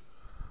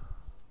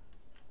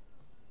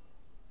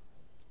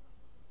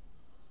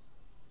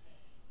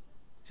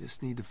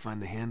 Just need to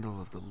find the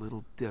handle of the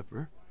Little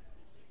Dipper.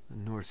 The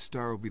North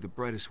Star will be the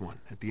brightest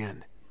one at the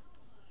end.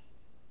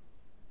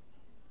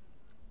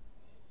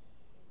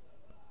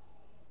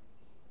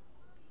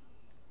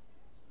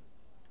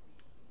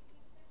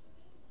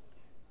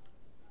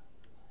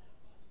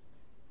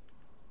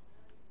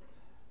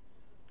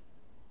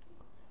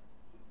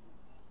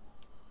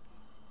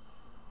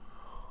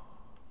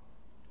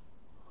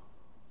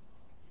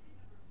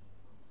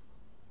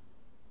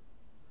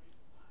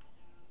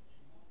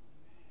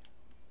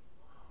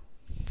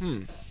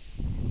 Hmm.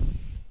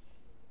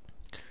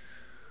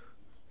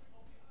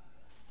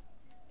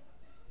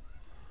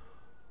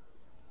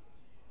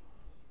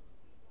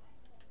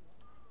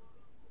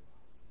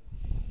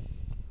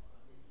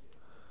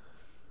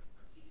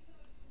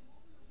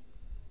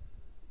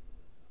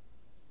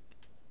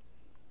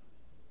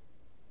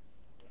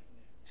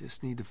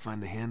 Just need to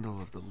find the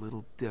handle of the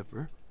Little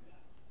Dipper.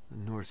 The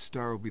North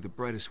Star will be the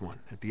brightest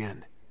one at the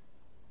end.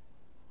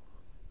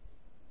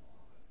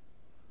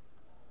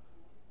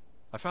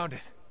 I found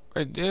it.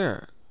 Right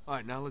there.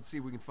 Alright, now let's see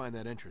if we can find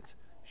that entrance.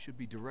 Should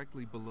be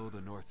directly below the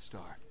North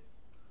Star.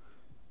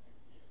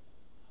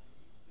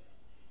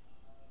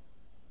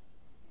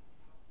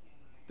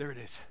 There it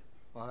is.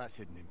 Well, that's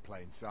hidden in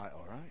plain sight,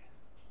 all right.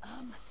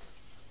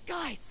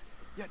 Guys!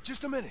 Yeah,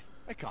 just a minute.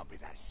 It can't be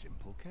that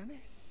simple, can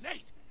it?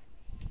 Nate!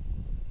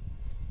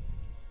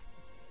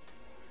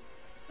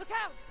 Look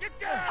out! Get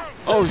down!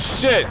 Oh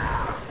shit!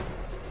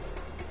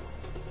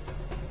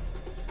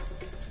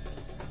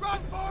 Run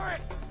for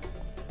it!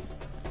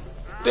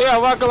 They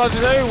got rocket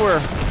launchers everywhere.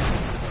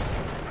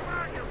 Come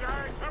on, you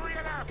guys, hurry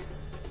it up!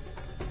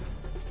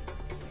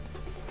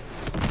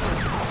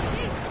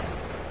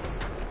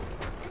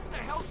 What the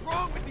hell's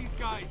wrong with these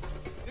guys?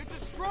 They're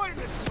destroying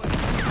this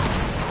place.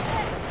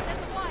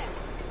 There's a wire.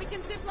 We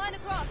can zip line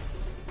across.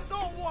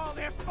 Not while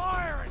they're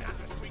firing at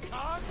us, we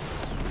can't!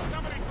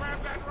 Somebody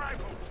grab that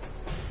rifle!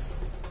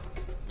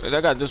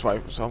 I got this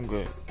rifle, so I'm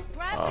good.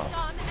 Grab the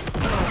gun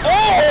and...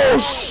 Oh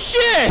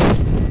shit!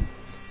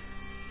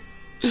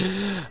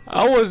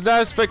 I was not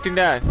expecting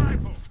that.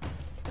 Rifle!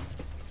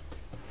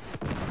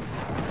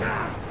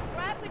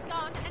 Grab the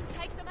gun and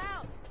take them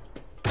out.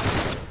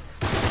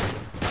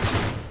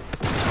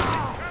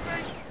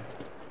 Coming!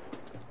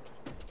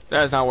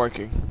 That's not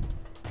working.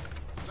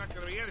 There's not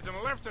gonna be anything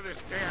left of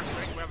this damn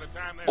thing by the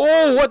time they're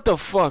Oh, what the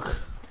fuck?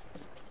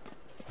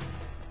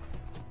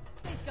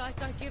 These guys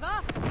don't give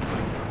up.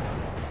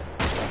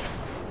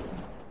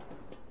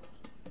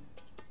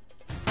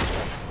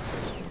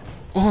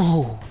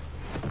 Oh.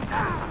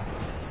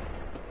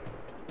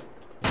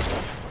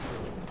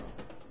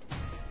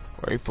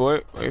 Wait for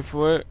it, wait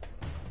for it.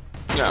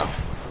 No.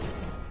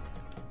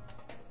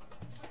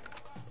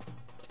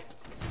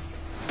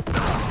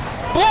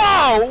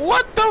 Whoa!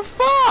 What the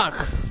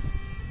fuck?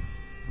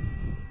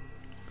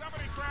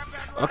 Somebody grab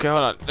that rifle! Okay,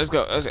 hold on. Let's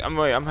go. I'm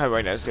ready. I'm headed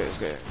right now. Let's get. Let's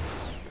get.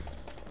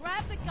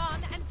 Grab the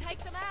gun and take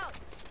them out.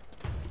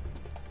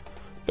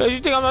 Yo,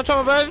 you think I'm not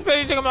trying my best?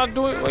 You think I'm not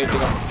doing? What do you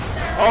think I'm?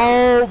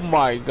 Oh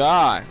my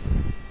god.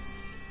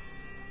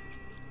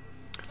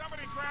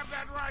 Somebody grab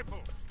that rifle!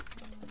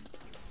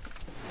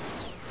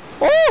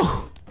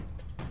 Oh!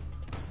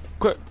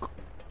 Quick.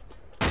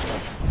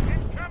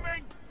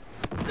 Incoming!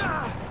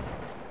 Not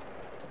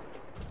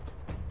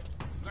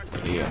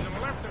gonna be Yeah.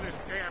 anything left of this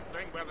damn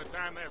thing by the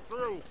time they're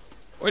through.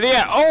 Where they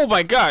at? Oh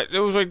my god. It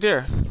was right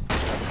there. These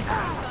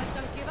guys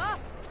don't give up.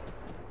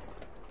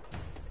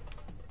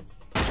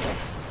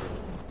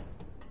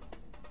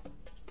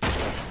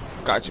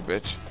 Gotcha,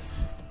 bitch.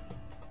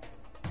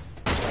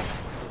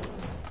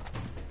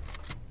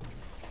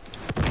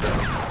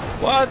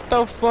 What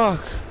the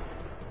fuck?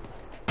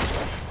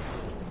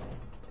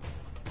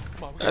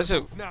 Come on, we That's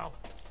gotta it. move now.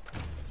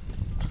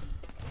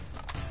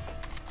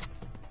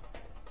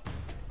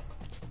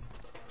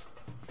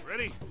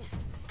 Ready?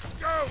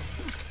 Go!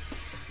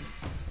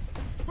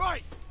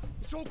 Right!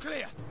 It's all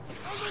clear.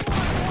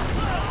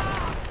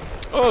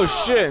 Oh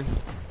shit.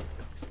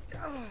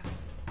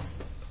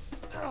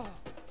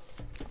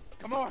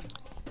 Come on!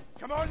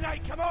 Come on,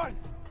 Nate, come on!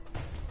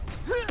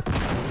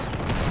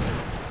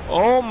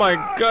 Oh my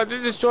god,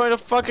 they're destroying the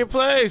fucking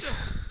place.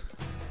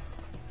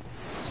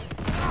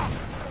 Come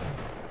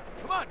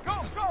on,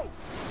 go, go!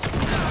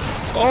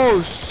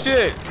 Oh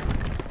shit.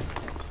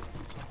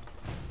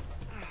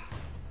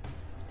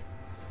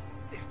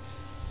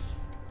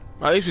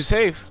 At least we're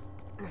safe.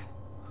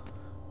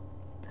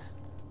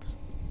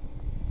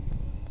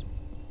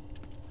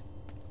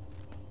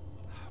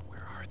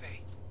 Where are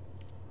they?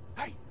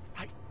 Hey!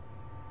 Hey!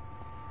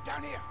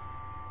 Down here!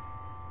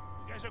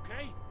 You guys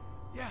okay?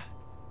 Yeah.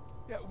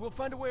 Yeah, we'll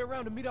find a way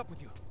around to meet up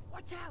with you.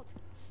 Watch out.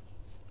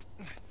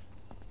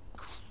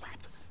 Crap!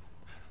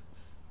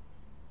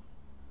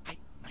 Hey,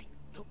 mate,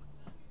 look.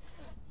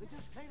 They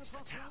just came across the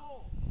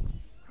wall.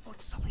 What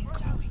about Sully and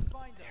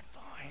Chloe? They're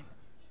fine.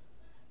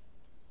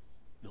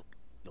 Look,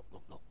 look,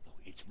 look, look, look.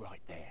 It's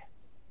right there.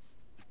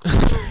 We've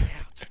got to check it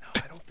out.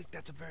 No, I don't think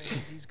very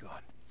end, he's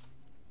gone.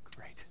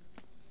 Great.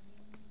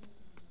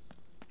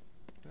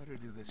 Better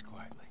do this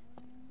quietly.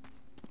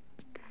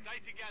 Stay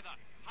together.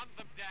 Hunt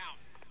them down.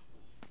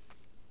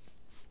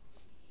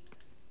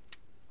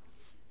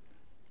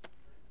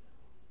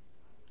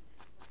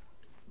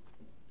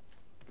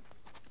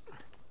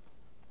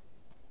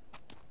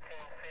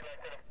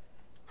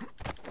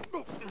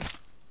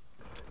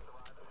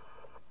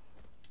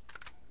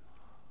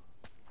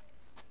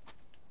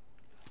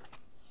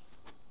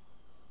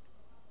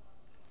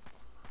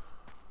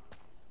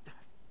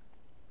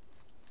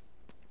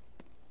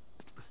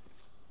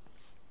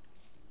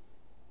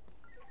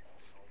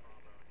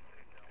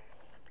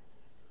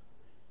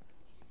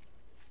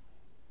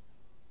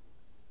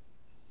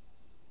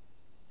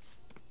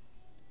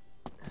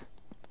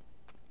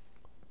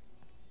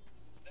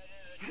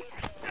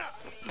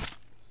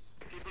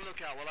 Keep a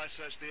lookout while I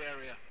search the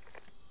area.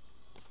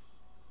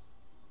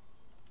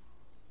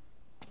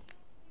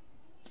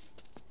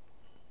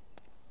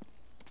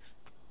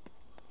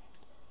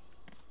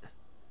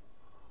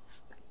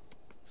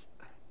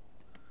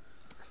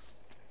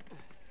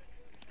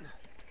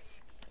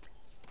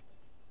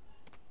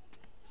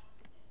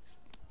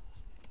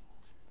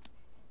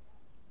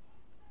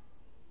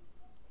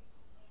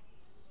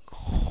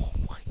 Oh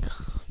my god.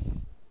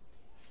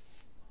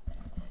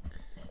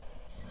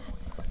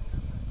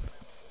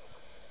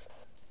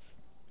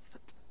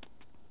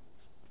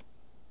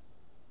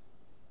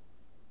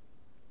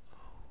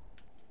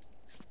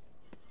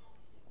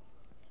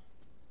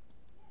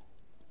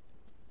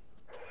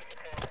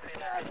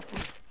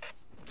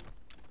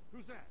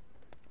 Who's that?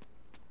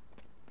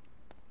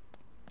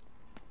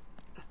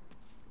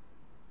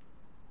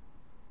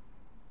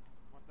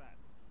 What's that?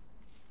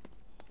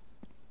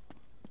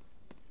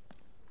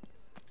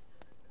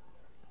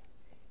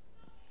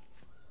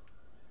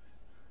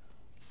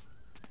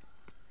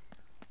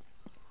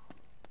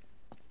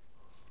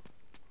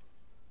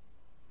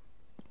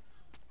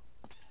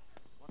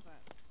 What's that?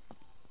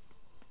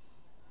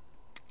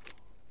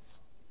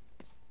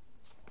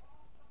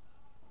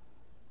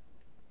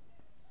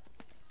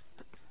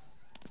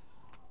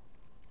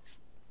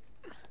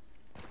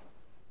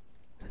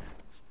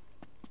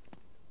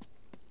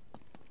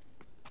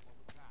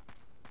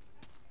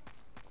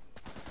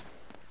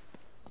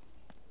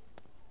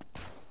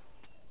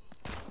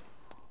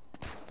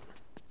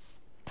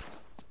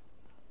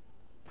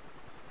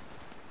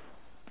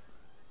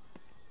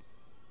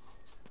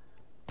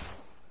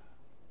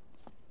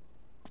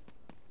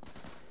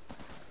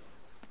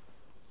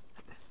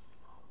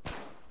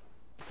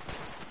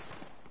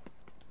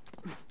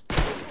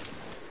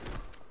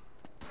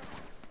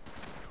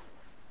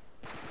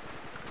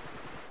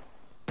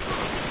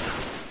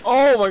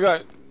 Oh my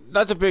god.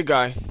 That's a big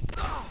guy.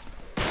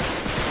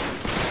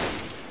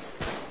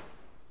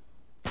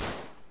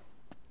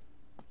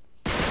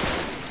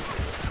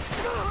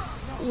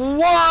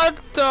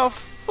 What the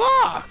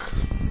fuck?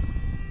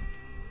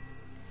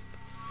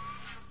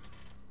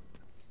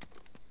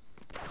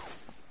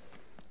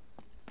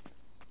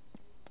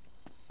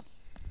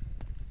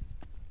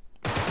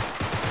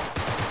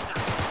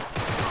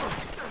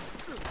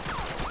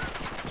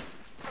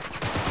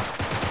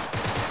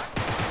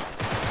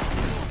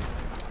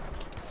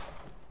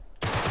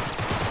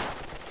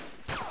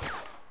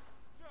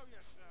 Show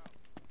yourself.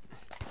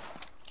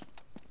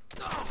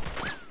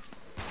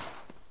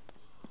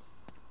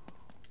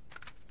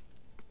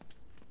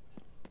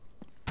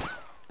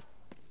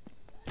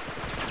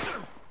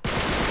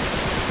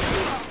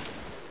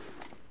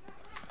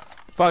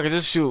 Fuck it,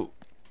 just shoot.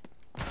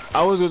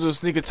 I was gonna do a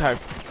sneak attack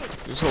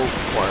this whole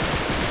part.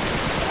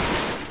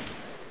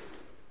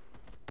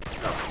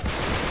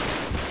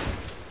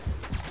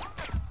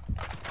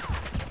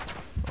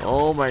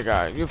 Oh my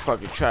god, you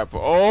fucking trapper.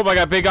 Oh my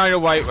god, big guy in the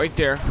white right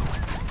there.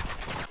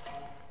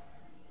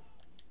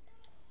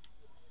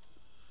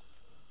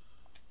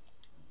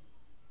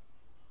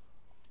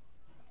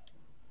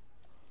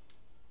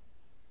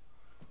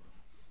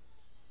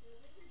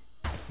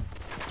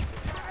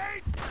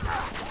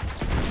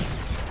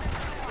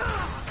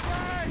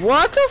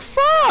 What the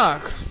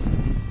fuck?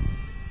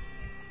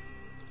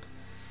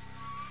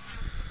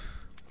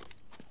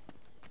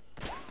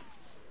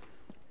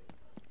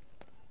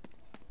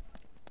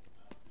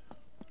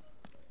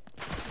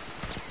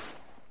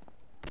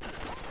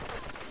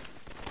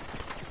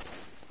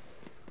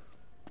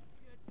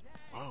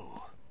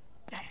 Whoa.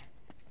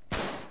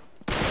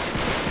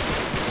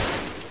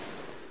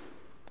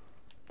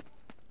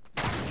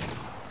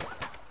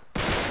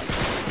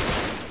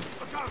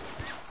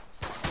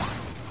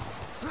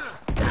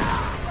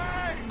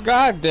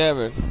 God damn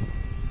it.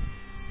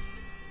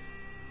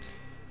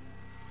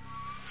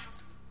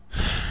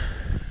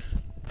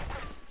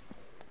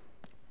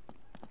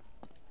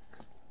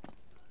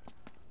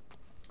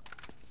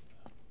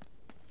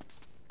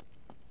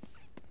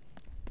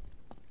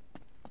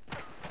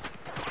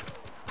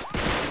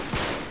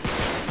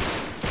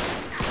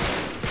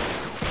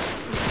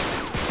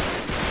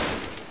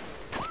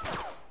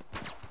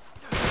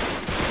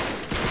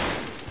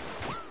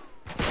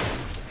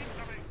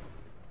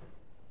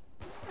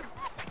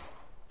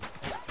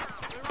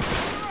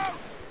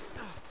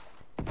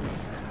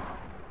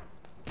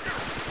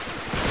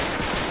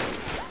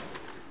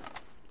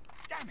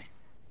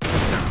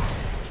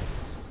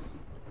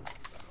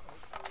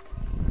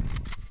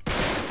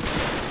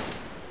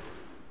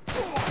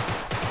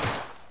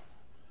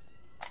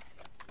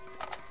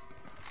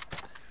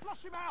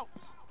 out!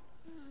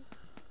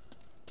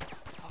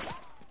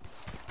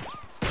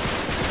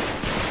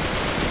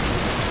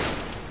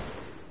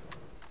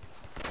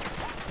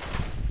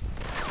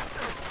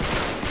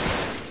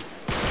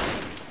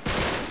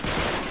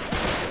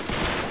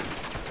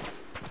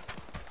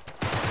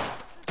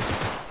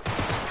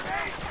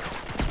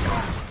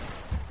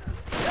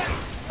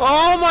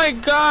 Oh my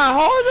god,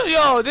 hold on,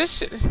 yo, this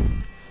shit.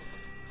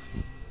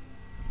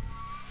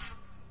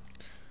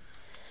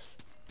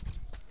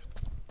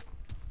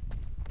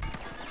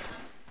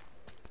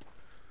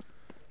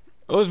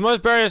 It was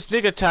much better than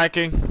sneak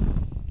attacking.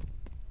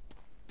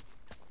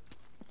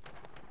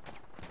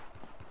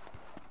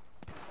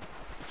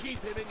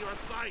 Keep him in your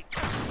sight!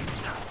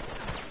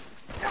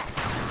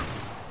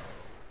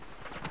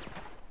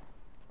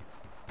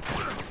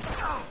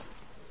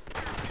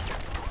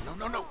 No,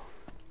 no, no.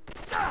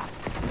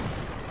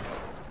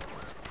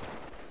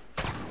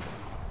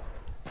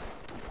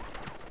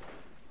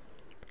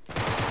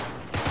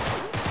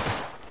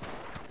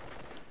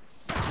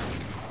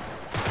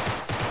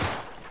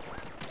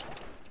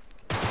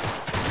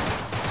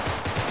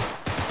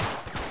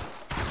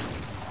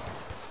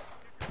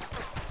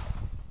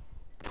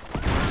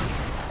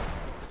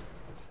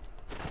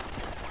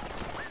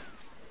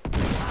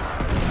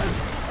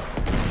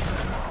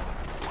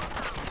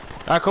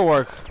 That could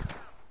work.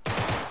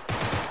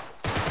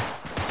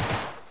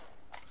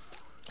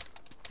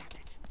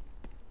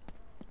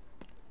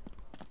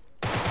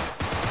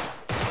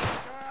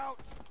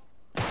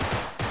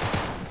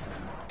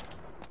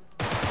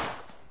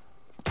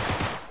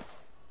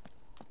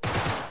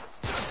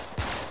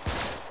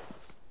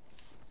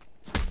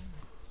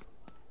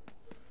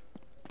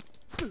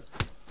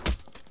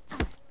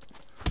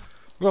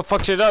 We're gonna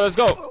fuck shit up, let's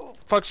go!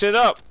 Fuck shit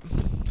up!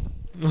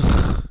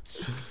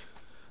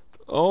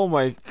 Oh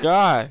my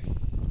god.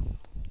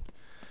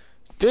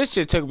 This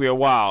shit took me a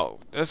while.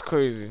 That's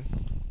crazy.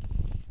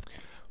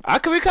 We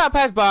kinda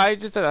passed by,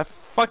 just that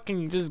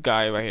this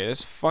guy right here.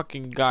 This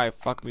fucking guy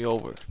fucked me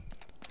over.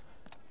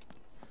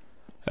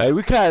 Hey,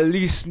 we can at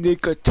least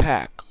sneak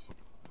attack.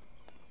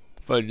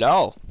 But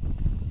no.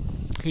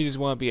 He just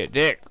wanna be a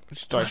dick.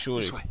 Start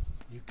shooting. This way.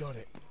 You got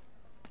it.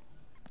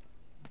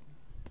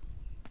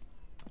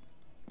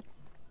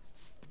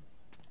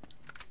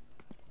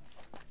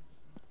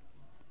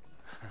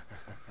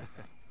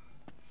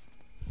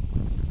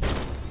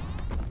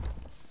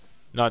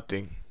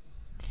 Nothing.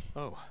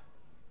 Oh.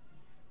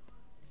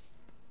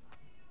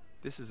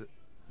 This is it.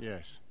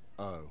 Yes.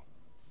 Oh.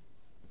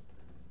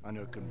 I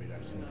knew it couldn't be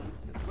that simple.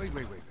 Wait.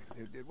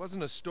 It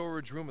wasn't a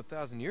storage room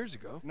 1,000 years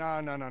ago.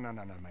 No,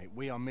 mate.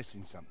 We are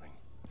missing something.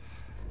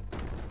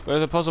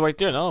 There's a puzzle right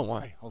there, another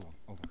one. Hey, hold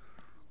on.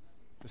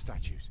 The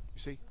statues. You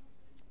see?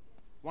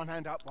 One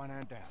hand up, one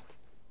hand down.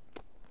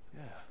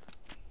 Yeah.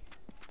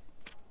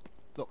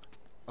 Look,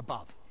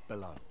 above,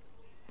 below.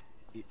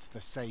 It's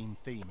the same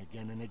theme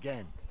again and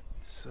again.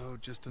 So,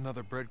 just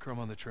another breadcrumb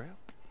on the trail?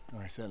 Oh,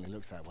 it certainly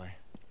looks that way.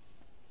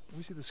 Let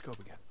me see the scope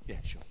again.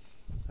 Yeah, sure.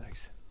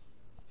 Thanks.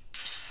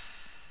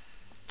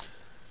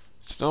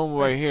 It's no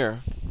right here.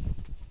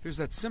 Here's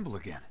that symbol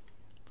again.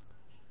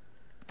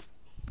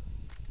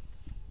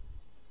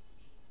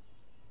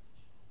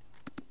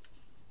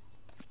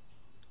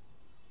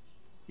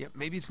 Yeah,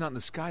 maybe it's not in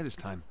the sky this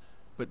time,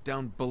 but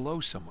down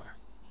below somewhere.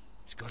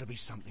 It's got to be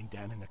something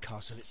down in the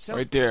castle itself.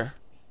 Right there.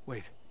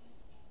 Wait.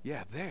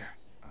 Yeah, there.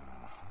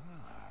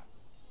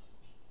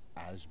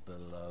 As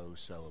below,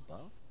 so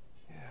above.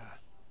 Yeah.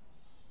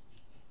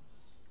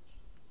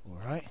 All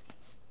right.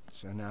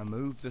 So now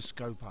move the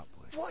scope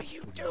upward. What are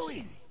you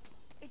doing?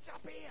 It's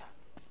up here!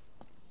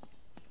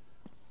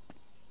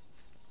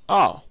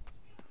 Oh.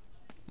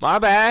 My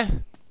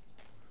bad.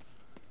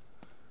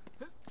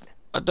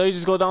 I thought you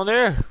just go down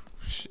there.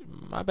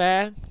 My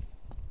bad.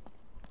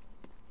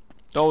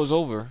 Thought it was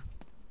over.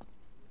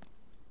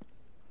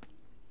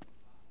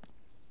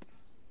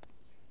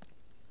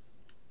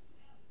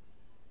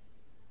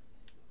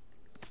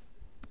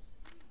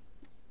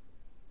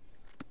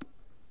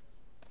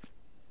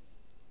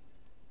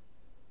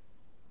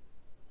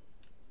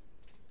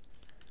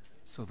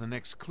 So the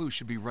next clue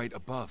should be right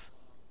above.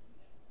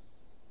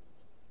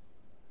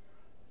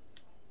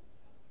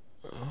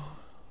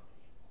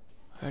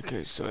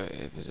 Okay, so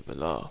if it's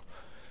below,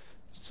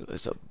 so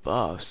it's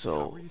above,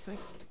 so... What do you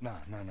think? No.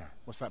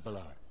 What's that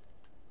below it?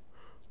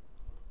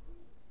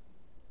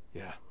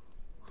 Yeah,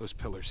 those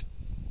pillars.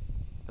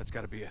 That's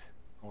gotta be it.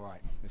 All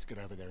right, let's get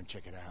over there and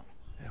check it out.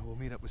 Yeah, we'll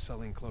meet up with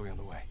Sully and Chloe on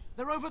the way.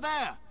 They're over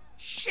there!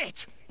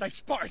 Shit! They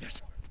spotted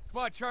us!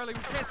 Come on, Charlie, we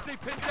can't stay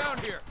pinned down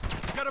here.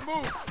 We gotta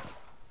move.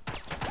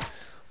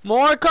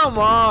 More, come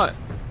on!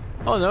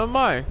 Oh, never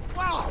mind.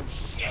 Wow,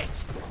 shit!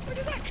 Where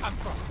did that come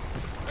from?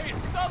 Hey,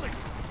 it's Sully!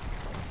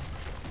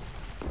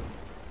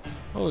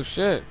 Oh,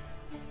 shit.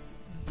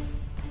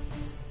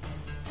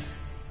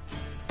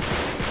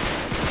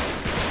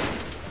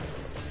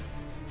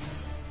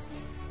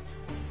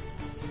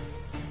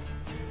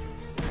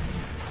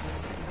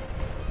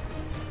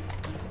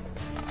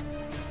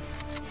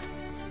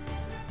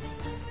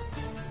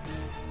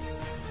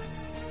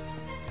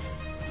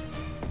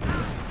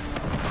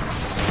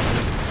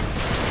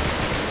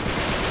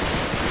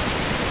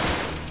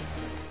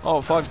 Oh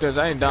fuck this,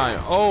 I ain't dying.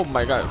 Oh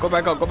my god. Go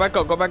back up, go back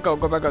up, go back up,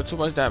 go back up. Too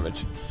much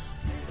damage.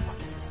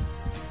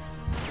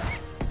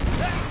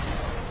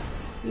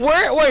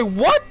 Where? Wait,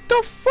 what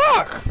the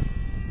fuck?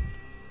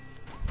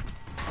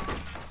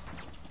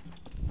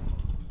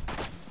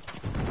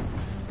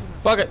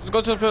 Fuck it, let's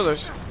go to the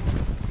pillars.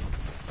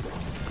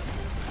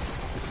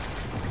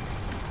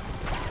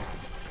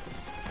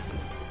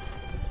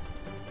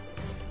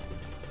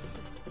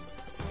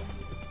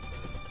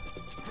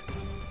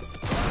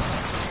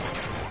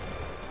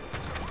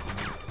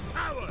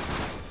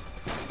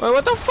 Wait,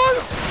 what the fuck?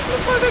 Where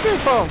the fuck did they come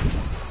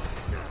from?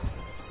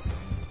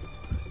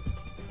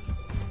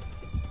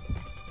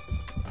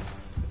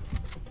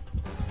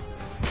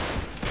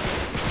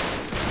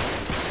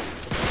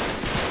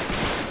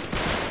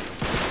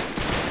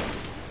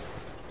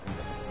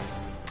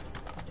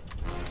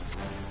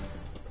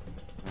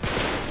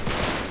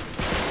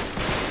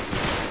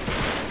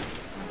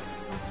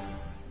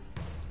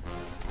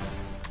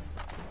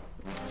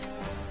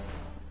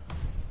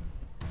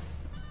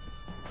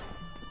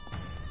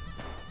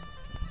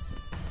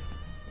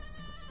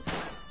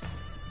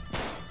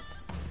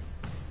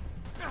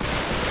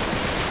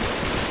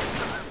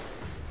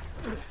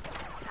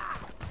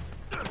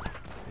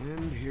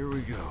 And here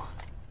we go.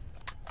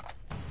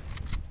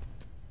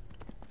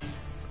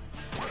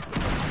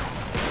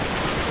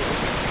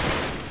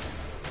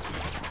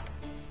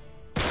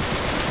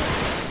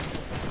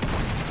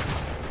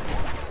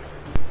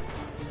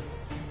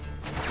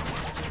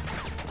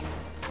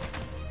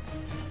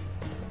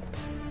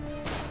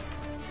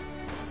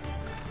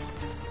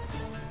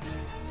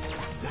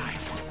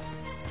 Nice.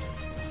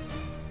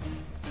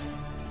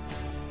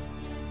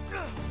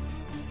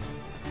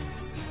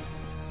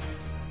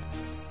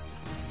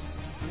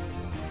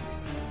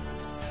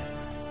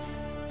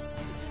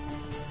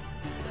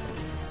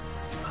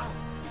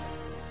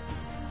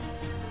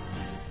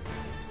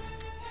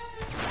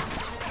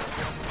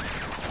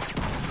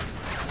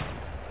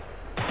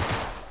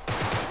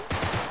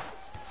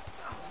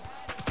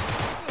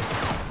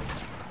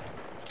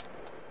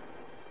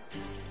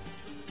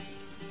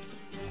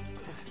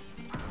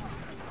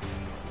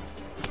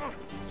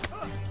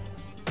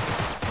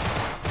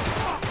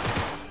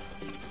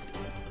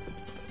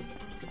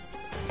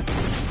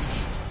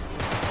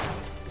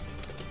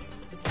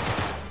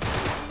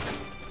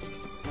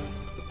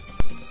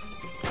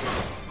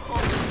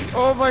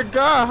 Oh my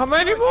god, how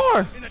many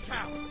more? In the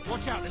tower.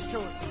 Watch out, there's two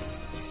of them.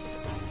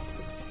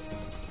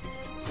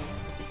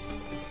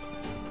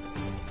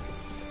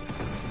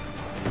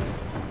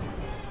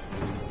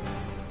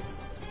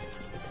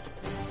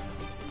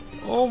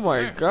 Oh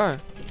my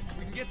god.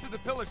 We can get to the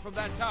pillars from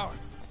that tower.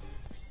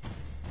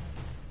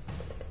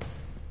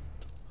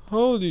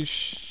 Holy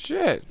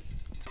shit.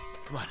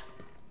 Come on.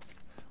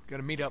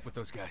 Gotta meet up with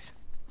those guys.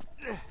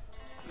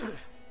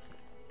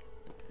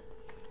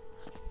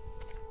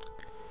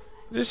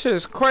 This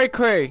is cray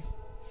cray.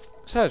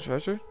 Is that a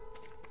treasure?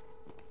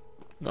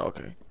 No,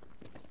 okay.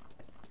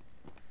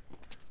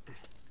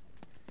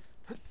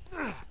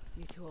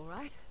 You two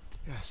alright?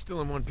 Yeah,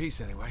 still in one piece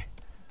anyway.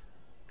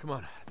 Come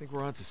on, I think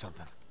we're onto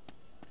something.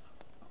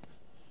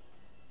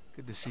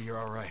 Good to see you're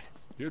alright.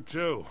 You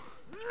too.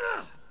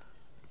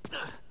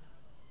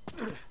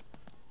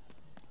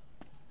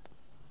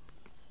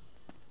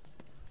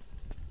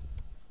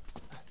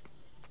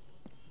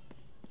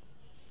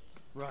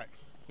 Right,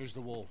 here's the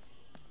wall.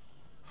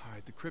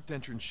 Alright, the crypt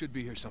entrance should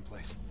be here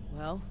someplace.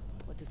 Well,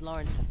 what does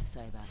Lawrence have to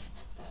say about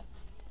it?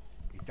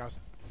 He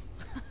doesn't.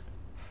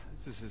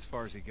 This is as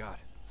far as he got.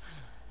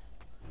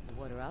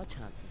 What are our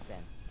chances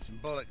then?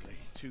 Symbolically,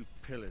 2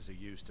 pillars are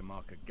used to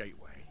mark a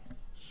gateway.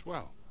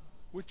 Swell.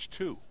 Which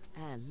two?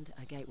 And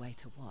a gateway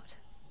to what?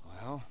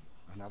 Well,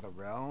 another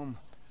realm,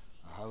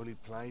 a holy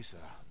place,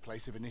 a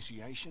place of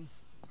initiation.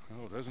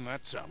 Oh, doesn't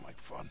that sound like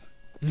fun?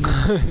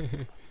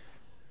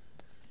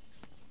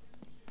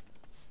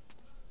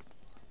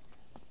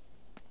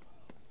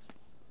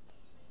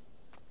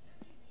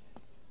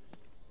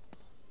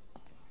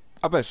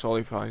 I bet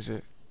Sully finds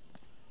it.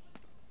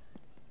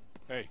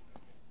 Hey,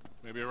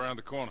 maybe around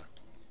the corner.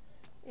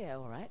 Yeah,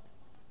 alright.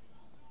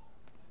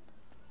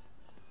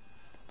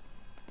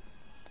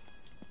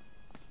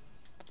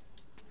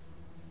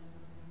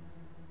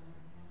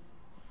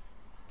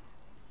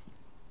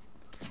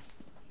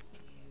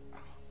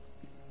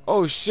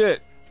 Oh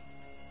shit.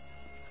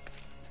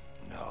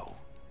 No.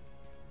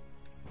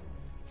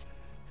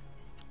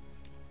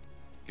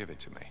 Give it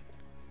to me.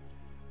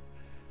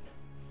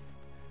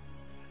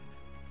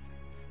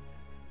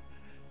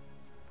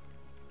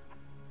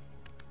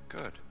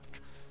 Good.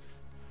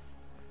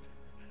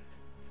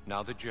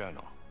 Now the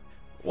journal.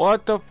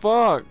 What the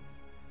fuck?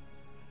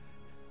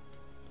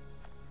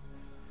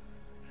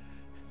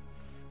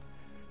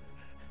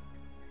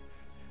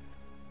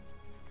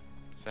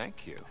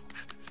 Thank you.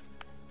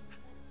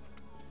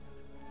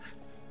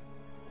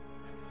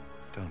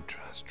 Don't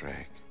trust Drake.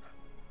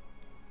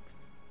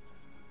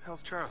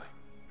 How's Charlie?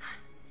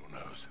 Who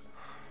knows?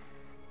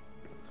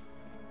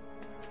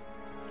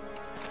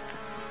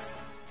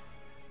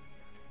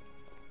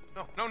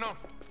 No, no, no.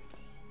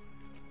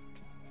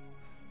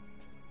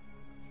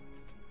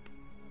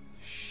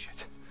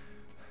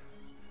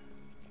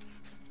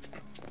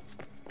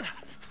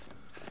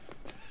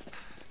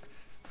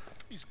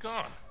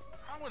 gone.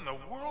 How in the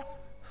world?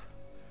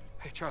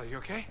 Hey, Charlie, you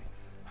okay?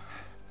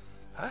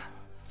 Huh?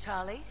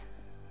 Charlie?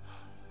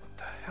 What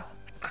the hell?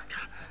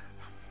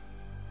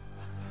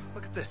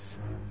 Look at this.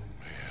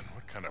 Man,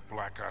 what kind of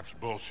Black Ops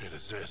bullshit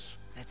is this?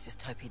 Let's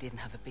just hope he didn't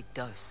have a big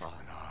dose. Oh,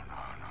 no.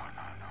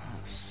 Oh,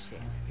 shit.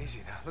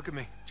 Easy now. Look at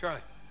me.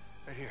 Charlie,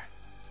 right here.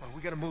 Well,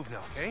 we gotta move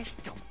now, okay?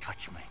 Just don't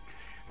touch me.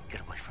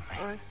 Get away from me.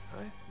 All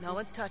right. No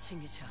one's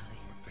touching you, Charlie.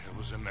 What the hell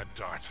was in that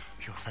dart?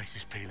 Your face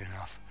is peeling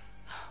off.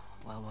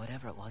 Well,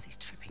 whatever it was, he's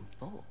tripping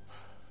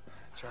balls.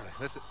 Charlie,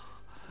 listen.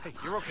 Hey,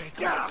 you're okay.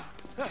 I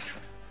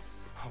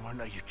won't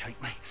let you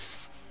take me.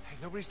 Hey,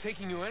 nobody's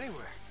taking you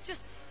anywhere.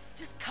 Just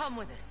come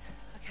with us,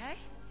 okay?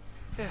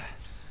 Yeah.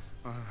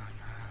 Oh, no.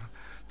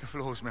 The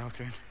floor's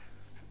melting.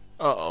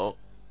 Uh-oh.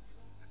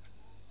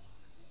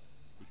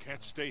 We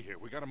can't stay here.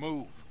 We gotta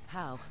move.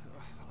 How?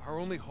 Our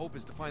only hope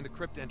is to find the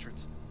crypt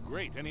entrance.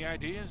 Great. Any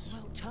ideas?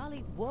 Well,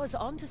 Charlie was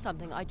onto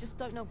something. I just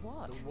don't know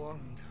what. The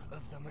wand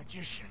of the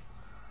magician.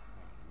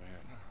 Man,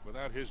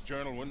 without his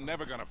journal, we're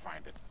never gonna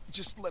find it.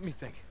 Just let me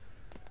think.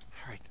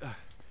 All right,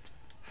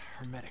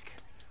 hermetic.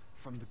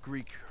 From the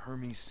Greek,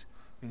 Hermes,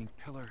 meaning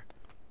pillar.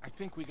 I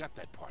think we got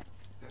that part.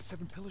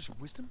 7 pillars of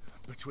wisdom?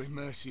 Between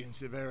mercy and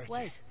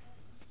severity.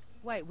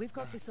 Wait, we've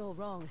got this all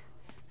wrong.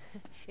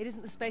 It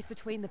isn't the space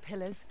between the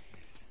pillars.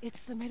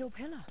 It's the middle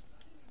pillar.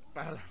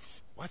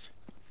 Balance. What?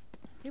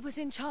 It was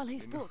in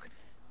Charlie's book.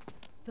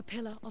 The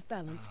pillar of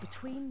balance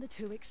between the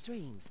two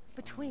extremes.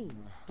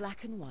 Between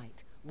black and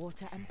white,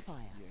 water and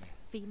fire,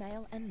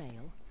 female and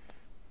male.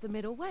 The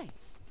middle way.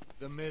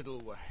 The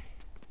middle way.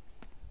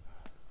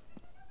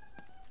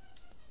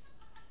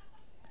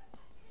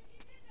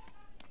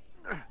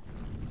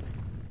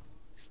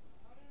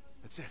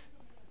 That's it.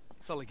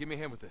 Sully, give me a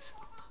hand with this.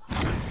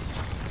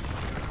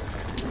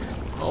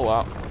 Oh,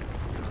 wow.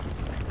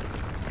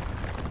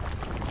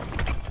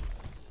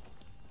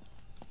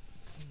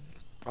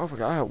 I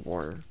forgot I had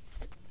water. All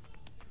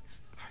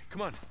right,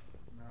 come on.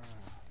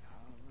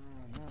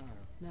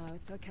 No,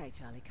 it's okay,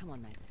 Charlie. Come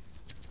on, mate.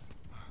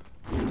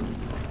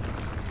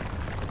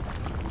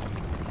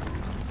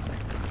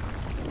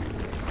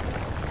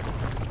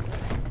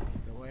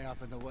 The way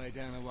up and the way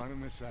down are one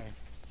and the same.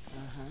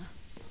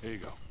 Here you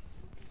go.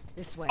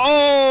 This way.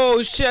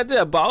 Oh shit, I did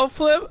a bottle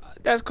flip?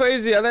 That's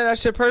crazy. I landed that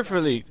shit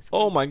perfectly.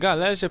 Oh my god, I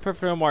landed that shit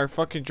perfectly on my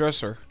fucking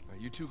dresser.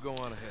 You two go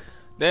on ahead.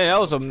 Damn, that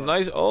was a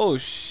nice. Oh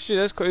shit,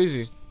 that's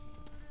crazy.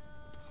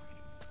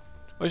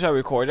 Wish I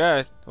record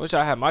that. Wish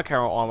I had my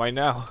camera on right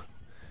now.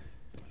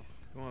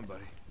 Go on,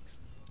 buddy.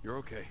 You're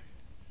okay.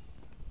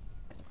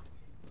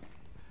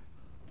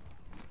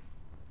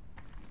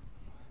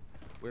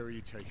 Where are you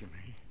taking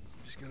me?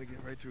 I'm just gonna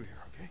get right through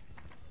here, okay?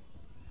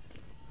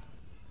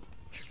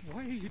 Just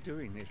why are you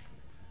doing this?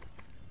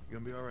 You're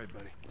gonna be all right,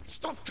 buddy.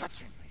 Stop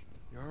touching me.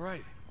 You're all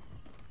right.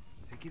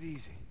 Take it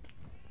easy.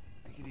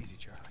 Take it easy,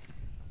 Charlie.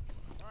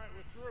 All right,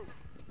 we're through.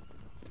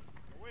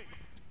 Now wait.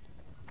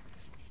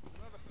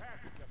 Another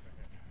passage up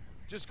ahead.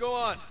 Just go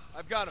on.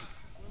 I've got him.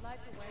 We'll light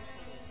the way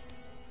for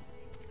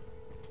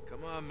you.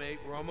 Come on, mate.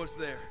 We're almost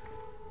there.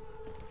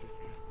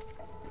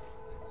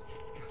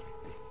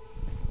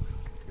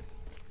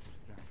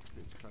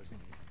 It's closing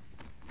in.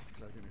 It's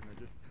closing in.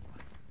 Just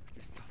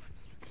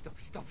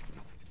stop it.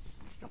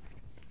 Stop it.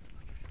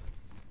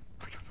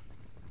 I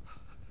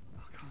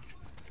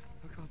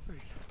can't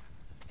breathe.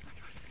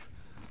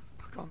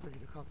 I can't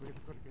breathe.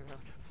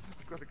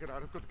 I've got to get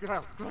out. I've got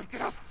to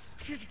get out.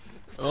 Shit.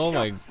 Oh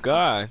my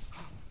god.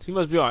 He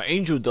must be on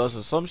angel dust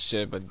or some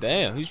shit, but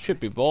damn, he's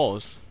trippy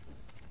balls.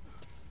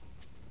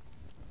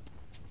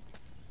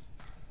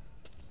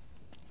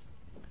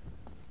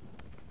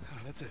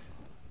 That's it.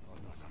 Oh,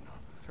 no.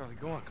 Charlie,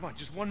 go on. Come on.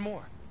 Just one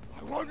more.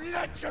 I won't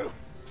let you.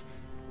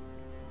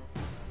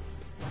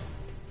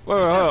 Wait,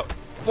 hold up.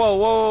 Whoa,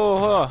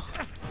 hold on.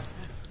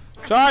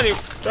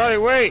 Charlie,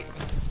 wait.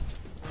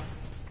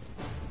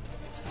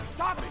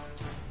 Stop it.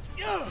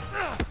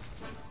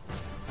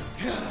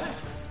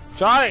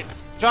 Charlie,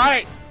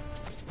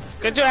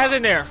 get your ass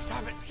in there.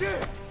 Stop it.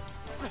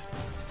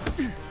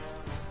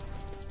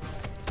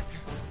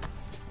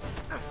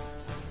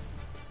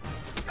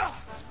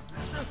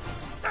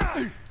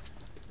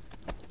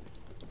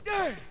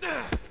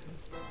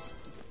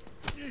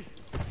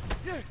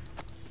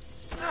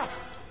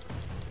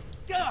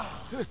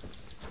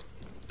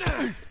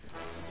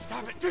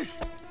 Stop it.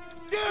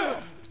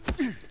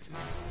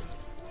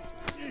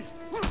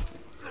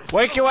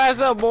 Wake your ass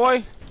up,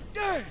 boy.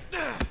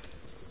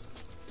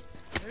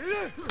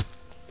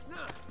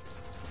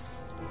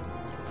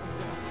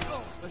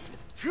 Listen.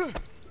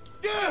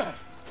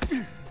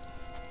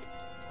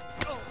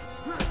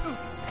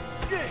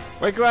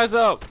 Wake your ass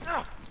up.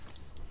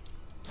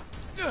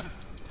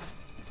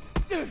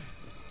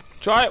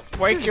 Try it.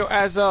 Wake your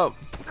ass up.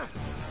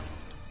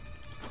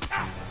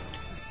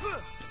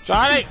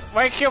 Charlie,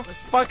 wake your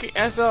fucking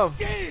ass up.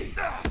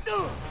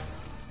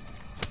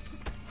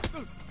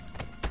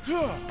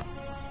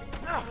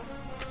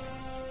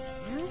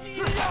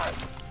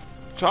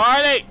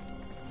 Charlie!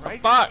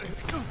 Right? Fuck!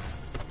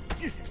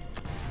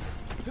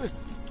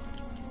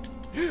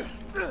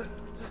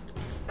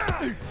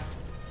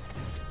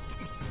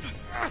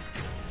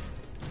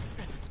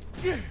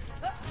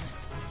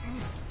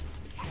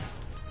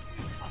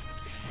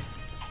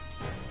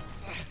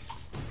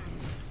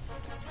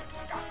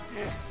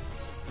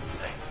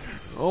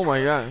 Oh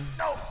my god.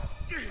 No!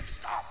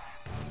 Stop!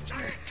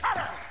 Cut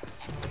her!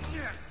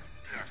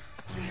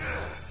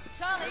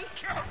 Charlie!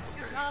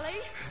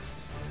 Charlie!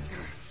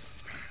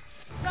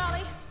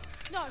 Charlie!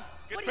 No!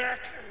 Get back!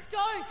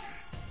 Don't!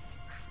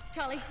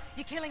 Charlie,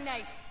 you're killing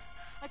Nate.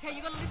 Okay,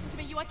 you gotta listen to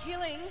me. You are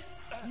killing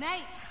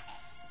Nate.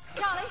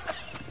 Charlie!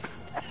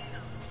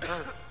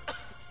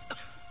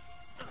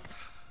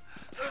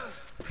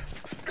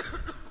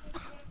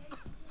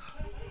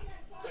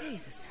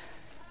 Jesus.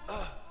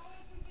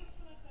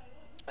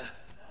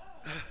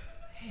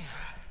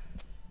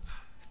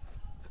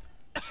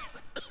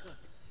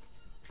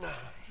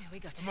 Here we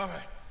go. I'm all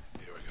right.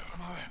 Here we go.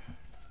 I'm all right.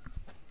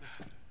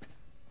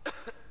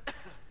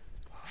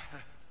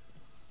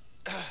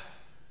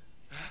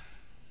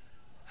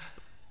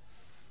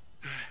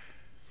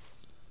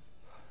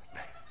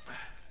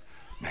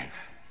 Nate,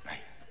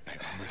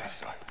 I'm really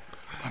sorry.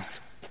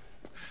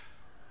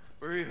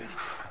 We're even.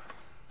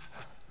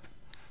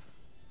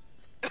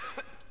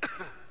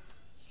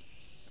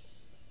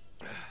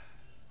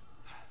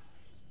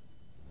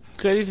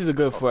 Say this is a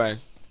good friend.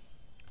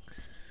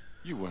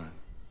 You weren't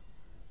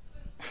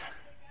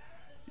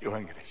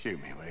gonna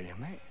shoot me, were you,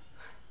 mate?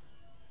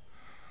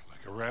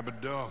 Like a rabid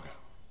dog.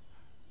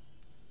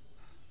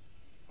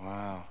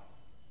 Wow.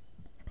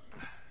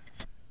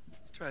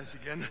 Let's try this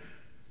again.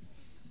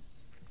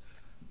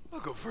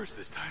 I'll go first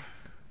this time.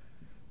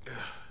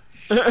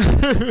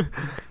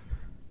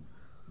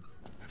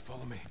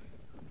 Follow me.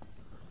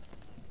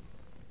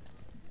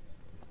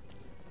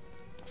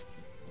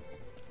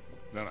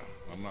 No,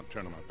 I'm not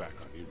turning my back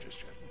on you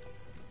just yet.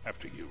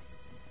 After you.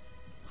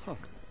 Huh.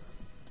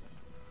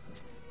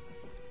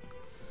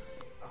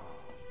 Oh,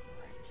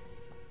 great.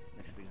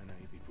 Next thing I know,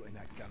 you'll be putting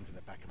that gun to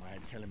the back of my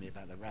head telling me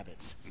about the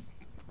rabbits.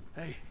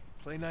 Hey,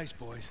 play nice,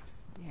 boys.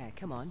 Yeah,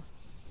 come on.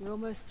 You're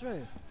almost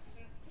through.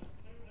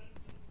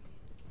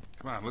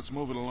 Come on, let's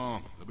move it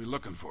along. They'll be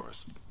looking for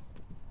us.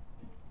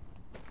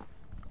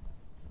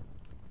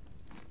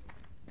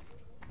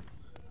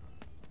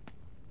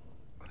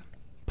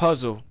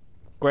 Puzzle.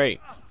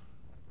 Great.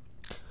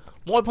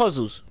 More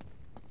puzzles.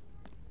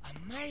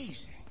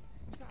 Amazing.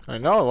 I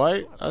know,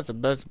 right? That's the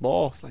best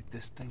ball. Looks like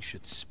this thing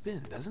should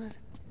spin, doesn't it?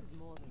 This is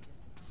more than just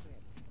a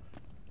script.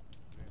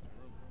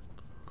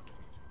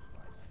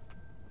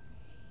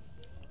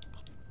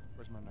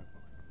 Where's my notebook?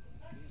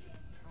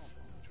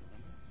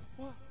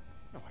 What?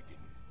 No, I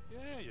didn't.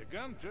 Yeah, your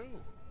gun too.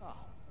 Oh,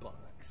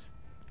 bollocks.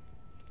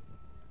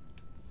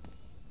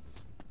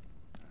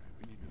 Alright,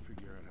 we need to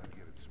figure out how to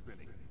get it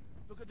spinning.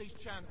 Look at these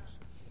channels.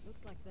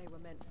 Looks like they were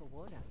meant for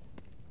water.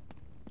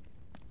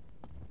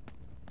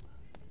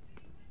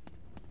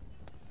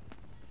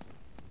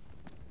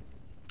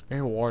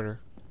 And water.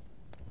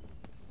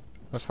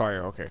 That's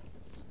fire, okay.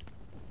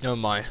 Never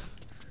mind.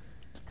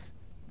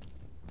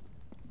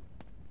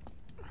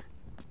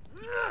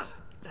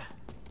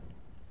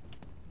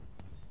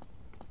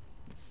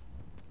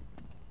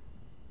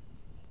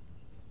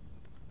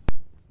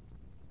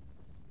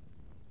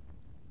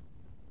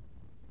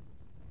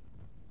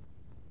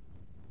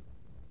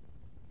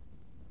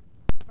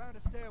 Found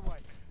a stairway.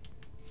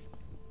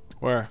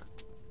 Where?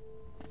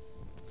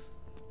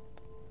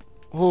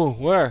 Who?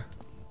 Where?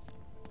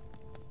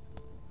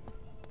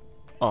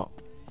 Oh.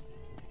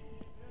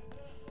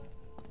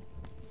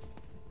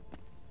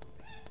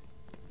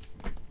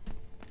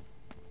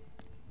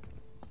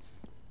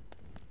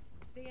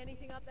 See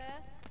anything up there?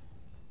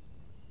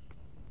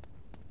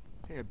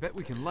 Hey, I bet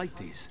we can light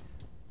these.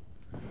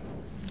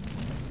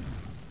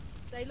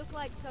 They look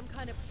like some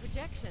kind of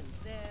projections.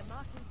 They're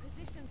marking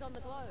positions on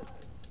the globe.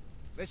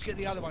 Let's get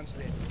the other ones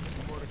lit.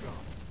 More to go.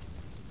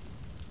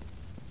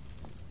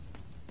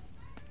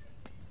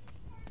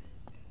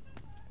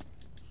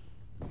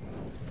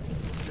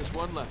 Just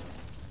one left.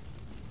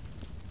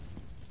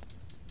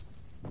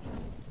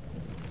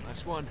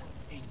 Nice one.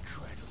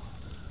 Incredible.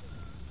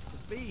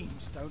 The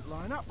beams don't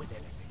line up with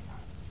anything.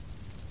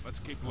 Let's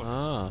keep looking.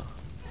 Ah.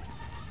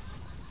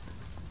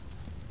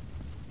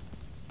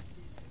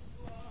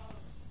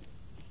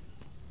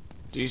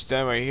 Do you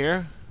stand right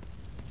here?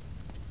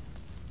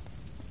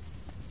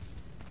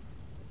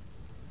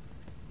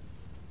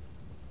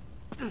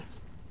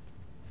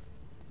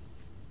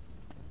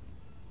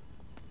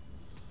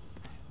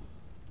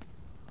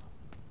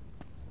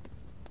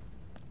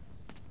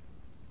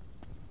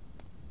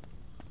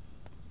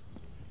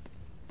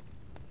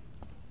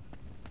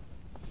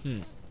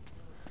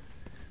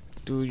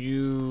 Do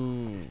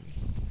you...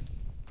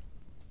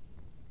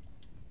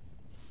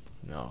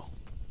 No.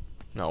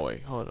 No,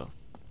 wait, hold on.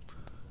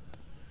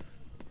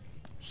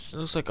 This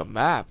looks like a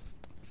map.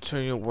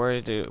 Turn you where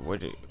they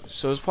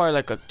so it's probably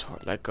like a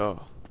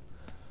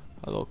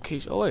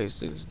location. Oh wait,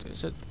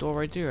 there's a door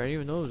right there. I didn't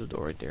even know there was a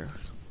door right there.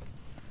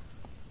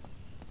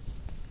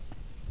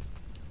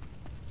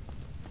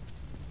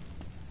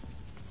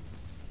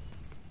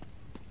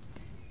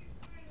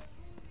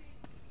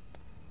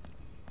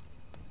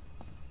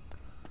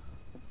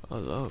 Oh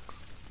look.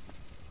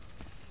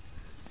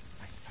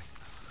 Hey, hey.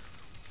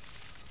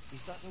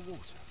 Is that the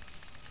water?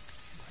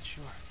 Not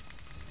sure.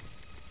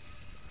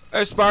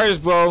 Expires,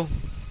 bro. Oh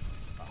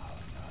no.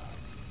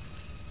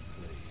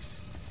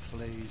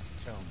 Please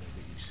tell me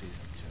that you see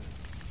them too.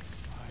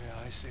 Oh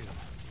yeah, I see them.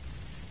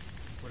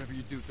 Whatever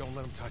you do, don't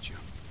let them touch you.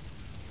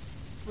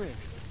 Really?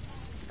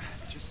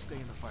 Just stay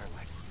in the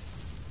firelight.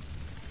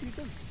 What are you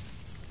doing?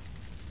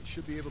 You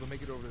should be able to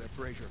make it over to that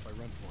brazier if I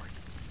run for it.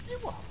 You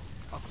what?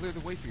 I'll clear the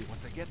way for you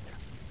once I get there.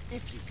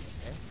 If you get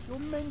there, you're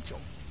mental.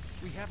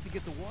 We have to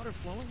get the water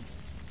flowing.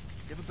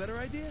 You have a better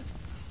idea?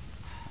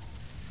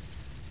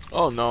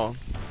 Oh no.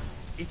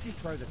 If you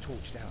throw the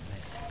torch down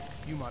there,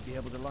 you might be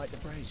able to light the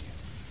brazier.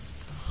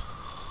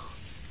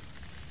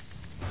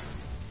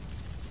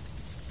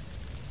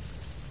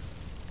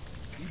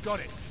 You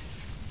got it.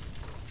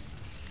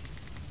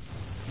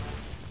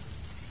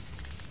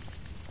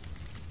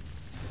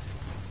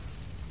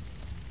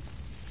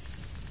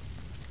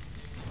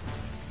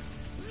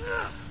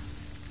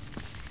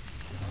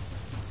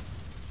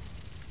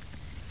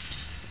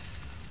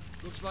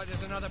 Looks like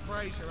there's another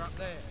brazier up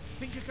there.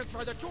 Think you could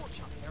throw the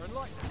torch up there and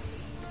light that?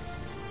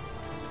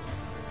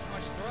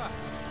 Nice try.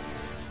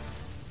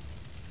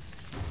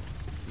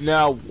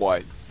 Now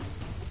what?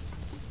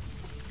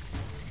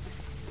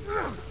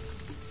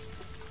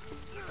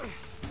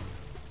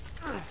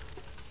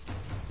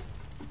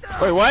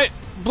 Wait, what?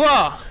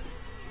 Blah!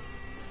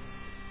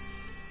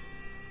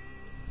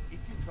 If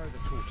you throw the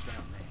torch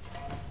down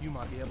there, you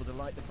might be able to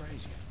light the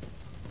brazier.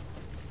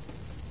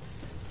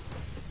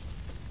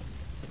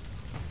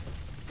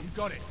 You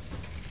got it.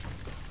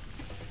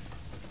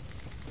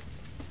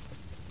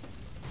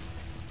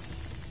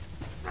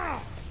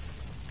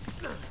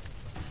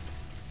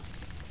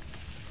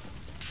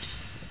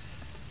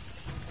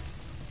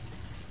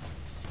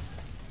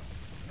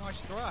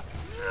 Nice try.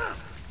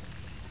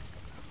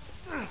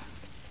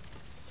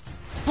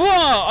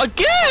 Blah!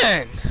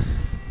 Again!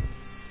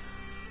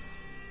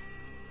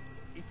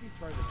 If you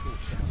throw the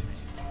torch down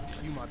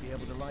there, you might be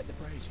able to light the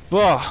brazier.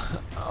 Blah!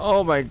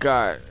 Oh my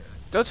god.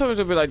 That's always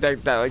gonna be like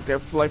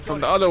that, like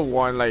from the other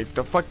one, like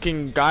the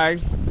fucking guy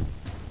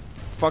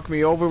fucked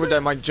me over with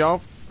that my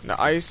jump in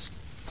the ice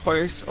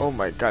place. Oh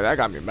my god, that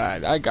got me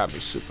mad. That got me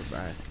super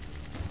mad.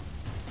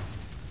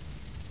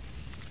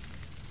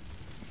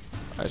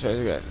 Alright, try this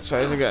again.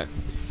 Try this again.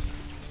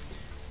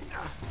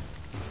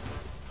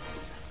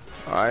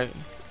 Alright.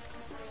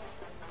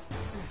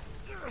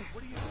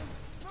 What are you doing?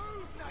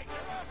 Move, Nate!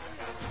 They're after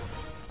you!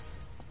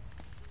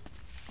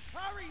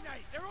 Hurry,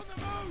 Nate! They're on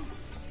the move!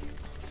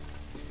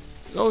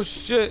 Oh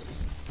shit.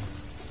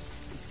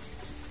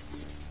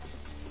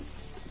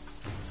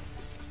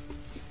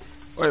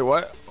 Wait,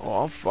 what?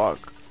 Oh,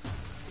 fuck.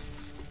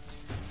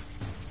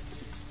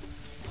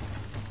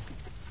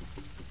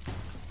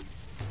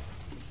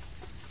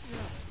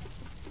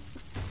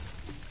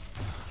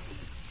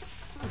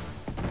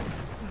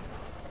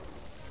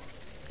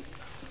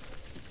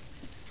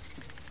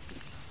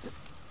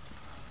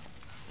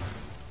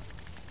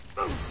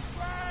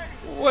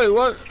 Wait,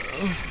 what?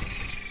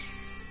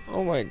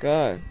 Oh my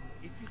god.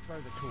 If you throw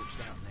the torch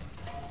down there,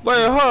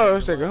 Wait, hold on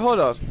a second, hold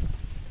up.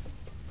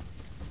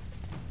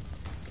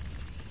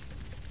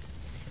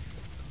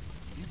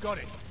 You got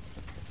it.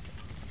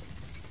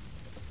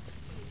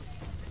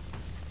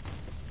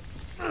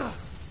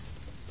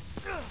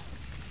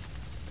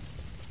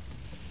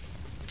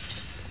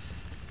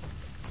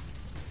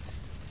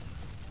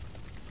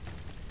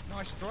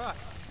 Nice try.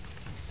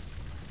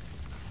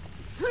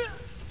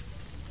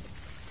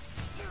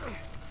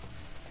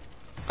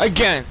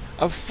 Again,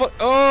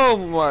 oh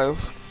my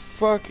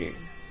fucking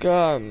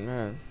god,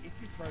 man. if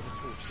you throw the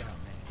torch down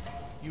there,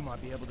 you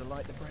might be able to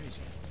light the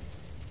brazier.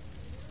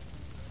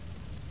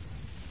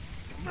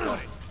 You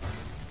got it.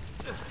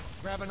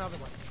 Grab another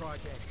one and try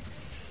again.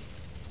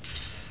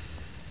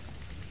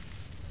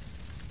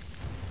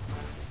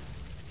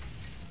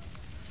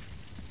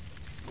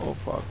 Oh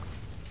fuck.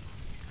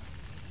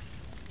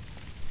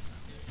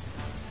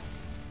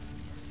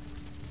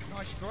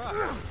 Nice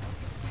try.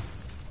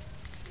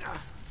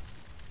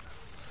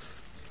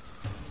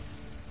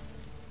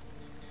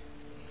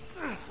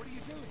 What are you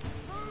doing?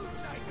 Move,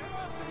 Nate! They're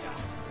after you!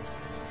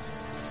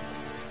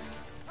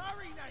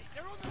 Hurry, Nate!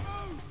 They're on the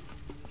move!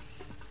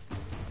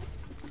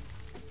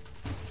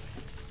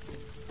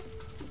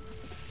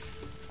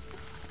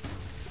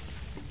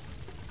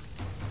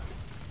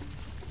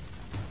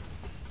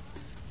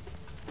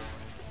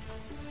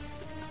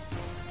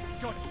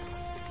 Got it.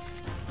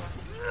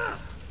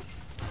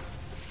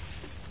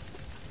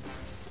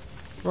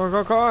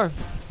 Come on.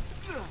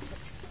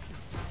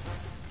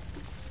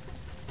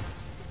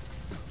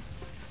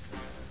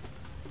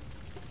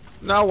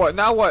 Now what?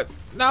 Now what?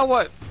 Now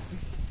what?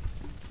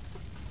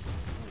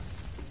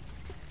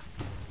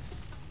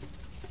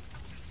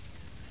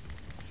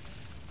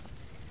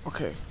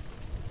 Okay.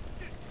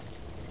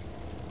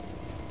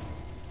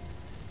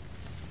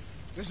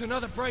 There's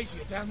another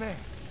brazier down there.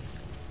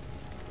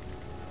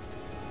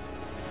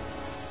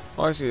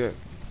 Oh, I see it.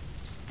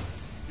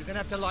 You're gonna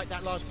have to light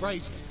that last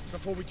brazier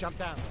before we jump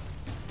down.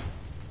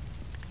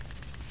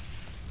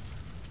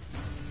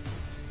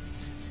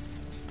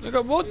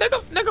 Nigga, move,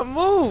 nigga,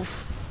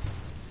 move.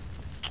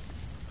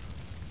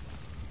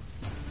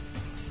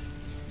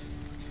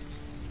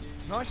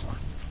 Nice one.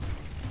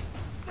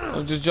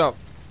 Oh, just jump.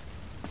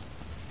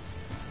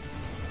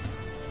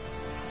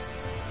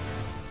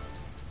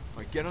 All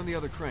right, get on the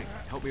other crank.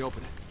 Help me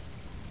open it.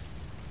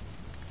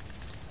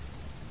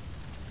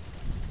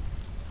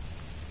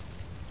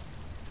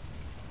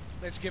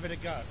 Let's give it a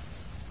go.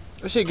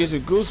 That shit gives you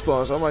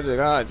goosebumps. Oh my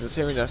god, just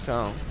hearing that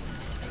sound.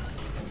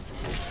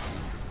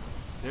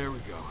 There we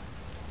go.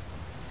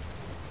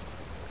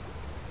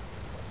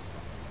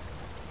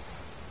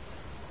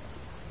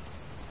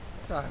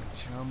 Don't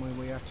tell me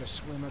we have to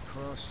swim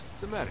across.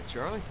 What's the matter,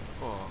 Charlie?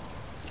 Oh,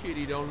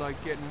 Kitty don't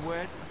like getting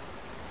wet.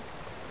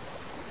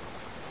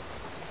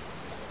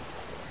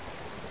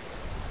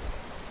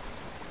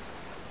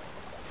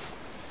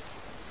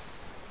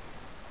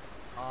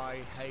 I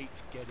hate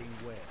getting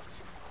wet.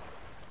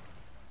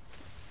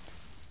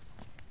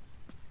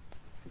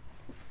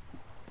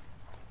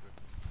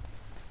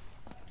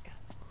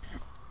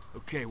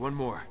 Okay, one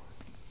more.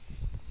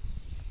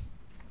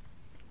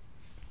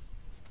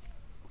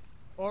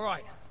 All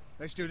right,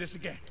 let's do this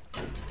again.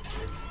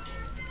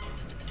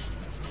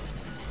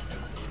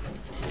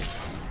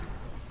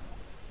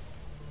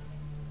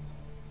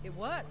 It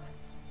worked.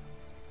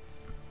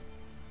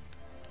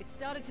 It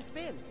started to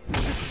spin. We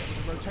should be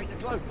able to rotate the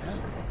globe now.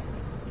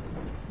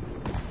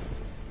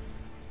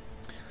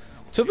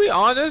 To be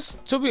honest,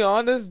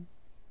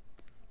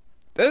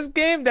 this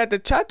game that the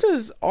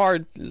chapters are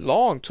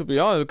long. To be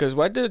honest, because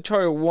when I did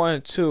Uncharted 1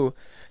 and 2,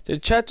 the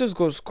chapters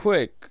goes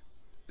quick.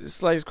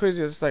 It's like it's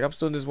crazy. It's like I'm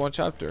still in this one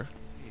chapter.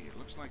 Hey, it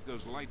looks like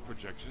those light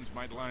projections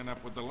might line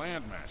up with the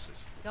land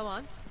masses. Go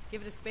on,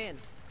 give it a spin.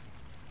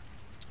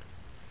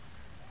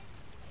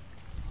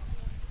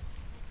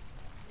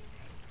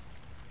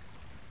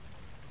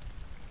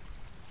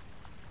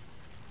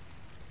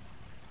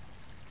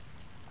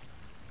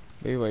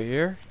 Maybe right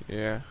here?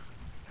 Yeah.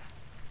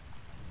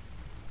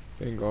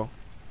 Bingo.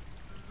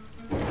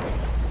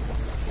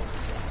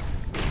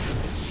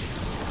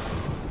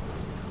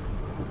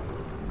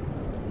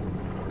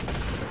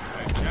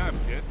 Nice job,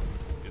 kid.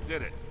 You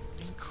did it.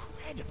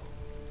 Incredible.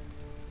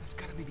 That's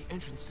gotta be the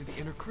entrance to the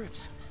inner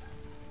crypts.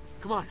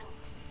 Come on.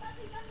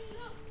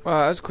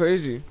 Wow, that's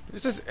crazy.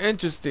 This is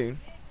interesting.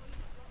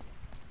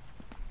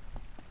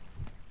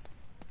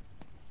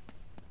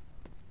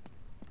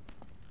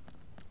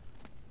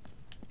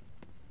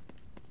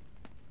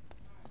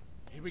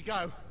 Here we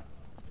go.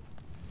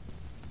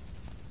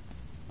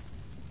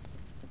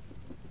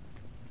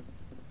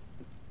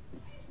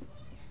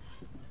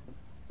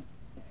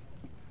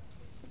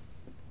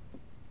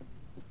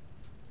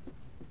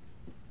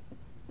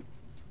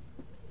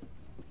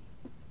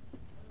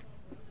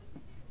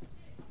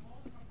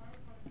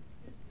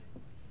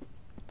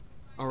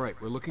 All right,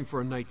 we're looking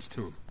for a knight's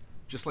tomb,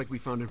 just like we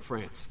found in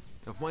France.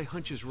 Now, if my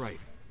hunch is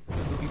right,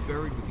 he'll be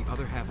buried with the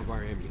other half of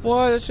our amulet.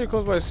 What? That shit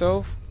goes by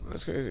itself?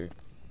 That's crazy.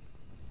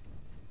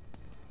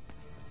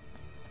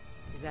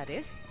 Is that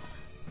it?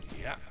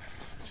 Yeah,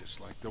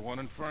 just like the one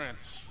in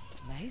France.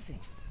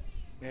 Amazing.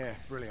 Yeah,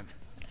 brilliant.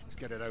 Let's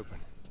get it open.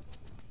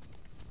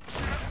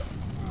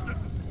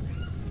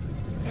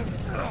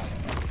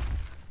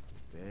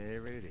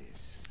 There it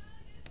is.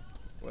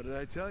 What did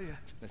I tell you?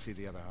 Let's see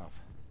the other half.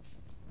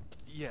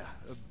 Yeah,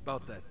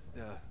 about that.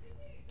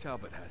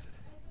 Talbot has it.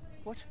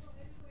 What?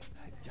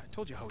 I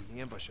told you how he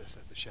ambushed us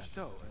at the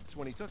chateau. That's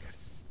when he took it.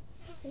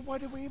 Well, why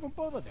did we even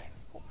bother then?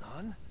 Hold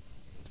on.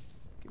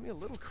 Give me a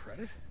little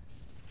credit.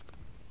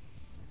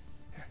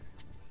 Here.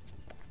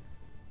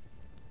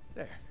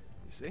 There.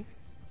 You see?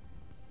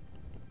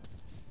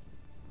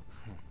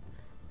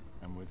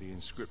 And with the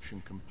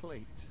inscription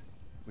complete,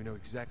 We know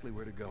exactly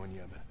where to go in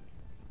Yemen.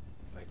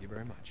 Thank you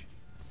very much.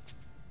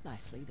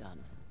 Nicely done.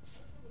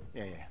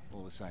 yeah,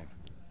 all the same.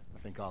 I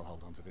think I'll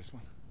hold on to this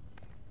one.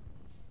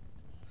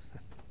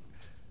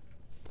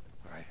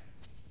 All right.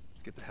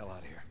 Let's get the hell out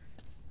of here.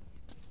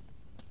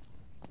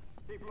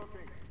 Keep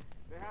looking.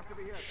 They have to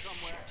be here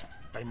somewhere.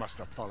 They must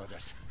have followed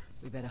us.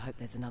 We better hope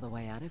there's another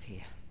way out of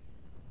here.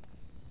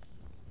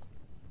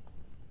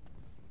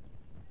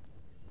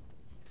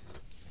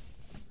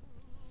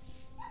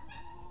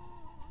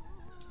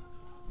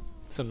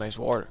 Some nice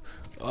water.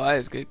 Oh,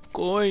 let's get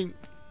going.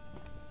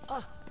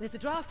 Oh, there's a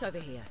draft over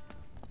here.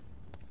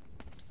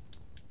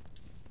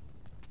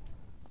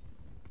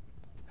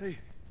 Hey,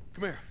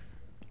 come here.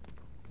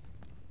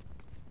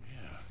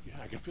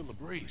 Yeah, I can feel the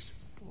breeze.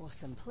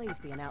 Awesome. Please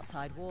be an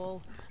outside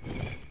wall.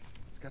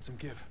 It's got some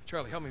give.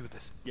 Charlie, help me with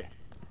this. Yeah.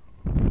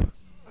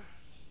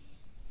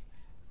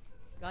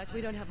 Guys,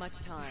 we don't have much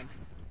time.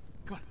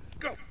 Come on,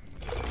 go!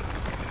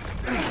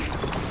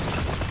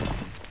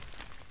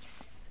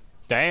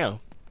 Damn.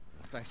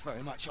 Thanks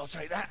very much. I'll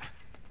take that.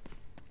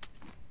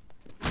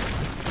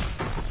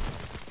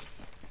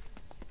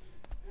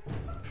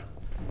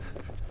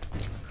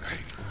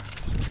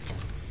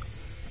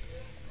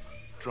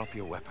 Drop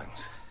your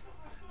weapons.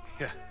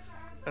 Yeah,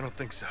 I don't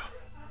think so.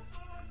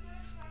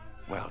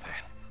 Well then,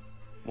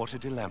 what a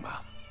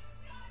dilemma.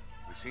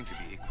 We seem to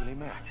be equally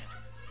matched.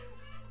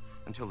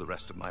 Until the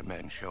rest of my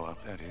men show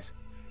up, that is.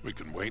 We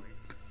can wait.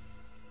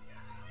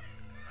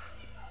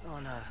 Oh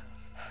no.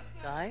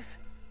 Guys?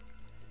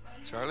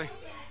 Charlie?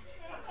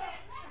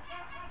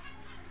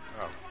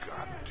 Oh,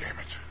 God damn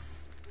it.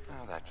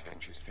 Oh, that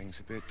changes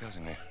things a bit,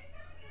 doesn't it?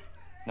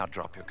 Now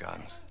drop your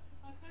guns.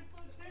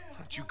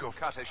 Don't you go,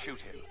 Carter,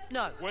 shoot him.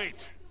 No.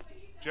 Wait.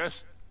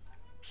 Just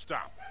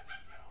stop.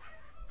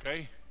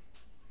 Okay?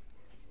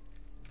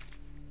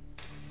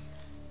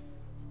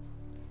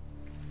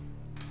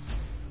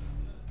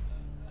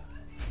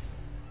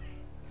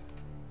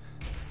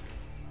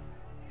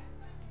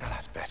 Now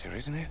that's better,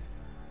 isn't it?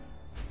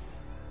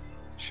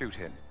 Shoot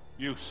him.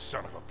 You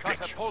son of a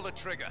Carter, bitch. pull the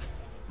trigger.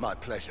 My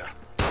pleasure.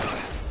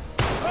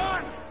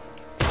 Run!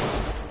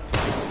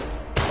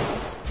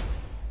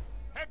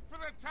 Head for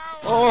the tower!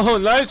 Oh,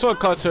 nice one,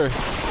 Cutter.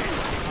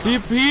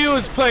 He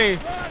was playing.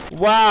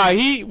 Wow,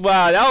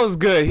 that was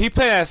good. He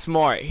played that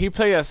smart. He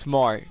played that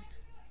smart.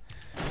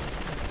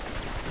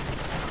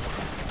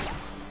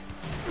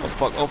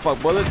 Oh fuck,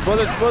 bullets.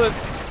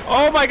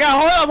 Oh my god,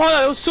 hold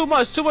up. It was too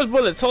much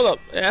bullets. Hold up.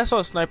 Yeah, I saw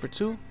a sniper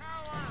too.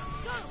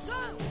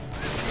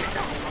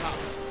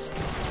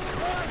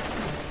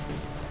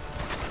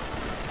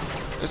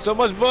 There's so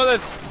much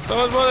bullets.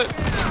 So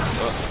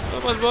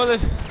much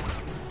bullets.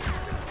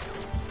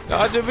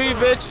 Dodge me,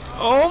 bitch.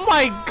 Oh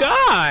my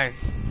god.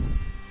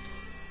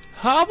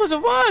 How was it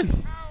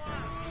run?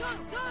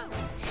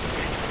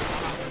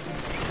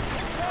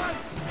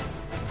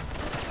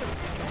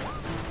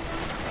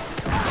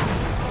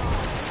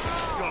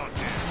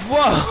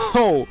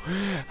 Whoa!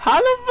 How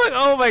the fuck?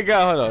 Oh my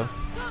god, hold on.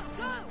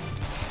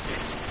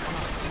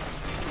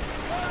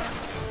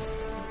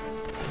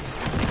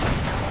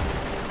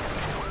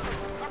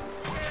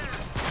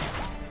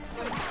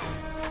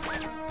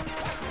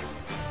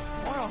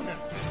 Why on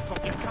earth did you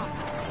drop your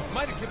guns?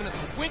 Might have given us a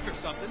wink or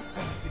something.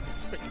 Didn't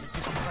expect you to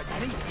disregard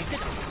that easily,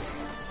 did I?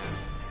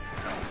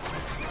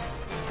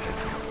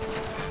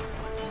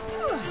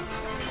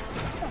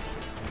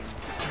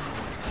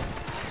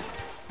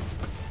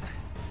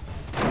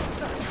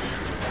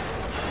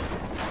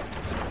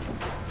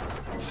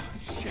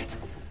 Shit.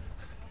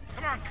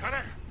 Come on,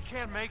 Cutter. You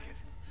can't make it.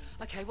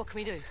 Okay, what can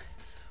we do?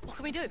 What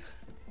can we do?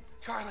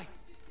 Charlie.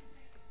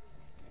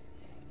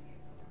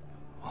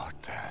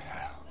 What the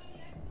hell?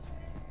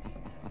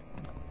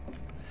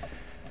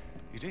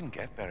 You didn't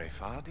get very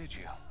far, did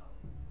you?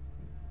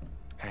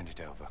 Hand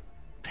it over.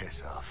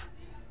 Piss off.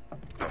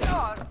 There's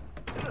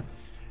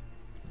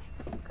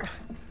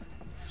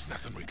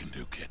nothing we can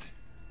do, kid.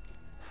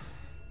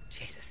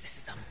 Jesus, this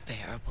is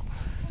unbearable.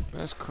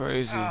 That's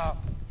crazy.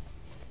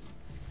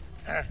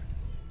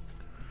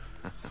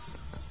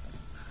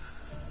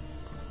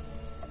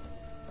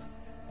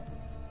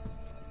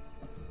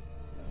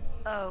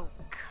 Oh,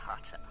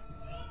 Carter.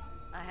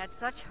 I had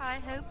such high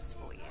hopes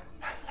for you.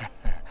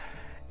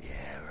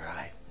 Yeah,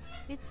 right.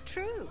 It's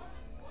true.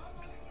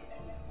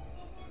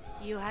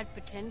 You had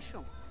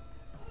potential.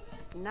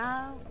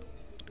 Now,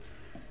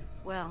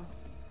 well,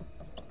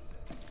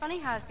 it's funny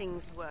how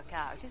things work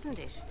out, isn't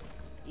it?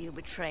 You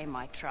betray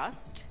my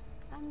trust,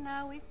 and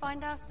now we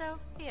find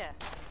ourselves here.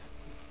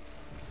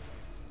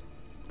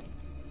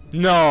 As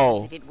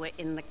No. if it were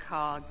in the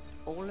cards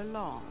all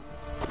along.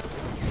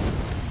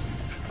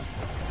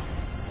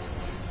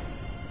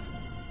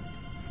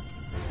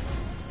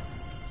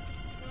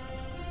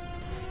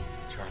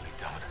 Charlie,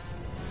 don't.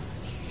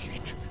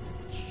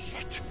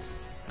 Shit.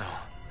 No.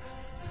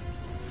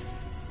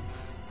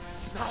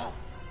 No.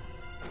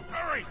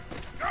 Hurry!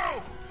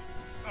 Go!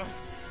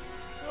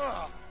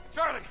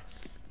 Charlie!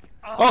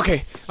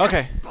 Okay.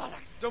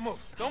 Bollocks! Don't move!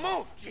 Don't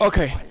move!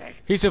 Okay.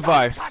 He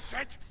survived. Touch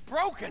it! It's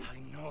broken!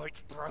 I know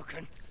it's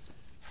broken.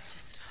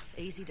 Just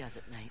easy does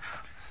it, Nate.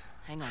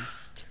 Hang on.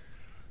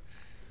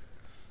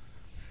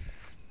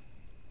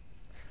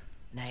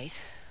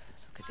 Nate,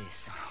 look at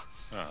this.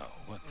 Oh,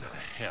 what the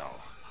hell?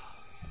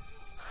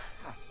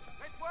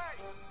 This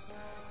way!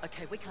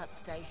 Okay, we can't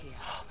stay here.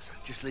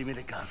 Just leave me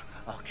the gun.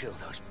 I'll kill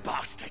those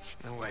bastards.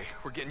 No way.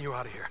 We're getting you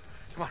out of here.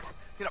 Come on,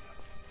 get up.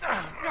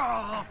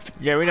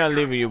 Yeah, we're not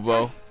leaving you,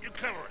 bro. You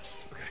cover us.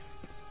 Okay.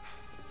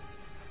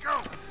 Go!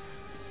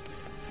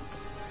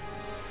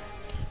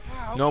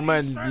 No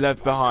man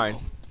left behind.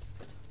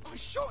 I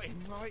shot him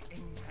right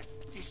in that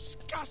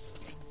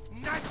disgusting,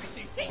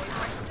 nasty boy.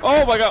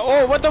 Oh my god.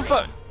 Oh, what the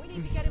fuck? We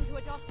need to get him to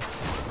a doctor.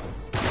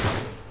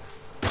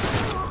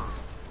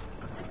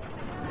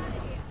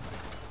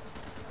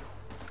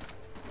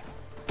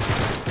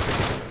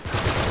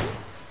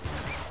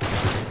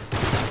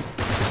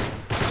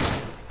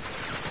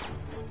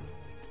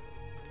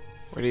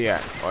 Where he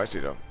at? Oh, I see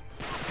them.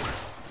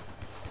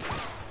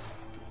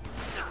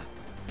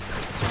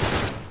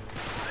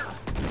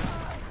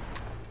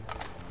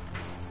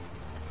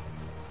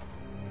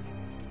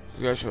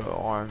 You guys show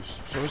arms.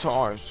 Show me some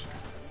arms.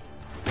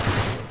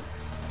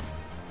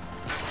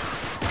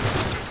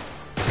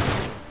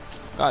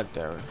 God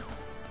damn it.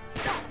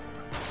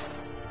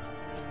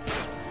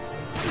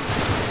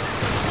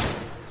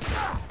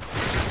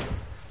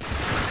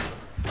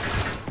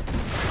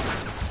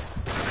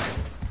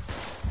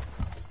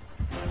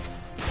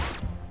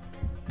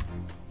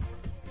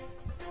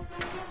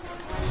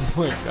 Oh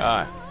my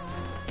god.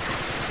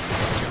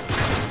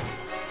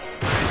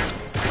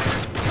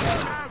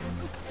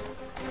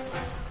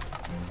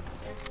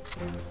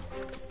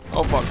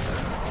 Oh fuck.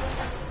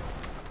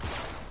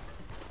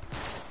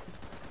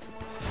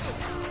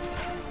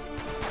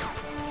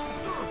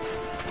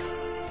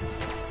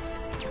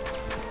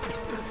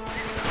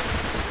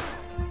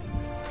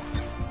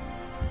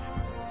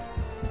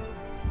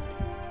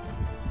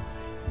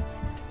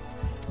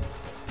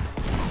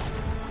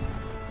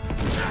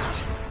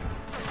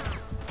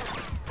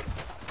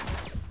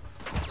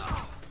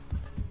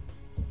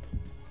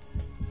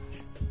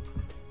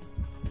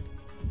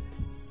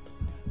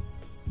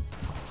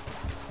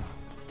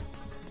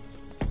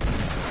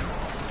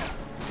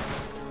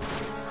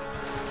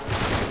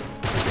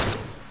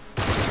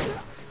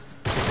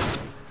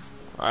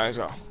 Alright, let's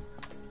go.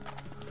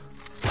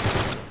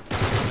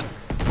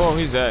 Oh,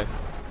 he's dead.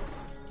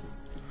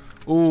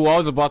 Ooh, I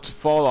was about to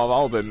fall off.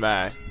 I would've been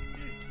mad.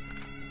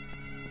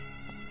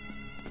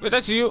 Wait,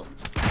 that's you.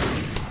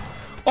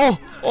 Oh,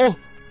 oh,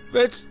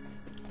 bitch.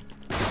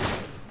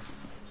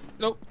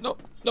 No, no,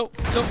 no,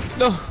 no,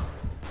 no.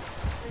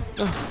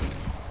 No.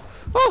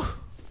 Oh,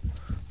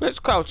 bitch,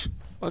 crouch.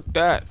 Fuck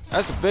that.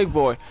 That's a big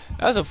boy.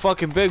 That's a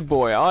fucking big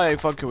boy. I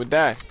ain't fucking with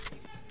that.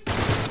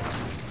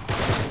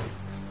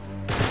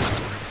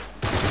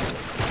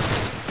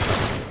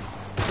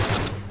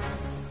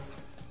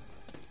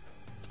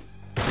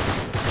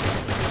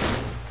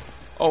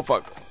 Oh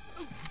fuck.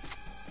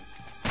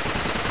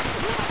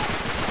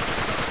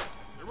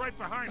 They're right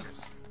behind us.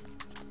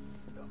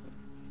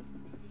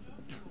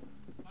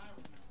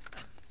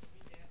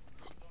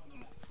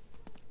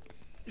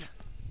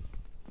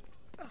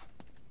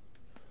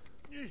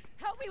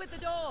 Help me with the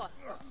door.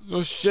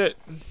 Oh shit.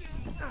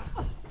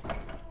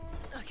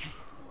 Okay,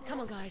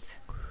 come on, guys.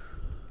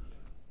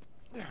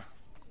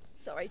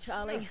 Sorry,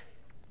 Charlie.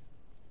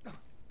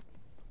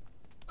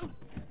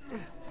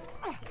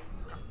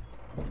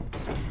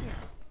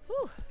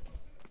 Whew.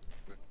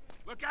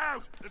 Look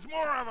out! There's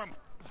more of them.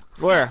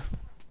 Where?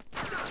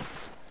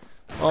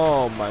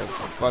 Oh my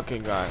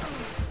fucking god.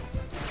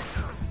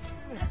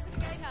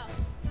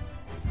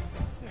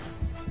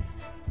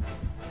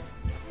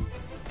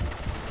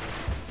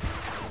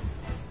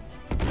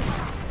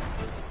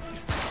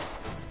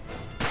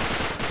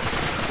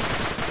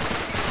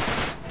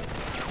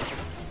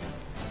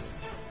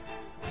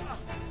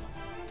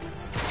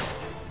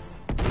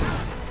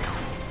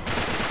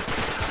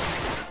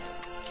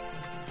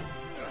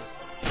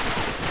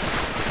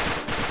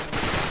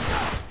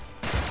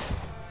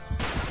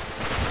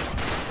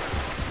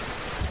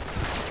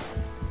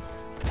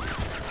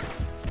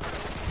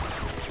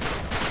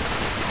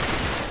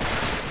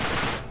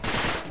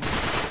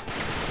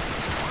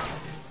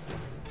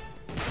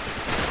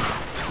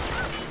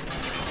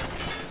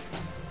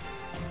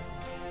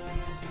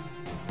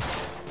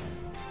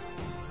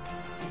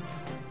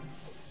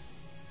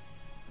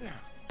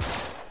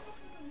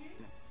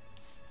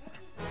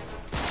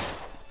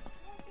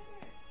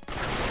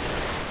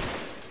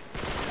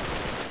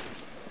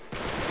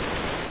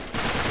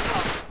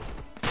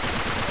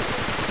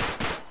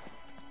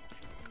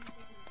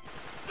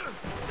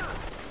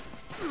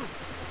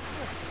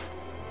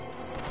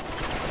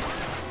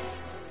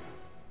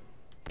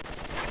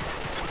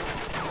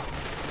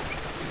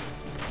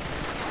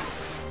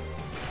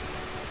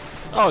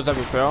 Oh, is that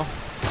me, Phil?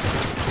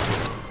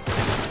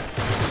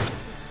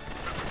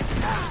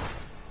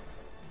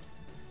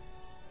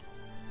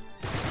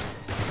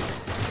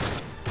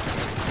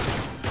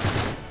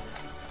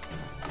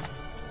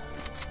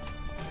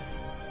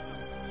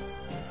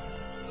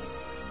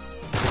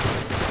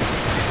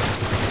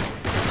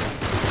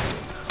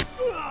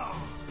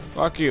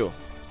 Fuck you.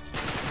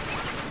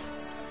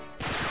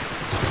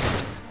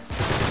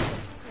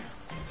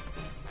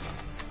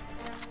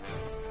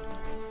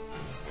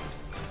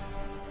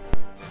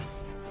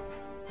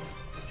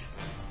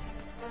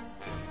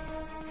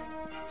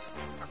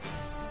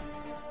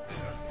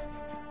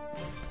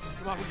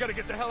 Come on, we gotta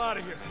get the hell out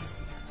of here.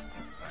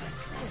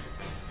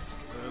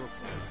 A little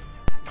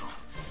further.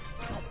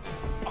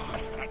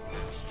 Bastard!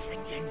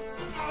 Shitting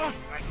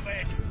bastard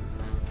leg!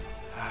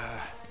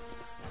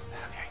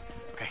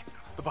 Okay.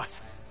 The bus.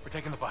 We're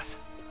taking the bus.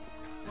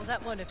 Well,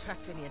 that won't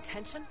attract any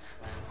attention.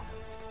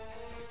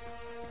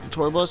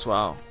 Tour bus?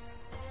 Wow.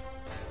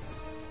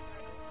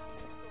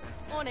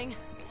 Morning.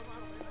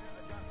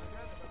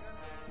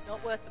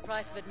 Not worth the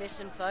price of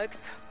admission,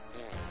 folks.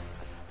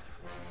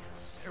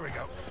 Here we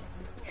go.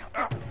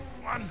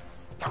 1,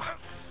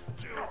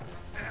 2,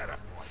 and up.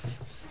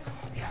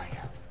 Yeah. Okay.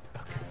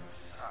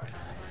 All right.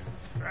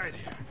 Right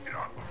here.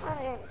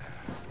 All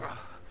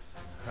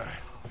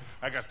right.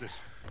 I got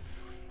this.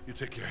 You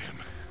take care of him.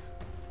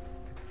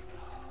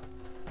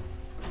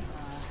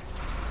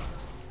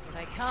 Here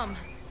they come.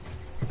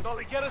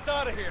 Sully, get us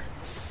out of here.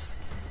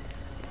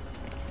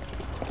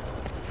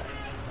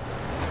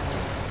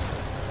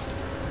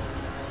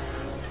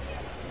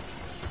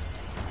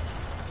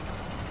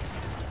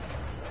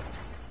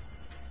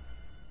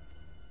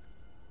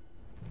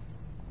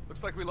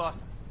 Looks like we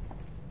lost him.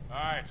 All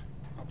right.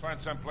 I'll find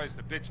some place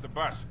to ditch the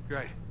bus.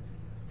 Great.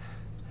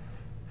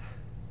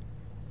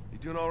 You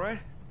doing all right?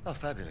 Oh,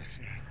 fabulous.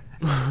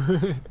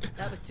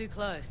 That was too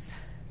close.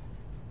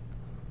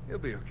 You'll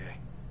be okay.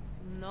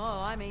 No,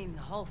 I mean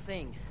the whole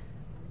thing.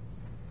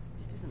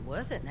 Just isn't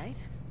worth it,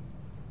 Nate.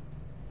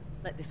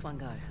 Let this one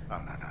go. Oh,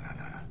 no.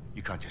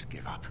 You can't just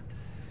give up.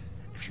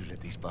 If you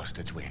let these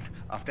bastards win,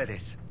 after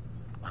this,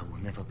 I will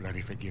never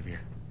bloody forgive you.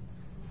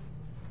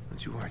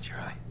 Don't you worry,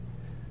 Charlie.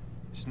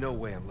 There's no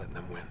way I'm letting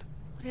them win.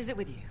 What is it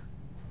with you?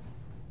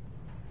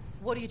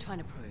 What are you trying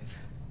to prove?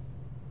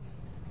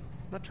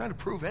 I'm not trying to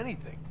prove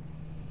anything.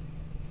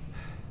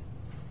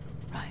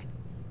 Right.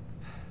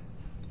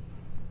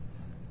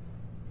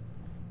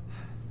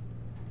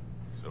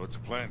 So what's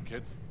the plan,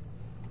 kid?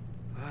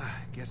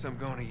 Guess I'm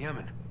going to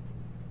Yemen.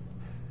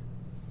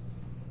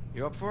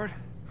 You up for it?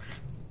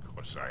 Of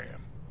course I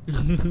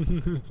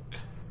am.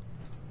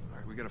 All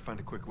right, we gotta find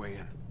a quick way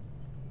in.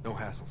 No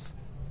hassles.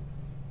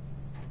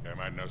 Think I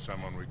might know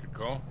someone we could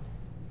call?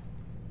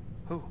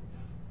 Who?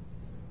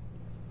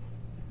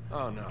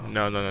 Oh, no.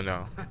 No.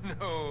 No.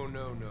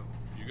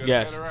 You got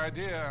Yes. a better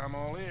idea, I'm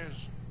all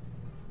ears.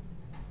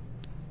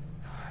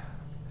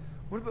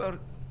 What about...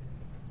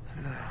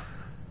 No.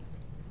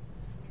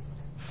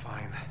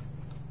 Fine.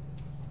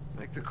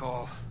 Make the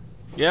call.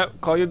 Yep,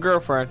 call your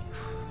girlfriend.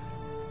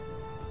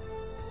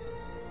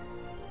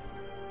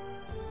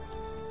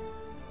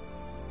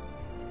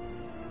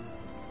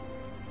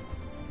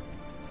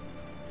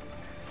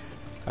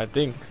 I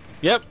think.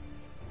 Yep.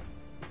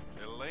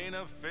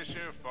 Elena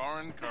Fisher,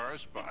 foreign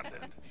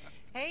correspondent.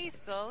 Hey,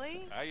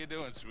 Sully. How you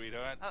doing,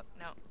 sweetheart? Oh,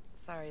 no.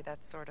 Sorry,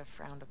 that's sort of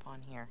frowned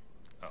upon here.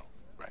 Oh,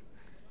 right.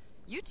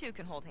 You two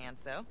can hold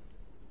hands, though.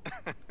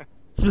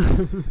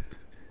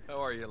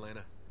 How are you,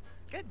 Elena?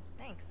 Good,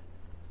 thanks.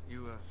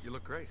 You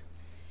look great.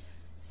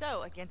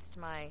 So, against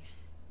my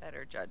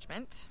better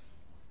judgment,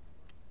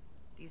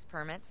 these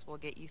permits will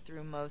get you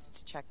through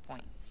most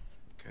checkpoints.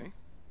 Okay,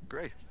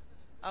 great.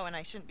 Oh, and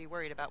I shouldn't be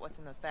worried about what's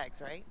in those bags,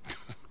 right?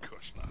 Of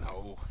course not.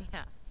 No.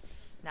 Yeah.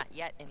 Not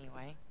yet,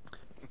 anyway.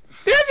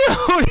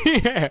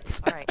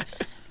 Yes. All right.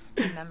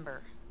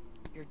 Remember,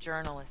 you're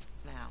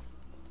journalists now.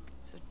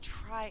 So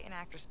try and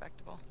act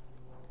respectable.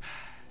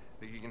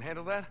 Think you can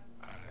handle that?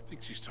 I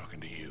think she's talking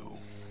to you.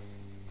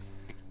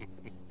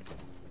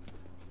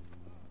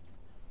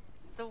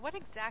 So what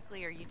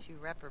exactly are you two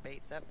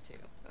reprobates up to?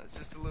 It's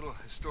just a little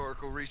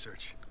historical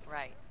research.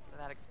 Right, so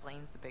that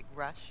explains the big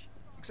rush.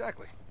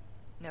 Exactly.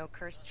 No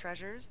cursed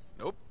treasures?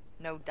 Nope.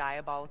 No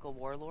diabolical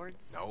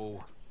warlords?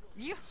 No.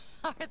 You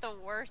are the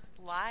worst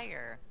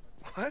liar.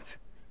 What?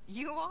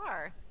 You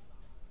are.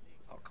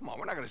 Oh, come on,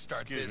 we're not gonna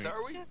start Excuse this, me.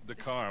 are we? Just- The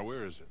car,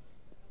 where is it?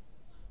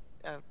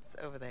 Oh, it's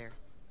over there.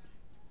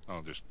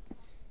 I'll just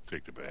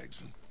take the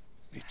bags and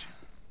meet you.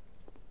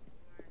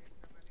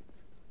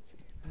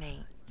 Nate.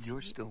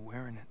 You're still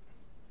wearing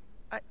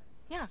it.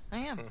 Yeah, I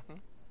am.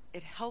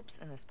 It helps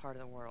in this part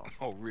of the world.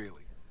 Oh,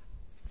 really?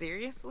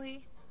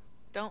 Seriously?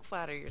 Don't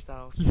flatter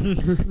yourself.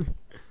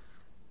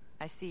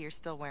 I see you're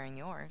still wearing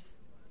yours.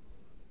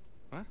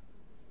 What?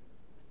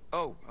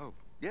 Oh,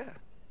 yeah.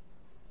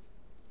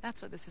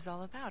 That's what this is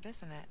all about,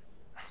 isn't it?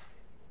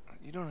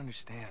 You don't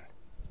understand.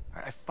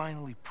 I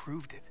finally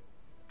proved it.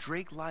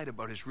 Drake lied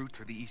about his route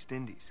through the East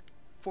Indies.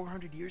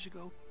 400 years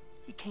ago,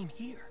 he came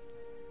here.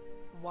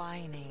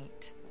 Why,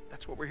 Nate?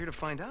 That's what we're here to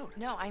find out.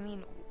 No, I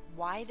mean,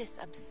 why this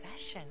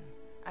obsession?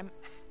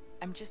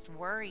 I'm just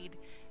worried.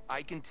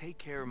 I can take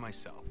care of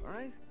myself, all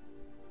right?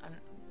 I'm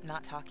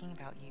not talking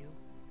about you.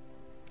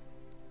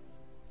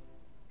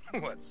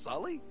 What,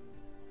 Sully?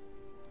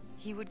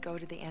 He would go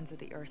to the ends of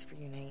the earth for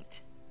you,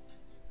 Nate.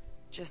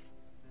 Just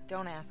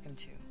don't ask him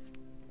to.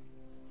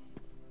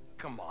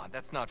 Come on,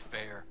 that's not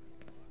fair.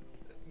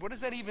 What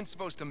is that even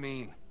supposed to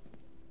mean?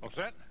 All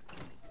set?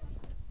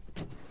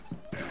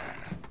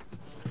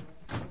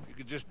 You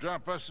could just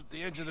drop us at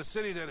the edge of the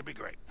city, that'd be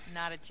great.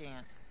 Not a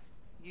chance.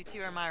 You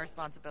two are my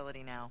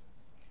responsibility now.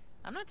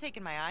 I'm not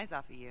taking my eyes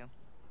off of you.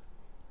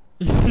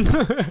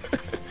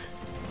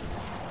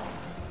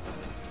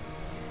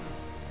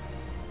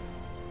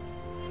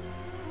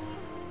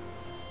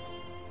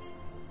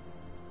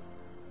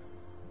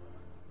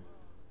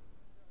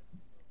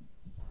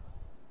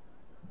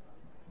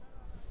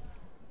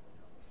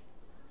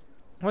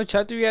 What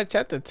chapter we at?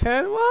 Chapter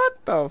 10?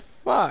 What the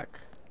fuck?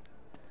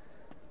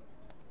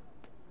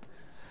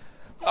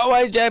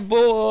 Alright, Jack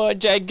boy,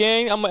 Jack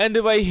gang, I'm gonna end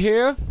it right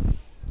here.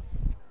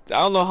 I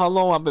don't know how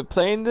long I've been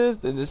playing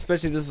this, and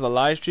especially this is a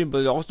live stream,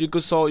 but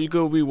also you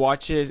could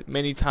rewatch it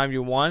many times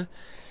you want,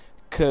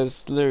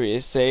 cause literally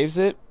it saves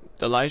it,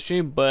 the live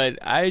stream. But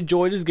I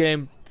enjoy this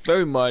game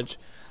very much.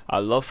 I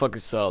love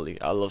fucking Sully.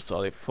 I love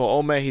Sully. For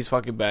old man, he's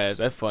fucking badass.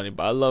 That's funny,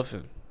 but I love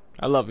him.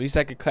 He's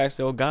like a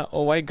classic old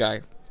white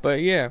guy. But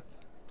yeah.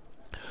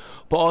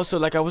 But also,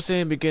 like I was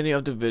saying in the beginning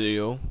of the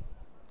video,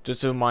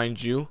 just to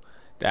remind you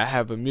that I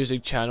have a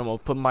music channel. I'll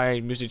put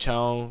my music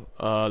channel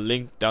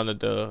link down in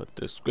the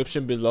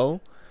description below.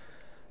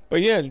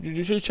 But yeah,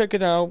 you should check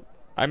it out.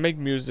 I make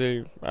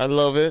music. I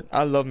love it.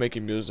 I love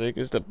making music.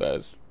 It's the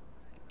best.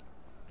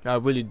 I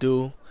really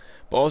do.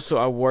 but also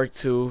I work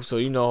too. So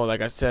you know,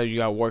 like I said, you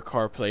gotta work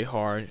hard, play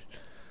hard.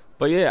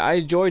 But yeah, I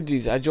enjoyed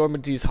these. I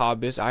enjoyed these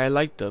hobbies. I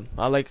like them.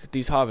 I like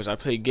these hobbies. I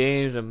play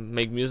games and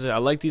make music. I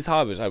like these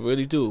hobbies. I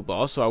really do. But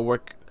also I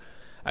work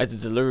as a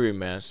delivery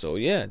man. So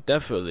yeah,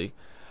 definitely.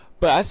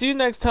 But I see you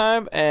next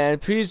time. And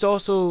please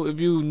also,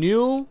 if you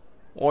new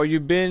or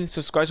you've been,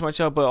 subscribe to my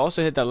channel. But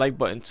also hit that like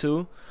button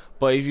too.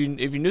 But if you're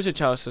new to the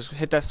channel,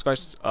 hit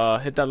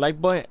that hit that like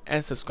button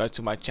and subscribe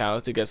to my channel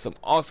to get some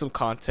awesome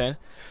content.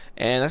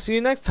 And I see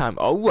you next time.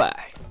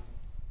 Alright.